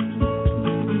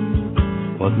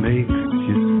 What makes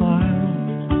you smile?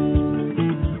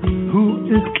 Who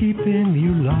is keeping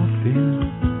you laughing?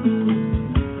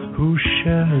 Who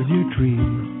shares your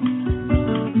dreams?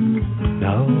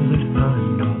 Now that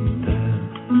I'm not there.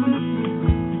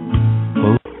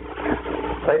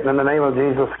 Satan, in the name of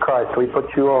Jesus Christ, we put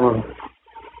you on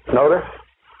notice.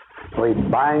 We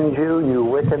bind you, you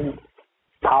wicked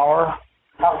power.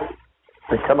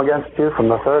 We come against you from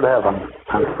the third heaven.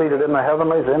 I'm seated in the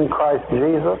heavenlies in Christ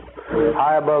Jesus,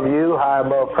 high above you, high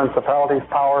above principalities,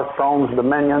 powers, thrones,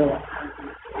 dominions,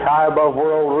 high above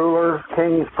world rulers,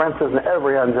 kings, princes, and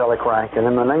every angelic rank. And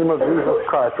in the name of Jesus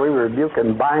Christ, we rebuke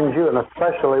and bind you, and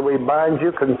especially we bind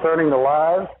you concerning the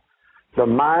lives, the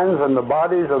minds, and the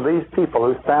bodies of these people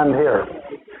who stand here.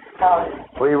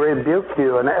 We rebuke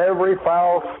you and every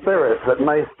foul spirit that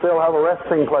may still have a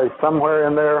resting place somewhere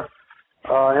in their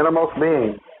innermost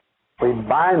being. We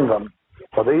bind them.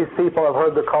 For these people have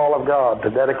heard the call of God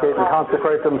to dedicate and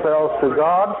consecrate themselves to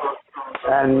God,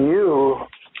 and you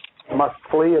must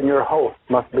flee and your host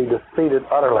must be defeated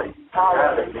utterly.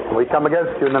 We come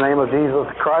against you in the name of Jesus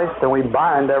Christ, and we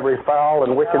bind every foul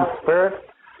and wicked spirit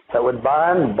that would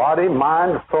bind body,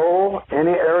 mind, soul,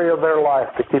 any area of their life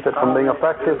to keep it from being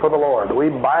effective for the Lord. We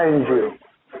bind you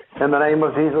in the name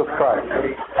of Jesus Christ.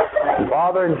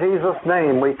 Father, in Jesus'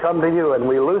 name, we come to you and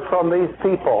we loose on these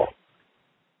people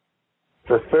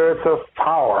the spirits of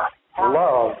power,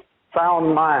 love,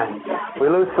 sound mind. We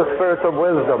loose the spirits of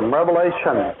wisdom,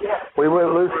 revelation. We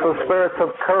loose the spirits of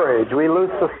courage. We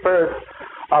loose the spirits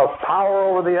of power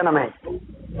over the enemy.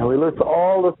 And we loose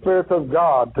all the spirits of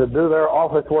God to do their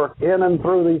office work in and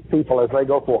through these people as they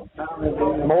go forth.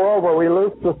 Moreover, we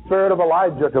loose the spirit of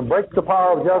Elijah to break the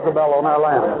power of Jezebel on our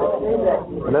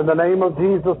land. And in the name of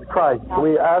Jesus Christ,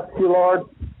 we ask you, Lord,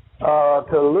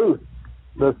 to loose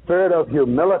the spirit of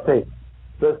humility,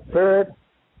 the spirit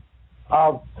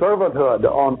of servanthood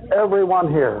on everyone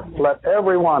here. Let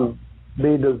everyone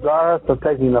be desirous of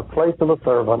taking the place of a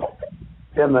servant.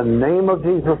 In the name of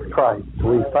Jesus Christ,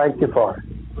 we thank you for it.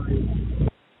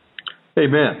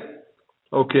 Amen.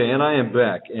 Okay, and I am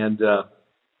back. And I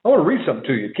want to read something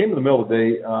to you. It came in the mail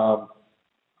today.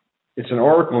 It's an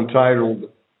article entitled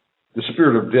The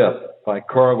Spirit of Death by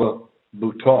Carla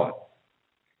Boutaud.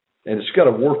 And it's got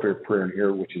a warfare prayer in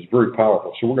here, which is very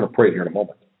powerful. So we're going to pray it here in a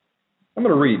moment. I'm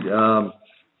going to read.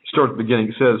 Start at the beginning.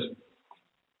 It says,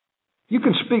 you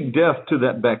can speak death to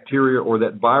that bacteria or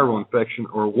that viral infection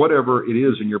or whatever it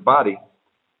is in your body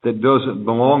that doesn't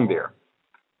belong there.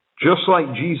 Just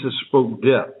like Jesus spoke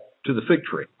death to the fig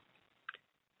tree.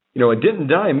 You know, it didn't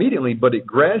die immediately, but it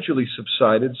gradually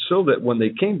subsided so that when they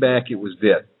came back, it was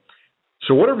dead.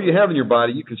 So whatever you have in your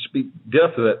body, you can speak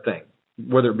death to that thing,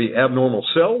 whether it be abnormal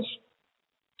cells,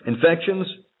 infections,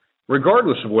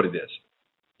 regardless of what it is.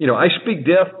 You know, I speak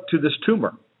death to this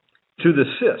tumor, to this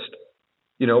cyst,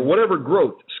 you know, whatever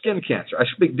growth, skin cancer. I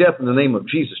speak death in the name of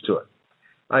Jesus to it.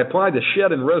 I apply the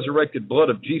shed and resurrected blood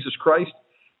of Jesus Christ,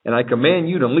 and I command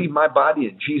you to leave my body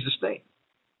in Jesus' name.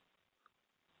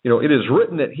 It is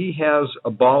written that he has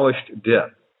abolished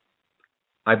death.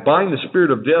 I bind the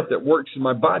spirit of death that works in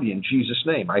my body in Jesus'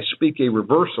 name. I speak a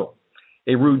reversal,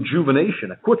 a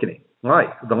rejuvenation, a quickening,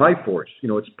 life, the life force.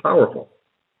 It's powerful.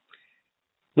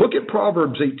 Look at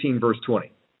Proverbs 18, verse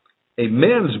 20. A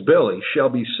man's belly shall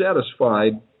be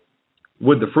satisfied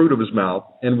with the fruit of his mouth,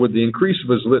 and with the increase of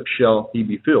his lips shall he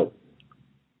be filled.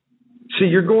 See,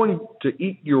 you're going to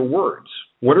eat your words.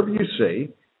 Whatever you say,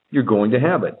 you're going to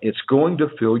have it. It's going to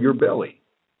fill your belly.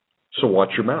 So watch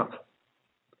your mouth.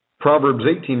 Proverbs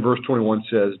 18, verse 21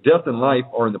 says, death and life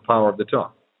are in the power of the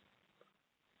tongue.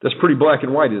 That's pretty black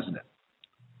and white, isn't it?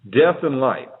 Death and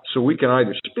life. So we can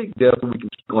either speak death or we can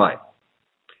speak life.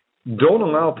 Don't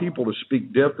allow people to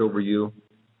speak death over you,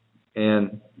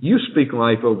 and you speak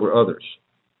life over others.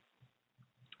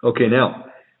 Okay, now,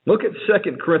 look at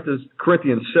 2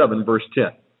 Corinthians 7, verse 10.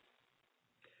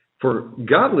 For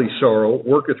godly sorrow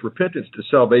worketh repentance to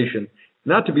salvation,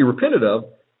 not to be repented of,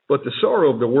 but the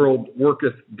sorrow of the world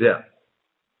worketh death.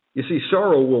 You see,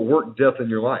 sorrow will work death in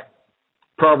your life.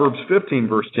 Proverbs 15,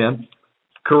 verse 10,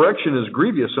 correction is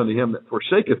grievous unto him that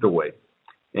forsaketh the way,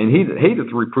 and he that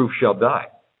hateth reproof shall die.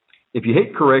 If you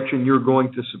hate correction, you're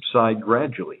going to subside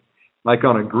gradually, like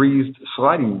on a greased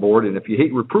sliding board, and if you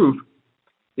hate reproof,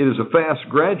 it is a fast,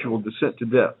 gradual descent to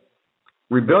death.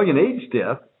 Rebellion aids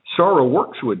death, sorrow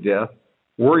works with death,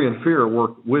 worry and fear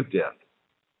work with death.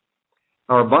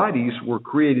 Our bodies were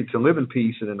created to live in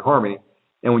peace and in harmony,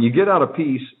 and when you get out of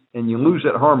peace and you lose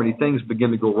that harmony, things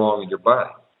begin to go wrong in your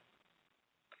body.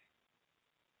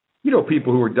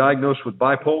 People who are diagnosed with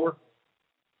bipolar.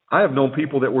 I have known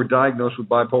people that were diagnosed with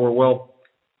bipolar. Well,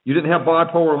 you didn't have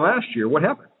bipolar last year. What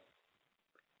happened?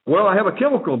 Well, I have a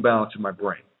chemical imbalance in my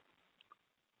brain.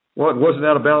 Well, it wasn't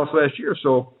out of balance last year.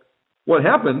 So what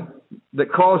happened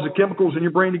that caused the chemicals in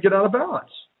your brain to get out of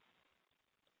balance?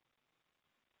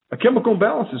 A chemical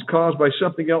imbalance is caused by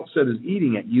something else that is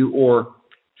eating at you or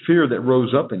fear that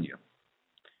rose up in you.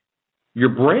 Your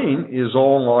brain is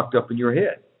all locked up in your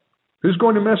head. Who's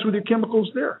going to mess with your chemicals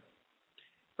there?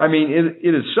 I mean,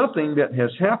 it is something that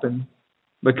has happened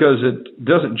because it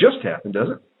doesn't just happen, does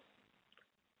it?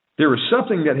 There is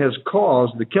something that has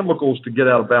caused the chemicals to get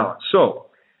out of balance. So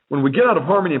when we get out of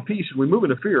harmony and peace and we move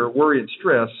into fear, worry, and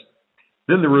stress,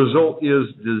 then the result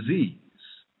is disease.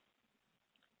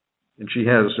 And she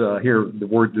has here the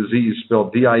word disease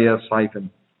spelled D-I-S-E-A-S-E,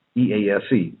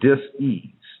 dis-ease.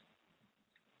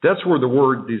 That's where the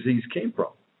word disease came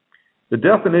from. The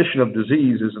definition of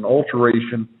disease is an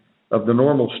alteration of the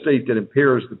normal state that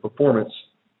impairs the performance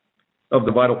of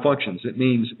the vital functions. It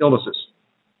means illnesses.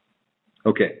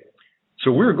 Okay,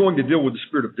 so we're going to deal with the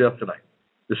spirit of death tonight.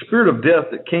 The spirit of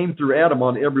death that came through Adam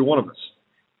on every one of us,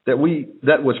 that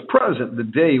was present the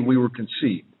day we were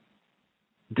conceived.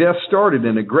 Death started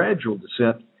in a gradual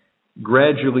descent,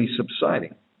 gradually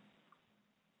subsiding.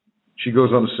 She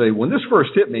goes on to say, when this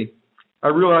first hit me, I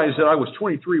realized that I was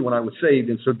 23 when I was saved,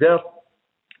 and so death,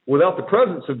 without the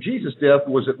presence of Jesus' death,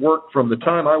 was at work from the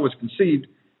time I was conceived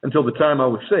until the time I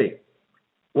was saved.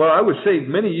 Well, I was saved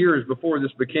many years before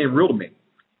this became real to me,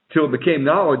 till it became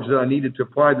knowledge that I needed to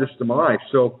apply this to my life.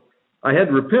 So I had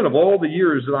to repent of all the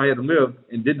years that I had lived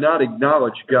and did not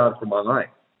acknowledge God for my life.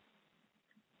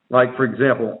 Like, for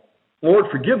example, Lord,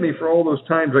 forgive me for all those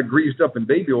times I greased up in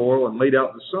baby oil and laid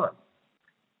out in the sun.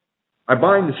 I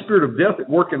bind the spirit of death at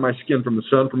work in my skin from the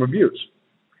sun from abuse.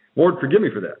 Lord, forgive me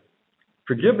for that.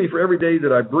 Forgive me for every day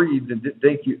that I breathed, and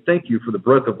thank you for the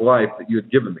breath of life that you had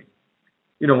given me.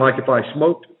 Like if I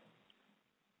smoked,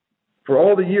 for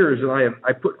all the years that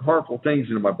I put harmful things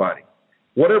into my body.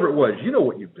 Whatever it was, you know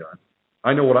what you've done.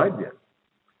 I know what I did.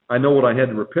 I know what I had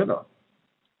to repent of.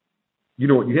 You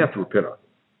know what you have to repent of.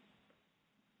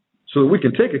 So that we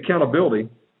can take accountability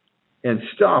and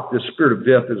stop this spirit of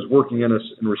death that is working in us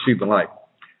and receive the light.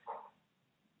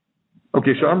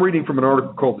 Okay, so I'm reading from an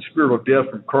article called The Spirit of Death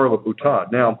from Carla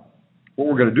Boutad. Now, what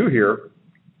we're going to do here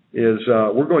is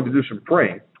we're going to do some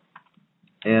praying.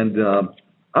 And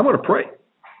I'm going to pray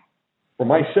for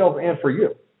myself and for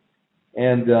you.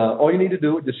 And all you need to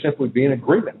do is just simply be in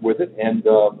agreement with it, and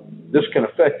this can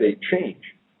affect a change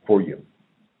for you.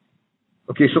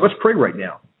 Okay, so let's pray right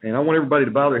now. And I want everybody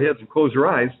to bow their heads and close their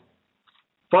eyes.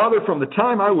 Father, from the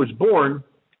time I was born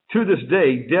to this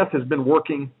day, death has been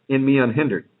working in me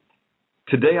unhindered.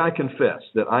 Today I confess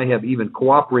that I have even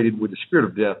cooperated with the spirit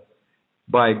of death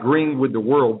by agreeing with the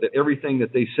world that everything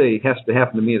that they say has to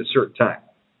happen to me at a certain time.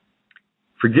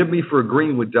 Forgive me for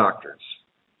agreeing with doctors,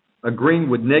 agreeing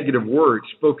with negative words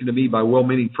spoken to me by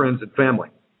well-meaning friends and family,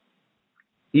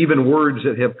 even words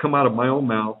that have come out of my own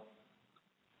mouth,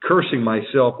 cursing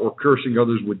myself or cursing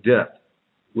others with death,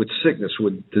 with sickness,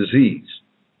 with disease.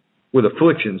 with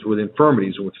afflictions, with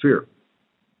infirmities, and with fear.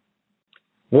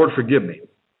 Lord, forgive me.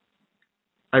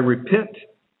 I repent,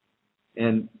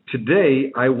 and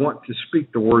today I want to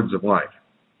speak the words of life.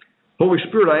 Holy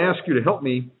Spirit, I ask you to help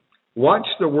me watch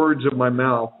the words of my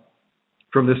mouth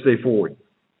from this day forward.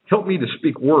 Help me to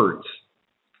speak words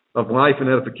of life and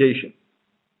edification.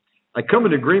 I come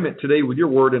in agreement today with your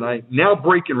word, and I now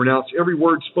break and renounce every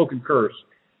word, spoken curse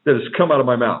that has come out of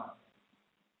my mouth.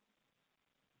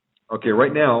 Okay,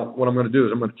 right now, what I'm going to do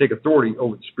is I'm going to take authority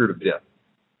over the spirit of death.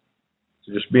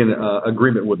 So just be in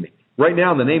agreement with me. Right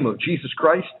now, in the name of Jesus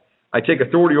Christ, I take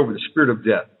authority over the spirit of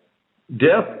death.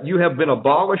 Death, you have been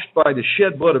abolished by the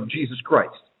shed blood of Jesus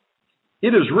Christ. It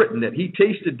is written that he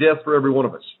tasted death for every one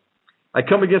of us. I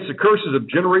come against the curses of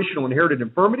generational inherited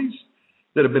infirmities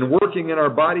that have been working in our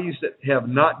bodies that have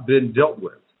not been dealt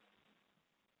with.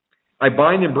 I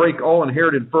bind and break all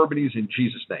inherited infirmities in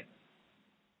Jesus' name.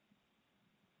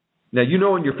 Now, you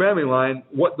know in your family line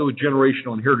what those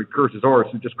generational inherited curses are,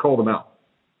 so just call them out.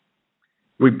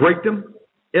 We break them.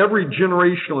 Every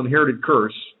generational inherited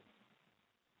curse,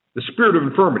 the spirit of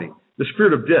infirmity, the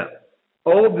spirit of death,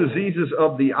 all diseases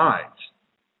of the eyes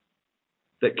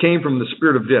that came from the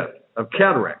spirit of death, of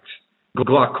cataracts,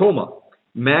 glaucoma,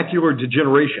 macular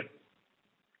degeneration.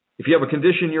 If you have a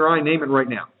condition in your eye, name it right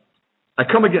now. I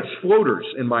come against floaters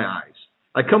in my eyes.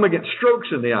 I come against strokes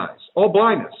in the eyes, all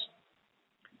blindness.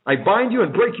 I bind you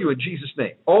and break you in Jesus'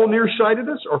 name. All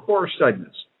nearsightedness or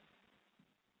farsightedness.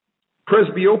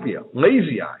 Presbyopia,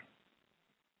 lazy eye.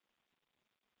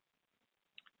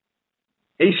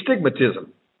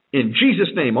 Astigmatism. In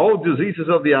Jesus' name, all diseases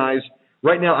of the eyes,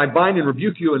 right now I bind and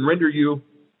rebuke you and render you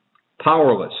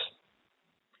powerless.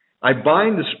 I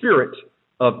bind the spirit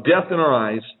of death in our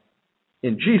eyes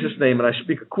in Jesus' name, and I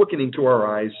speak a quickening to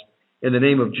our eyes in the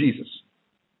name of Jesus.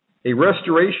 A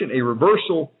restoration, a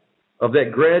reversal of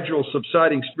that gradual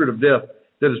subsiding spirit of death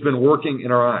that has been working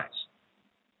in our eyes.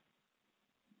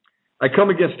 I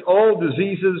come against all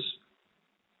diseases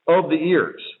of the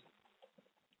ears.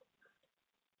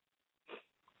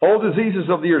 All diseases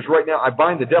of the ears right now, I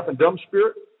bind the deaf and dumb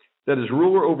spirit that is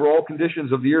ruler over all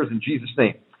conditions of the ears in Jesus'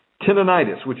 name.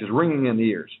 Tinnitus, which is ringing in the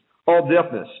ears. All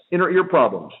deafness, inner ear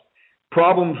problems,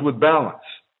 problems with balance,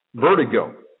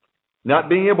 vertigo, not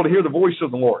being able to hear the voice of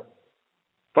the Lord.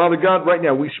 Father God, right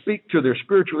now we speak to their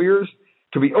spiritual ears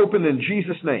to be opened in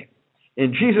Jesus' name.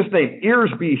 In Jesus' name,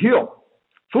 ears be healed.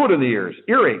 Fluid in the ears,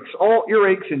 earaches, all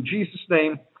earaches in Jesus'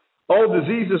 name. All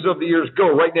diseases of the ears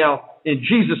go right now in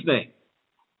Jesus' name.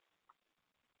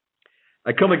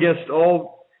 I come against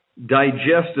all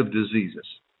digestive diseases,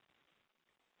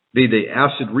 be they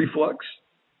acid reflux,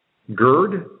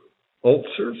 GERD,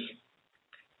 ulcers.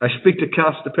 I speak to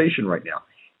constipation right now,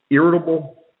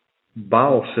 irritable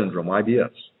bowel syndrome, IBS,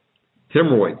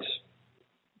 hemorrhoids,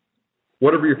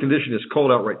 whatever your condition is,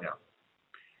 called out right now.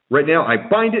 Right now, I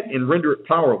bind it and render it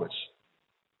powerless.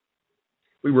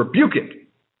 We rebuke it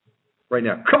right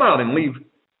now. Come out and leave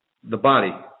the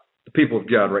body, the people of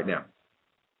God right now.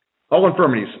 All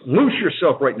infirmities, loose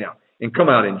yourself right now and come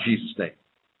out in Jesus' name.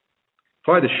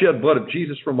 Apply the shed blood of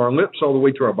Jesus from our lips all the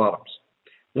way to our bottoms.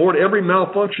 Lord, every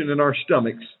malfunction in our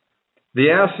stomachs,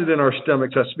 the acid in our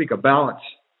stomachs, I speak a balance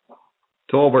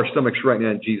to all of our stomachs right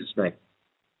now in Jesus' name.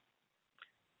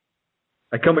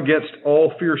 I come against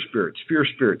all fear spirits,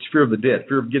 fear of the dead,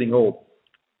 fear of getting old,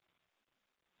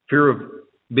 fear of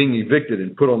being evicted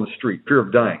and put on the street, fear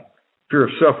of dying, fear of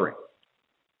suffering,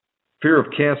 fear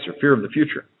of cancer, fear of the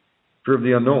future, fear of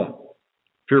the unknown,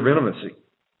 fear of intimacy.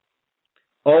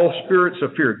 All spirits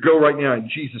of fear, go right now in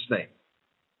Jesus' name.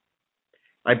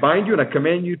 I bind you and I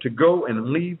command you to go and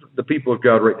leave the people of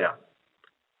God right now.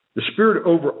 The spirit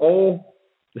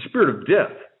of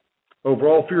death over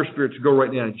all fear spirits, go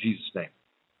right now in Jesus' name.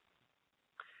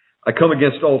 I come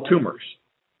against all tumors,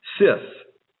 cysts,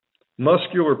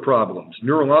 muscular problems,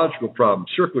 neurological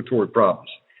problems, circulatory problems,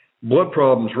 blood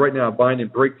problems. Right now, I bind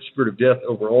and break the spirit of death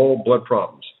over all blood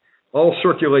problems, all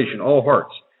circulation, all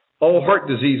hearts, all heart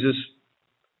diseases.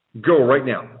 Go right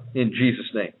now in Jesus'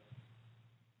 name.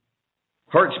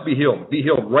 Hearts be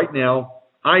healed right now.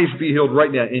 Eyes be healed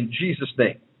right now in Jesus'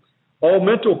 name. All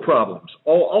mental problems,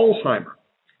 all Alzheimer,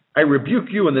 I rebuke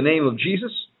you in the name of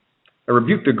Jesus. I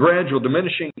rebuke the gradual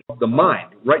diminishing of the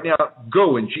mind. Right now,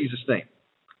 go in Jesus' name.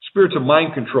 Spirits of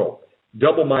mind control,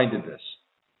 double-mindedness.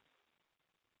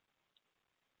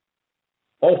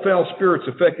 All foul spirits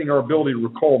affecting our ability to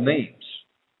recall names.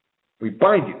 We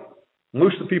bind you.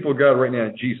 Loose the people of God right now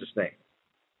in Jesus' name.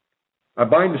 I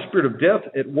bind the spirit of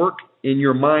death at work in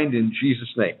your mind in Jesus'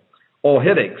 name. All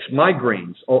headaches,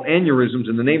 migraines, all aneurysms,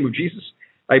 in the name of Jesus,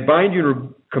 I bind you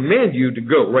and command you to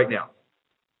go right now. In Jesus' name. I come against all fear spirits, fear spirits of the dead, fear of getting old, fear of suffering, fear of dying. Right now, I bind you and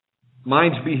rebuke you in Jesus' name.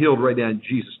 Minds be healed right now in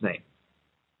Jesus' name.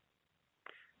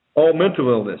 All mental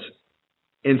illness,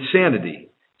 insanity,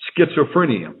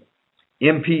 schizophrenia,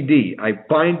 MPD, I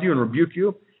bind you and rebuke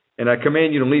you, and I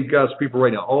command you to leave God's people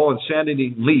right now. All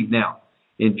insanity, leave now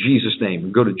in Jesus' name,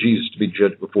 and go to Jesus to be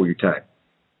judged before your time.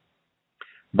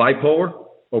 Bipolar,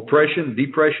 oppression,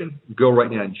 depression, go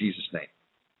right now in Jesus' name.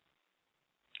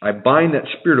 I bind that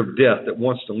spirit of death that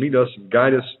wants to lead us and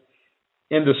guide us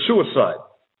into suicide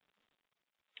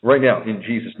right now in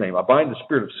Jesus' name. I bind the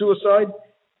spirit of suicide,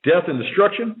 death and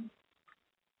destruction,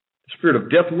 the spirit of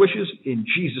death wishes in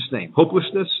Jesus' name.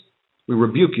 Hopelessness, we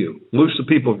rebuke you. Loose the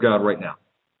people of God right now.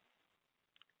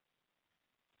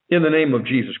 In the name of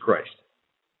Jesus Christ.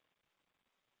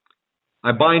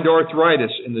 I bind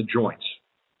arthritis in the joints.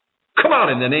 Come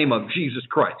out in the name of Jesus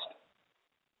Christ.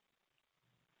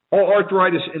 All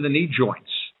arthritis in the knee joints,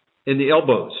 in the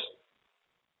elbows.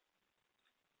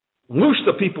 Loose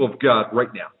the people of God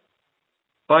right now.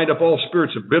 Bind up all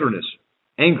spirits of bitterness,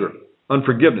 anger,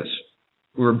 unforgiveness.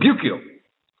 We rebuke you.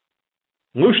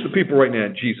 Loose the people right now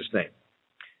in Jesus' name.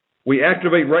 We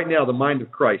activate right now the mind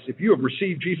of Christ. If you have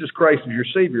received Jesus Christ as your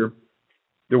Savior,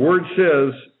 the Word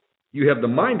says you have the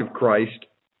mind of Christ,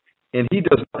 and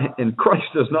Christ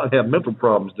does not have mental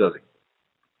problems, does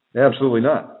he? Absolutely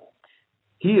not.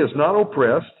 He is not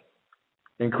oppressed,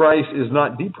 and Christ is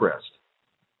not depressed.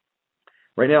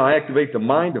 Right now, I activate the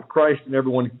mind of Christ in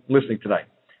everyone listening tonight.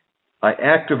 I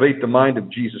activate the mind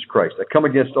of Jesus Christ. I come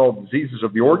against all diseases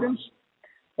of the organs,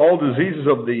 all diseases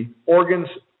of the organs.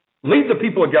 Leave the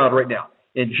people of God right now,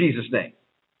 in Jesus' name.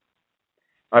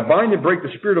 I bind and break the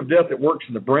spirit of death that works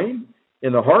in the brain,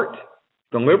 in the heart,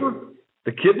 the liver,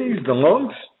 the kidneys, the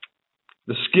lungs,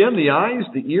 the skin, the eyes,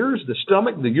 the ears, the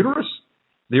stomach, the uterus,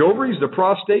 the ovaries, the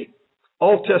prostate,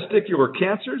 all testicular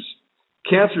cancers,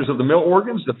 cancers of the male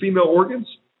organs, the female organs,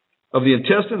 of the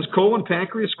intestines, colon,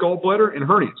 pancreas, gallbladder, and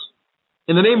hernias.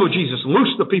 In the name of Jesus,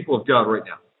 loose the people of God right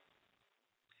now.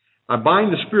 I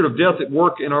bind the spirit of death at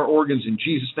work in our organs in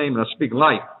Jesus' name, and I speak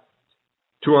life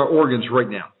to our organs right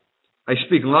now. I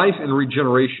speak life and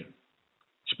regeneration.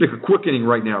 I speak a quickening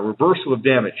right now, reversal of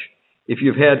damage. If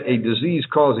you've had a disease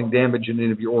causing damage in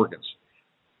any of your organs,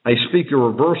 I speak a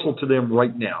reversal to them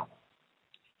right now.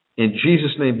 In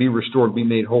Jesus' name, be restored, be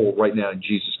made whole right now in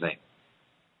Jesus' name.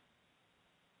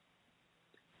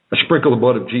 I sprinkle the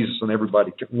blood of Jesus on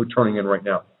everybody turning in right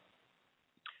now.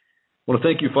 I want to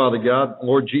thank you, Father God,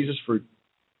 Lord Jesus, for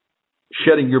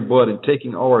shedding your blood and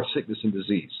taking all our sickness and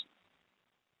disease.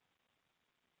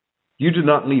 You did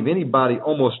not leave anybody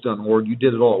almost done, Lord. You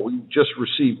did it all. We just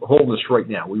receive wholeness right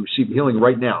now. We receive healing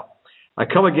right now. I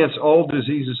come against all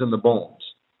diseases in the bones,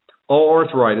 all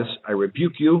arthritis. I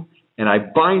rebuke you, and I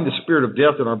bind the spirit of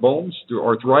death in our bones through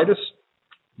arthritis,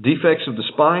 defects of the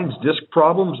spines, disc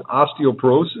problems,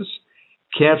 osteoporosis,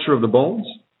 cancer of the bones,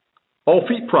 all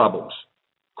feet problems,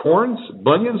 corns,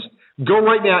 bunions. Go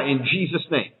right now in Jesus'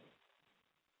 name.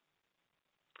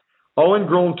 All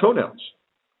ingrown toenails,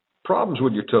 problems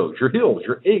with your toes, your heels,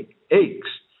 your aches,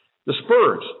 the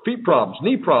spurs, feet problems,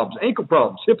 knee problems, ankle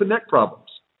problems, hip and neck problems,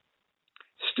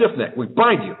 stiff neck. We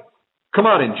bind you. Come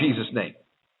out in Jesus' name.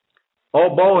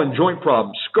 All ball and joint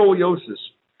problems, scoliosis,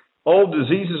 all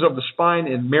diseases of the spine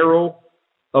and marrow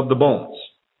of the bones.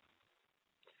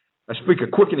 I speak a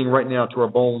quickening right now to our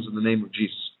bones in the name of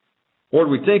Jesus. Lord,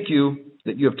 we thank you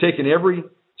that you have taken every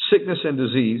sickness and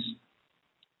disease.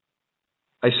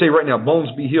 I say right now, bones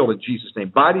be healed in Jesus'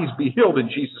 name. Bodies be healed in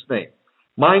Jesus' name.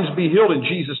 Minds be healed in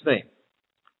Jesus' name.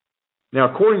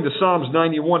 Now, according to Psalms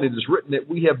 91, it is written that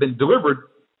we have been delivered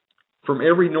from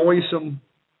every noisome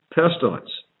pestilence.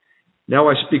 Now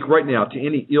I speak right now to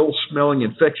any ill-smelling,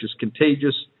 infectious,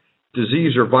 contagious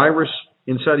disease or virus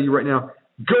inside of you right now.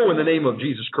 Go in the name of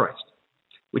Jesus Christ.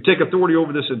 We take authority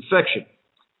over this infection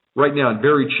right now in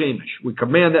Barry Chamish. We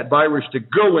command that virus to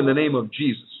go in the name of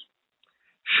Jesus.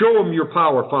 Show them your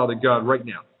power, Father God, right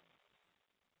now.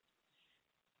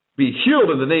 Be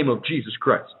healed in the name of Jesus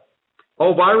Christ.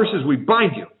 All viruses, we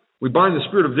bind you. We bind the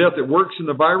spirit of death that works in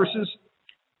the viruses,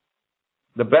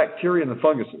 the bacteria, and the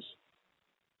funguses.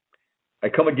 I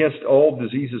come against all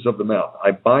diseases of the mouth. I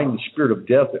bind the spirit of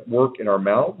death at work in our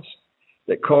mouths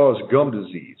that cause gum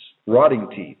disease, rotting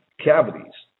teeth,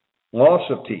 cavities, loss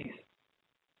of teeth,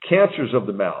 cancers of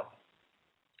the mouth,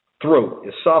 throat,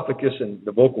 esophagus, and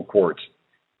the vocal cords,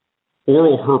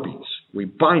 oral herpes. We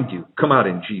bind you. Come out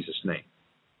in Jesus' name.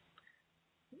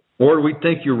 Lord, we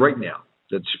thank you right now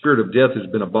that the spirit of death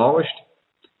has been abolished,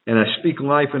 and I speak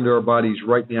life into our bodies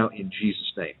right now in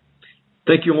Jesus' name.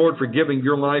 Thank you, Lord, for giving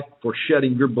your life, for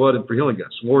shedding your blood, and for healing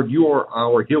us. Lord, you are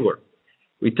our healer.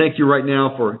 We thank you right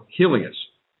now for healing us.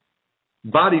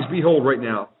 Bodies be whole right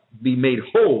now be made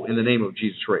whole in the name of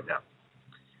Jesus right now.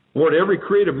 Lord, every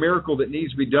creative miracle that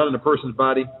needs to be done in a person's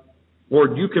body,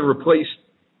 Lord, you can replace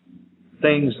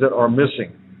things that are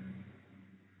missing.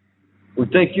 We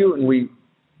thank you and we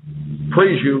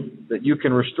praise you that you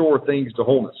can restore things to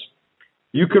wholeness.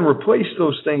 You can replace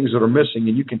those things that are missing,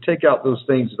 and you can take out those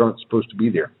things that aren't supposed to be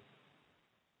there.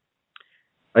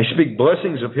 I speak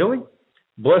blessings of healing,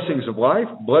 blessings of life,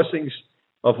 blessings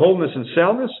of wholeness and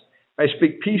soundness. I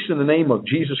speak peace in the name of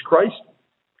Jesus Christ.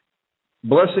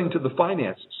 Blessing to the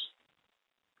finances.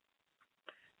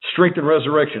 Strength and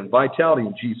resurrection, vitality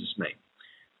in Jesus' name.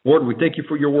 Lord, we thank you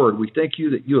for your word. We thank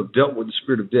you that you have dealt with the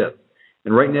spirit of death.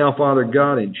 And right now, Father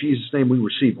God, in Jesus' name, we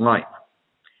receive life.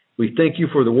 We thank you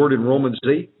for the word in Romans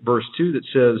 8, verse 2, that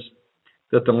says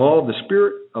that the law of the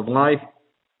Spirit of life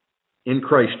in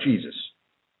Christ Jesus.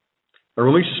 I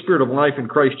release the Spirit of life in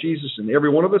Christ Jesus in every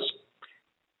one of us.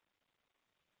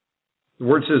 The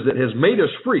word says that has made us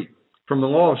free from the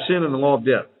law of sin and the law of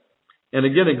death. And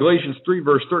again, in Galatians 3,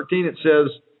 verse 13, it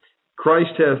says,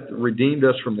 Christ hath redeemed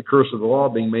us from the curse of the law,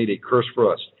 being made a curse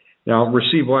for us. Now,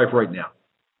 receive life right now.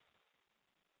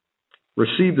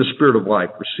 Receive the Spirit of life.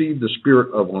 Receive the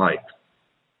Spirit of life.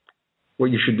 What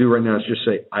you should do right now is just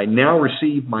say, I now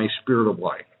receive my Spirit of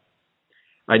life.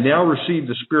 I now receive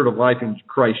the Spirit of life in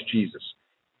Christ Jesus.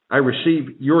 I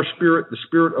receive your Spirit, the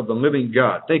Spirit of the living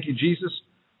God. Thank you, Jesus,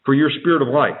 for your Spirit of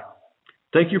life.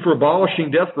 Thank you for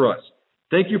abolishing death for us.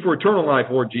 Thank you for eternal life,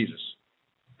 Lord Jesus.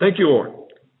 Thank you, Lord.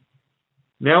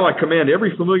 Now I command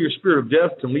every familiar spirit of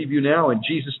death to leave you now in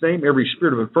Jesus' name, every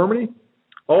spirit of infirmity.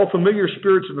 All familiar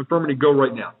spirits of infirmity go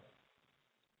right now,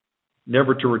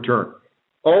 never to return.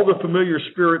 All the familiar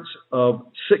spirits of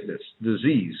sickness,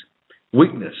 disease,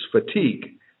 weakness, fatigue,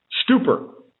 stupor,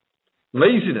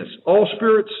 laziness, all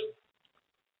spirits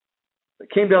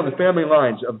that came down the family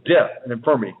lines of death and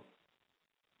infirmity,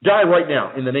 die right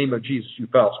now in the name of Jesus, you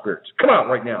foul spirits. Come out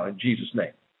right now in Jesus'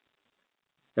 name.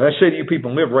 And I say to you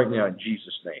people, live right now in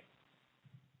Jesus' name.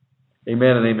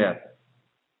 Amen and amen.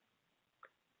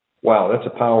 Wow, that's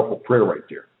a powerful prayer right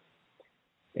there.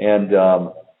 And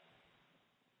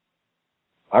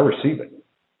I receive it.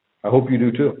 I hope you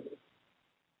do too.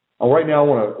 Right now I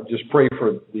want to just pray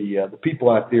for the people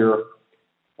out there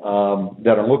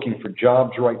that are looking for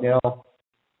jobs right now.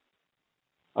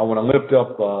 I want to lift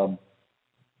up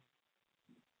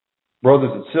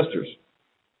brothers and sisters.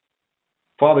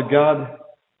 Father God,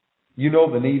 you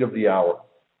know the need of the hour.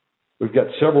 We've got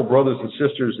several brothers and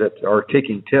sisters that are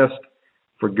taking tests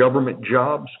for government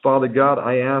jobs. Father God,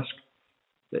 I ask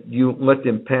that you let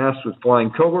them pass with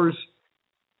flying colors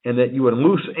and that you would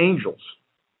loose angels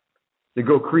to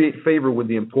go create favor with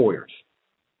the employers,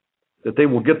 that they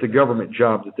will get the government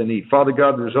jobs that they need. Father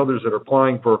God, there's others that are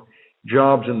applying for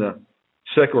jobs in the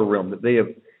secular realm, that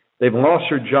they've lost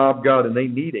their job, God, and they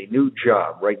need a new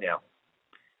job right now.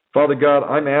 Father God,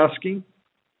 I'm asking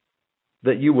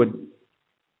that you would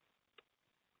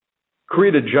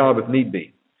create a job if need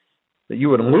be, that you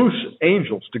would loose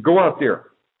angels to go out there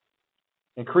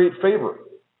and create favor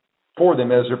for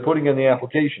them as they're putting in the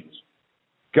applications.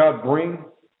 God, bring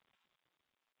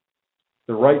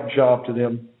the right job to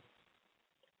them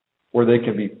where they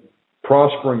can be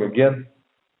prospering again.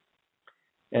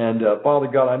 And Father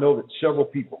God, I know that several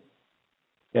people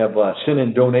have sent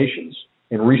in donations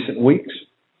in recent weeks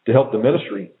to help the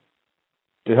ministry,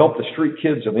 to help the street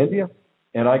kids of India.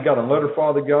 And I got a letter,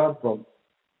 Father God, from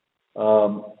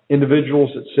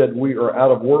individuals that said we are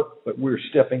out of work, but we're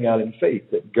stepping out in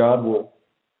faith that God will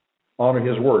honor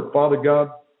his word. Father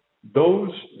God, those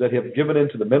that have given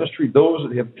into the ministry, those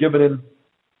that have given in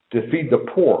to feed the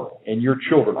poor and your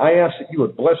children, I ask that you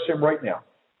would bless them right now.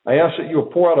 I ask that you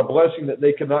would pour out a blessing that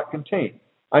they cannot contain.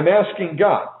 I'm asking,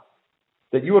 God,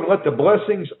 that you would let the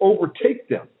blessings overtake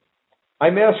them.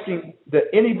 I'm asking that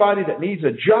anybody that needs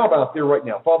a job out there right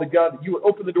now, Father God, that you would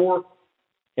open the door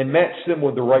and match them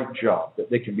with the right job,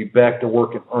 that they can be back to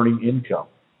work and earning income.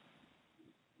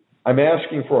 I'm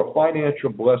asking for a financial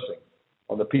blessing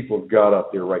on the people of God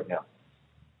out there right now.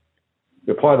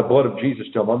 To apply the blood of Jesus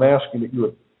to them. I'm asking that you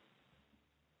would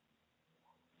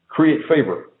create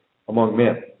favor among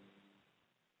men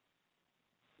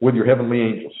with your heavenly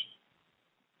angels.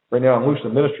 Right now, I'm loosing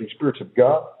the ministering spirits of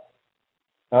God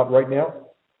out right now.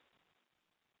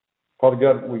 Father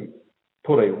God, we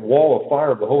put a wall of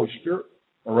fire of the Holy Spirit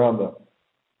around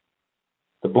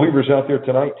the believers out there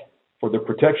tonight for their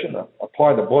protection.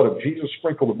 Apply the blood of Jesus,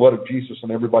 sprinkle the blood of Jesus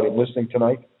on everybody listening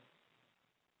tonight.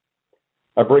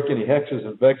 I break any hexes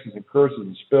and vexes and curses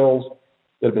and spells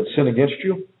that have been sent against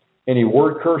you, any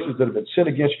word curses that have been sent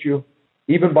against you,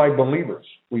 even by believers.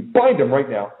 We bind them right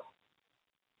now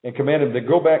and command him to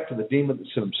go back to the demon that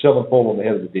sent him sevenfold on the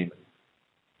head of the demon.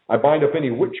 I bind up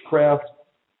any witchcraft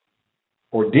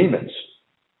or demons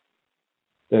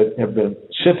that have been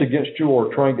sent against you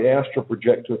or trying to astral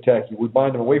project to attack you. We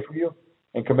bind them away from you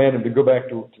and command them to go back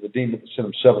to the demon that sent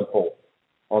them sevenfold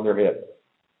on their head.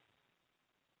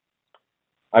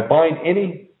 I bind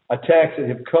any attacks that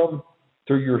have come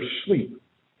through your sleep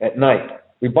at night.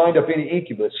 We bind up any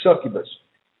incubus, succubus,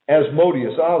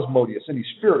 Asmodeus, Osmodeus, any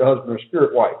spirit husband or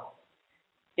spirit wife.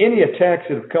 Any attacks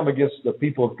that have come against the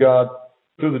people of God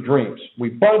through the dreams, we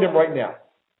bind them right now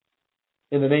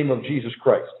in the name of Jesus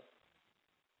Christ.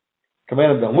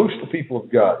 Command them to loose the people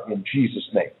of God in Jesus'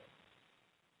 name.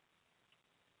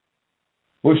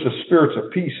 Loose the spirits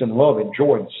of peace and love and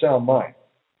joy and sound mind.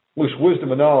 Loose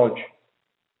wisdom and knowledge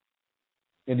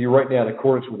into you right now in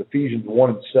accordance with Ephesians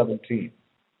 1:17.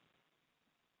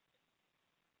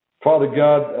 Father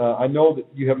God, I know that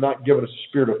you have not given us a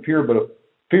spirit of fear, but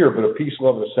of peace,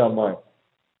 love, and a sound mind.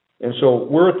 And so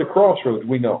we're at the crossroads,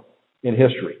 we know, in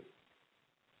history.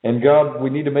 And God, we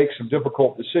need to make some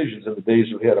difficult decisions in the days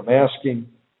ahead. I'm asking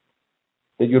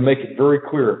that you would make it very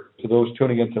clear to those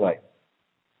tuning in tonight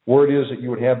where it is that you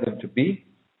would have them to be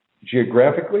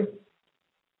geographically.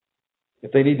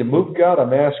 If they need to move, God,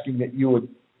 I'm asking that you would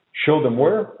show them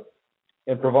where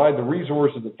and provide the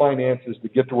resources and finances to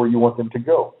get to where you want them to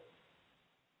go.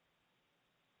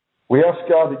 We ask,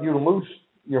 God, that you would loose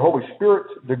your Holy Spirit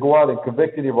to go out and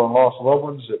convict any of our lost loved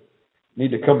ones that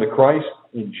need to come to Christ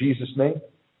in Jesus' name.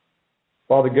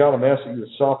 Father God, I'm asking you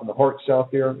to soften the hearts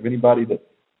out there of anybody that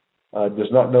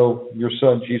does not know your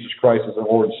Son, Jesus Christ, as their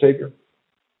Lord and Savior.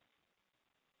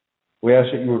 We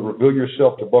ask that you would reveal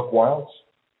yourself to Buck Wilds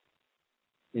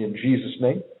in Jesus'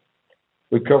 name.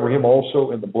 We cover him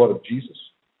also in the blood of Jesus.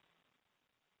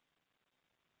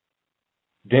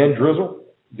 Dan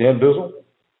Bizzle,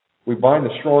 we bind the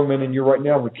strong men in you right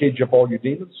now. We cage up all your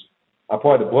demons. I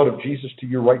apply the blood of Jesus to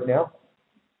you right now.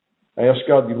 I ask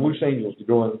God you loose angels to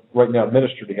go in right now and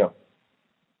minister to him.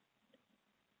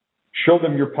 Show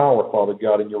them your power, Father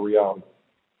God, and your reality.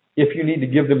 If you need to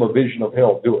give them a vision of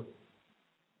hell, do it.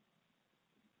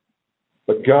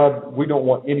 But God, we don't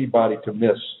want anybody to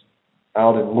miss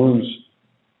out and lose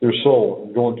their soul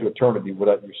and go into eternity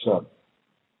without your Son.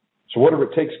 So whatever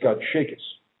it takes, God, shake us.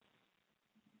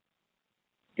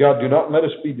 God, do not let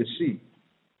us be deceived.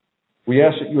 We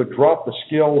ask that you would drop the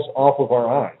scales off of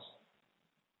our eyes.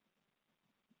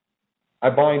 I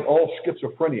bind all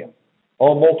schizophrenia,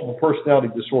 all multiple personality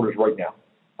disorders right now.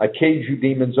 I cage you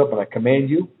demons up and I command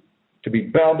you to be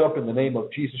bound up in the name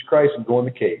of Jesus Christ and go in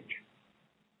the cage.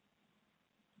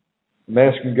 I'm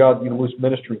asking God you to loose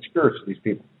ministering spirits to these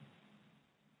people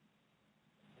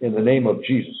in the name of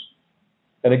Jesus.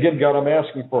 And again, God, I'm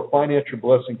asking for a financial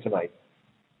blessing tonight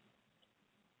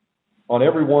on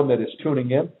everyone that is tuning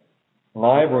in,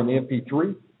 live or in the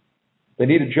MP3. They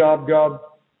need a job, God,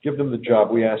 give them the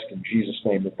job we ask in Jesus'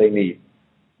 name that they need.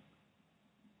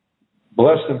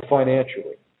 Bless them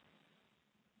financially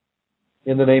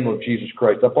in the name of Jesus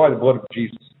Christ. I apply the blood of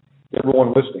Jesus to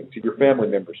everyone listening, to your family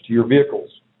members, to your vehicles,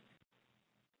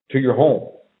 to your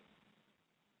home,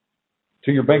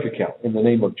 to your bank account in the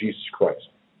name of Jesus Christ.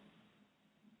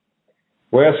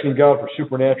 We're asking God for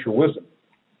supernatural wisdom.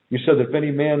 You said that if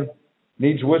any man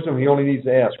needs wisdom, he only needs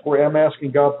to ask. I'm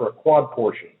asking God for a quad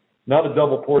portion, not a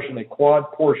double portion, a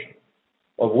quad portion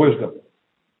of wisdom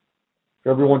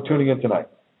for everyone tuning in tonight.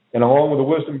 And along with the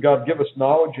wisdom, God, give us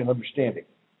knowledge and understanding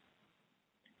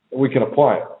that we can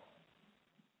apply it.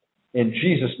 In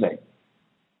Jesus' name.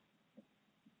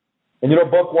 And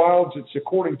Buck Wilds, it's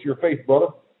according to your faith,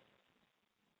 brother.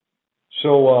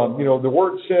 So, the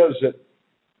word says that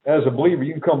as a believer,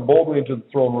 you can come boldly into the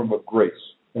throne room of grace.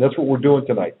 And that's what we're doing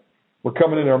tonight. We're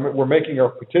coming in, we're making our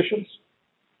petitions,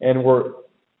 and we're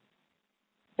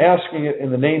asking it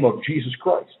in the name of Jesus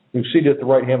Christ, who's seated at the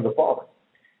right hand of the Father,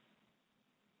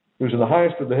 who's in the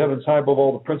highest of the heavens, high above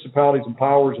all the principalities and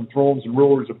powers and thrones and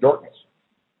rulers of darkness,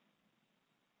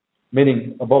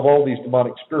 meaning above all these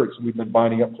demonic spirits that we've been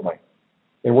binding up tonight.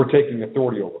 And we're taking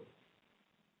authority over them.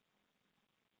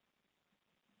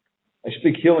 I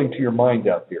speak healing to your mind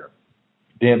out there,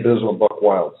 Dan Bizzle and Buck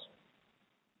Wilds.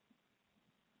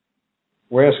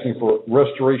 We're asking for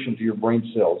restoration to your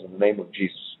brain cells in the name of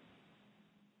Jesus.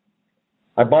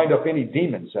 I bind up any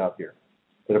demons out there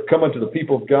that have come into the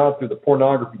people of God through the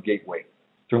pornography gateway,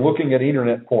 through looking at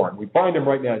internet porn. We bind them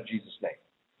right now in Jesus' name.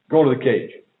 Go to the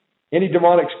cage. Any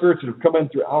demonic spirits that have come in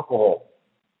through alcohol,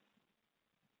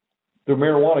 through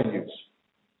marijuana use,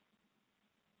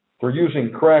 through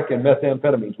using crack and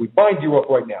methamphetamines, we bind you up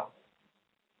right now.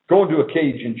 Go into a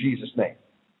cage in Jesus' name.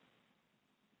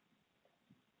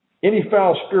 Any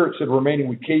foul spirits that are remaining,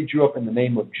 we cage you up in the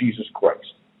name of Jesus Christ.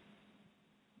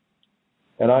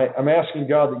 And I'm asking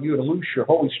God that you would loose your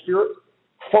Holy Spirit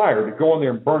fire to go in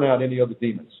there and burn out any other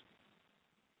demons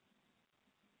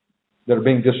that are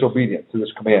being disobedient to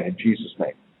this command in Jesus'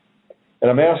 name. And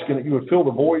I'm asking that you would fill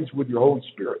the voids with your Holy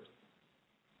Spirit.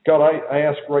 God, I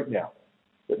ask right now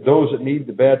that those that need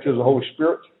the baptism of the Holy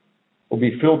Spirit will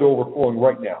be filled to overflowing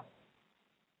right now.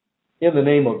 In the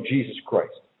name of Jesus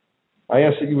Christ. I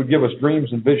ask that you would give us dreams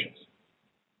and visions.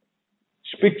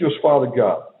 Speak to us, Father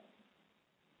God,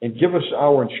 and give us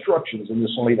our instructions in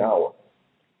this late hour.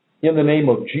 In the name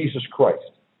of Jesus Christ.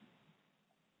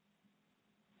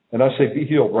 And I say, be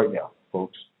healed right now,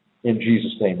 folks, in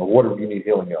Jesus' name, or whatever you need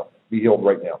healing of. Be healed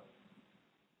right now.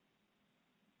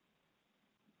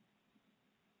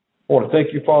 I want to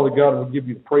thank you, Father God, and we give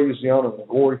you the praise, the honor, and the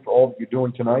glory for all that you're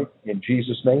doing tonight, in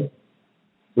Jesus' name.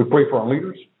 We pray for our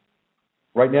leaders.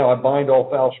 Right now, I bind all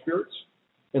foul spirits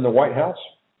in the White House.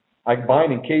 I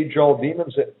bind and cage all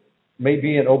demons that may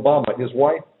be in Obama, his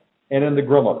wife, and in the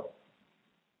grandmother.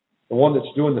 The one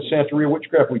that's doing the Santeria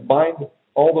witchcraft, we bind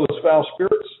all those foul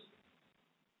spirits.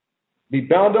 Be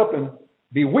bound up and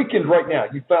be weakened right now,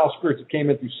 you foul spirits that came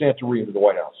in through Santeria into the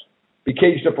White House. Be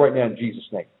caged up right now in Jesus'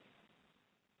 name.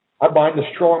 I bind the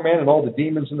strong man and all the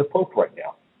demons in the Pope right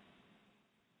now.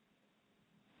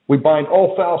 We bind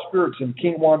all foul spirits in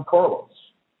King Juan Carlos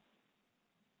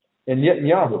and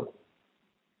Netanyahu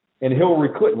and Hillary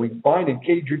Clinton. We bind and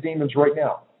cage your demons right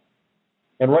now.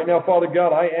 And right now, Father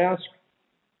God, I ask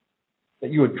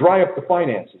that you would dry up the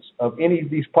finances of any of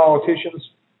these politicians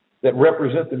that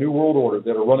represent the New World Order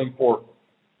that are running for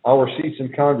our seats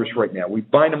in Congress right now. We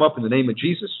bind them up in the name of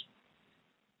Jesus.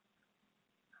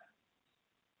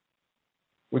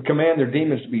 We command their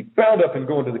demons to be bound up and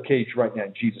go into the cage right now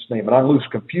in Jesus' name. And I loose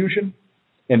confusion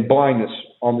and blindness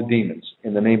on the demons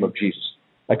in the name of Jesus.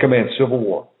 I command civil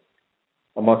war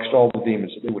amongst all the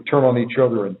demons, that they would turn on each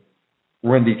other and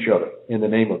rend each other in the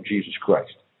name of Jesus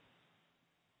Christ.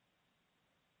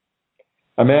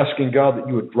 I'm asking, God, that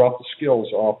you would drop the scales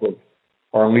off of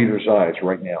our leaders' eyes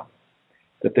right now,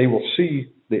 that they will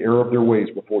see the error of their ways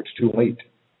before it's too late.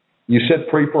 You said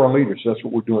pray for our leaders. That's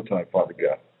what we're doing tonight, Father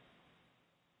God.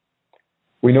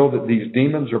 We know that these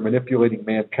demons are manipulating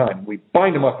mankind. We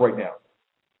bind them up right now.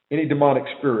 Any demonic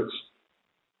spirits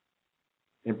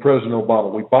in President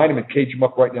Obama, we bind them and cage them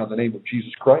up right now in the name of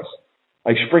Jesus Christ.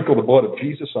 I sprinkle the blood of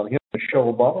Jesus on him,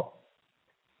 Michelle Obama,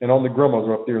 and on the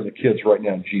grandmother up there and the kids right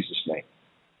now in Jesus' name.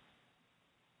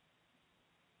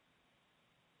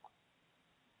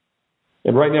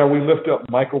 And right now we lift up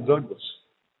Michael Douglas,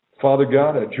 Father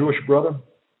God, a Jewish brother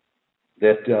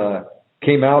that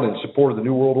came out in support of the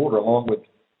New World Order along with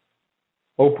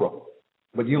Oprah.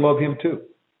 But you love him too.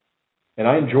 And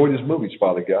I enjoyed his movies,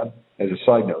 Father God, as a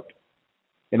side note.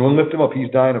 And we'll lift him up. He's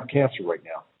dying of cancer right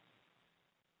now.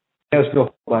 He has no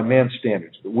hope by man's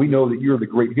standards, but we know that you're the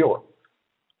great healer.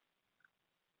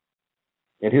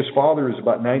 And his father is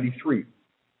about 93.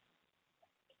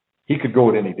 He could go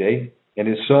at any day. And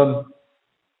his son,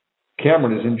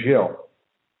 Cameron, is in jail.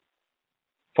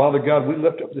 Father God, we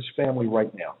lift up this family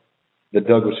right now, the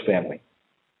Douglas family.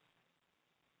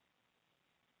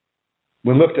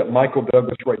 We lift up Michael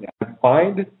Douglas right now. I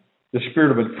bind the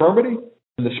spirit of infirmity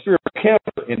and the spirit of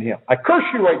cancer in him. I curse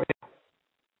you right now.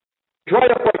 Dry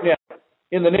up right now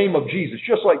in the name of Jesus,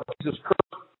 just like Jesus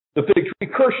cursed the fig tree.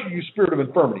 Curse you spirit of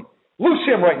infirmity. Loose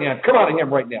him right now. Come out of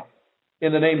him right now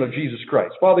in the name of Jesus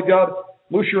Christ. Father God,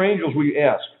 loose your angels, we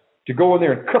ask, to go in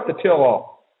there and cut the tail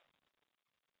off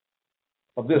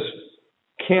of this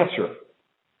cancer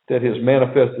that has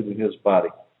manifested in his body.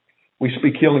 We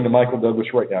speak healing to Michael Douglas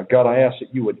right now. God, I ask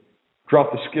that you would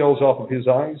drop the scales off of his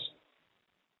eyes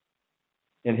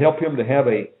and help him to have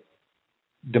a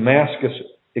Damascus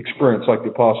experience like the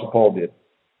Apostle Paul did.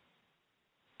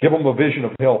 Give him a vision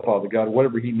of hell, Father God,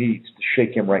 whatever he needs to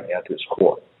shake him right now to his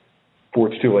core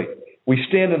before it's too late. We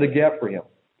stand in the gap for him.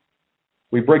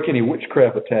 We break any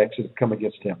witchcraft attacks that have come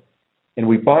against him. And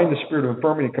we bind the spirit of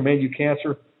infirmity and command you,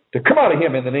 cancer, to come out of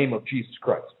him in the name of Jesus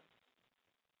Christ.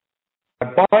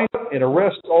 I bind and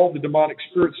arrest all the demonic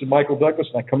spirits in Michael Douglas,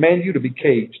 and I command you to be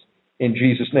caged in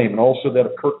Jesus' name, and also that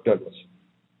of Kirk Douglas.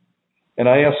 And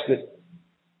I ask that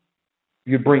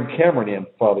you'd bring Cameron in,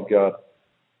 Father God,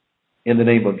 in the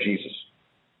name of Jesus.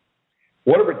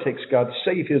 Whatever it takes, God,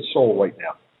 save his soul right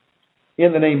now.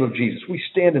 In the name of Jesus, we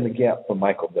stand in the gap for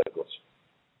Michael Douglas.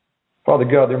 Father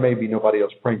God, there may be nobody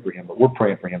else praying for him, but we're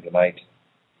praying for him tonight.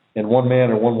 And one man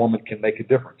or one woman can make a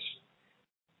difference.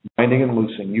 Binding and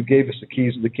loosing. You gave us the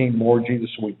keys of the kingdom, Lord Jesus,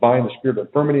 so we bind the spirit of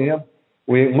infirmity in him.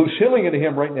 We loose healing into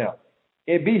him right now.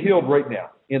 And be healed right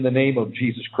now in the name of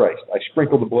Jesus Christ. I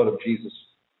sprinkle the blood of Jesus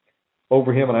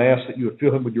over him, and I ask that you would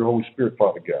fill him with your Holy Spirit,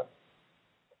 Father God,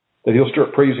 that he'll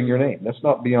start praising your name. That's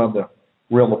not beyond the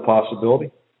realm of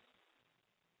possibility.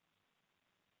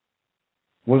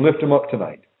 We lift him up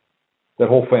tonight, that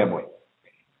whole family,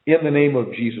 in the name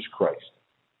of Jesus Christ.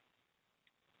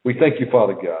 We thank you,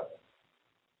 Father God.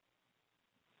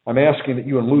 I'm asking that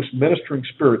you unloose ministering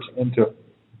spirits into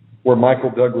where Michael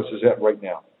Douglas is at right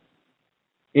now.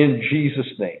 In Jesus'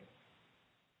 name.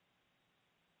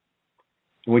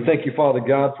 And we thank you, Father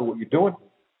God, for what you're doing.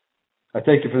 I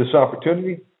thank you for this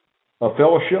opportunity of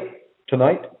fellowship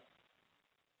tonight.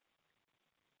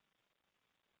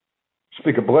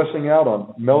 Speak a blessing out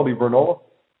on Melody Vernola,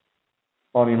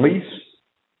 on Elise,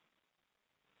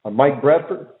 on Mike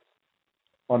Bradford,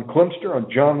 on Clemster, on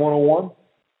John 101,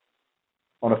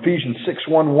 on Ephesians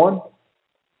 6:1-1,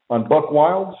 on Buck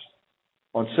Wilds,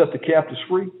 on Set the Captives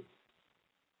Free,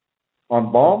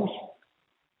 on Bombs,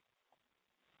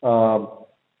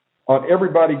 on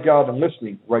everybody, God, and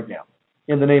listening right now.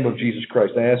 In the name of Jesus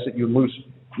Christ, I ask that you loose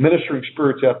ministering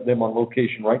spirits out to them on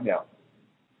location right now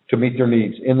to meet their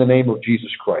needs. In the name of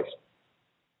Jesus Christ.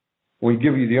 We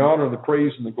give you the honor, the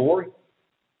praise, and the glory.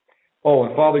 Oh,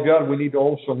 and Father God, we need to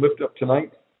also lift up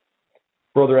tonight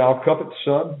Brother Al Cuppett's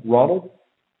son, Ronald.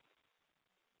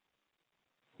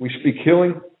 We speak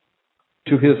healing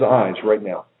to his eyes right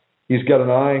now. He's got an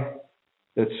eye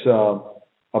that's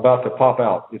about to pop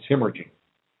out. It's hemorrhaging.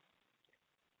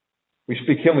 We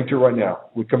speak healing to right now.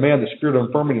 We command the spirit of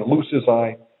infirmity to loose his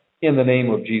eye in the name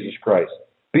of Jesus Christ.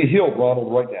 Be healed,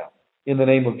 Ronald, right now. In the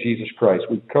name of Jesus Christ.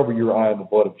 We cover your eye in the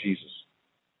blood of Jesus.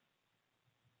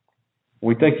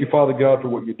 We thank you, Father God, for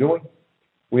what you're doing.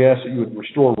 We ask that you would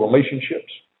restore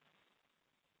relationships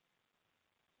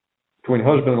between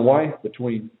husband and wife,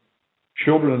 between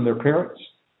children and their parents.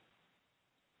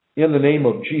 In the name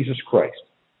of Jesus Christ.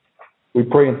 We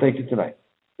pray and thank you tonight.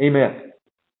 Amen.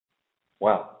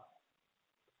 Wow.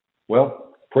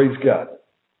 Well, praise God.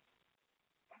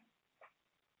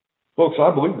 Folks,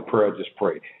 I believe the prayer I just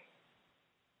prayed.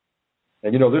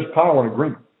 And there's power in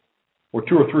agreement. Where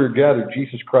two or three are gathered,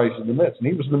 Jesus Christ is in the midst. And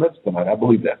he was in the midst tonight. I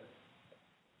believe that.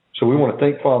 So we want to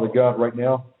thank Father God right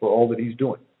now for all that he's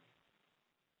doing.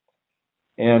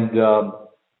 And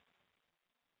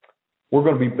we're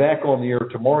going to be back on the air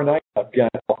tomorrow night. I've got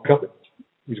Al Cuppett.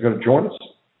 He's going to join us,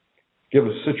 give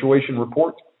us a situation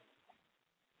report.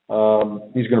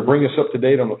 He's going to bring us up to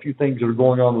date on a few things that are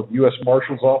going on with the U.S.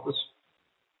 Marshal's Office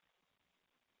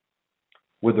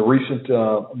with the recent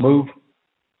move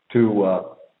to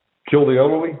kill the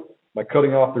elderly by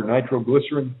cutting off their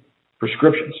nitroglycerin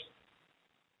prescriptions.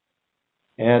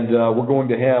 And we're going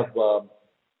to have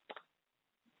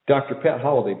Dr. Pat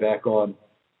Holliday back on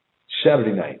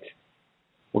Saturday night.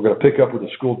 We're going to pick up with the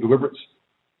school deliverance.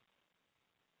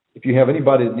 If you have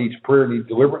anybody that needs prayer, needs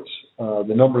deliverance,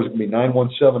 the number is going to be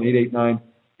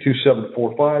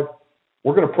 917-889-2745.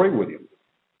 We're going to pray with you.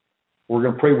 We're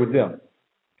going to pray with them.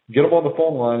 Get them on the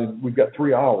phone line, and we've got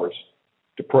 3 hours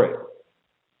to pray.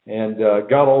 And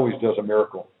God always does a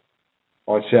miracle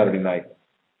on Saturday night.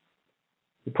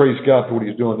 We praise God for what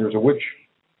he's doing. There's a witch,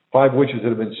 5 witches that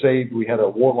have been saved. We had a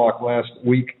warlock last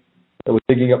week that was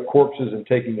digging up corpses and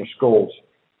taking their skulls.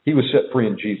 He was set free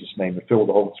in Jesus' name and filled with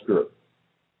the Holy Spirit.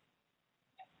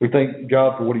 We thank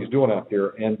God for what he's doing out there.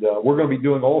 And we're going to be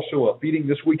doing also a feeding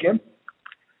this weekend.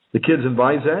 The kids in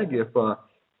Vizag, if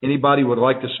anybody would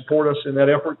like to support us in that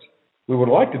effort, we would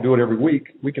like to do it every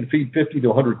week. We can feed 50 to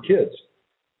 100 kids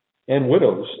and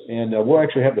widows. And we'll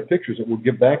actually have the pictures that we'll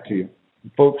give back to you.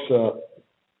 And folks,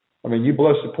 you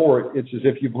bless the poor. It's as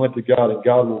if you've lent to God and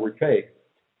God will repay.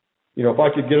 If I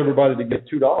could get everybody to give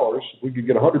 $2, we could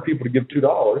get 100 people to give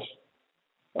 $2.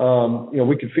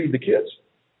 We could feed the kids.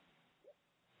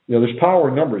 There's power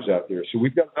in numbers out there. So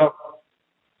we've got enough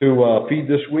to feed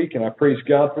this week, and I praise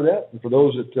God for that and for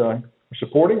those that are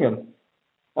supporting. And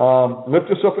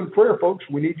lift us up in prayer, folks.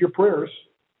 We need your prayers.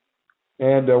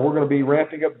 And we're going to be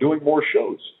ramping up doing more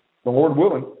shows, the Lord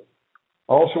willing.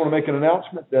 I also want to make an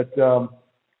announcement that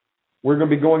we're going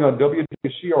to be going on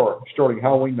WWCR starting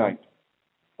Halloween night.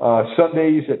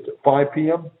 Sundays at 5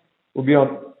 p.m. We'll be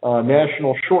on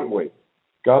National Shortwave.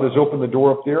 God has opened the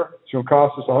door up there. It's going to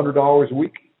cost us $100 a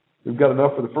week. We've got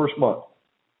enough for the first month.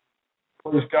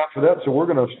 Praise God for that. So we're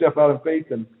going to step out in faith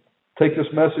and take this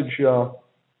message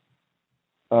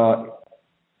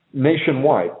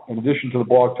nationwide in addition to the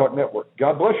Blog Talk Network.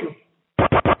 God bless you.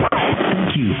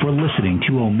 Thank you for listening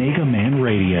to Omega Man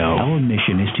Radio. Our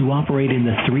mission is to operate in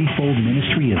the threefold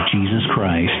ministry of Jesus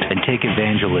Christ and take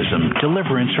evangelism,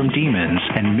 deliverance from demons,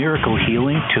 and miracle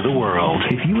healing to the world.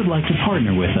 If you would like to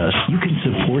partner with us, you can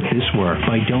support this work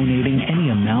by donating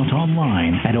any amount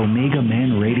online at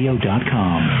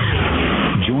OmegaManRadio.com.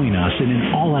 Join us in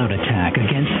an all-out attack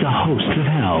against the hosts of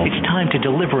hell. It's time to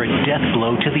deliver a death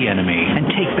blow to the enemy and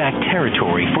take back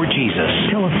territory for Jesus.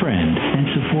 Tell a friend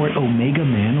and support Omega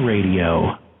Man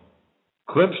Radio.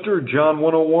 Clipster, John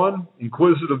 101,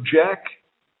 Inquisitive Jack,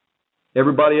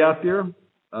 everybody out there,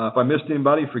 if I missed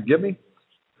anybody, forgive me.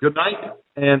 Good night,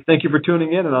 and thank you for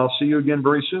tuning in, and I'll see you again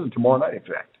very soon, tomorrow night, in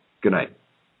fact. Good night.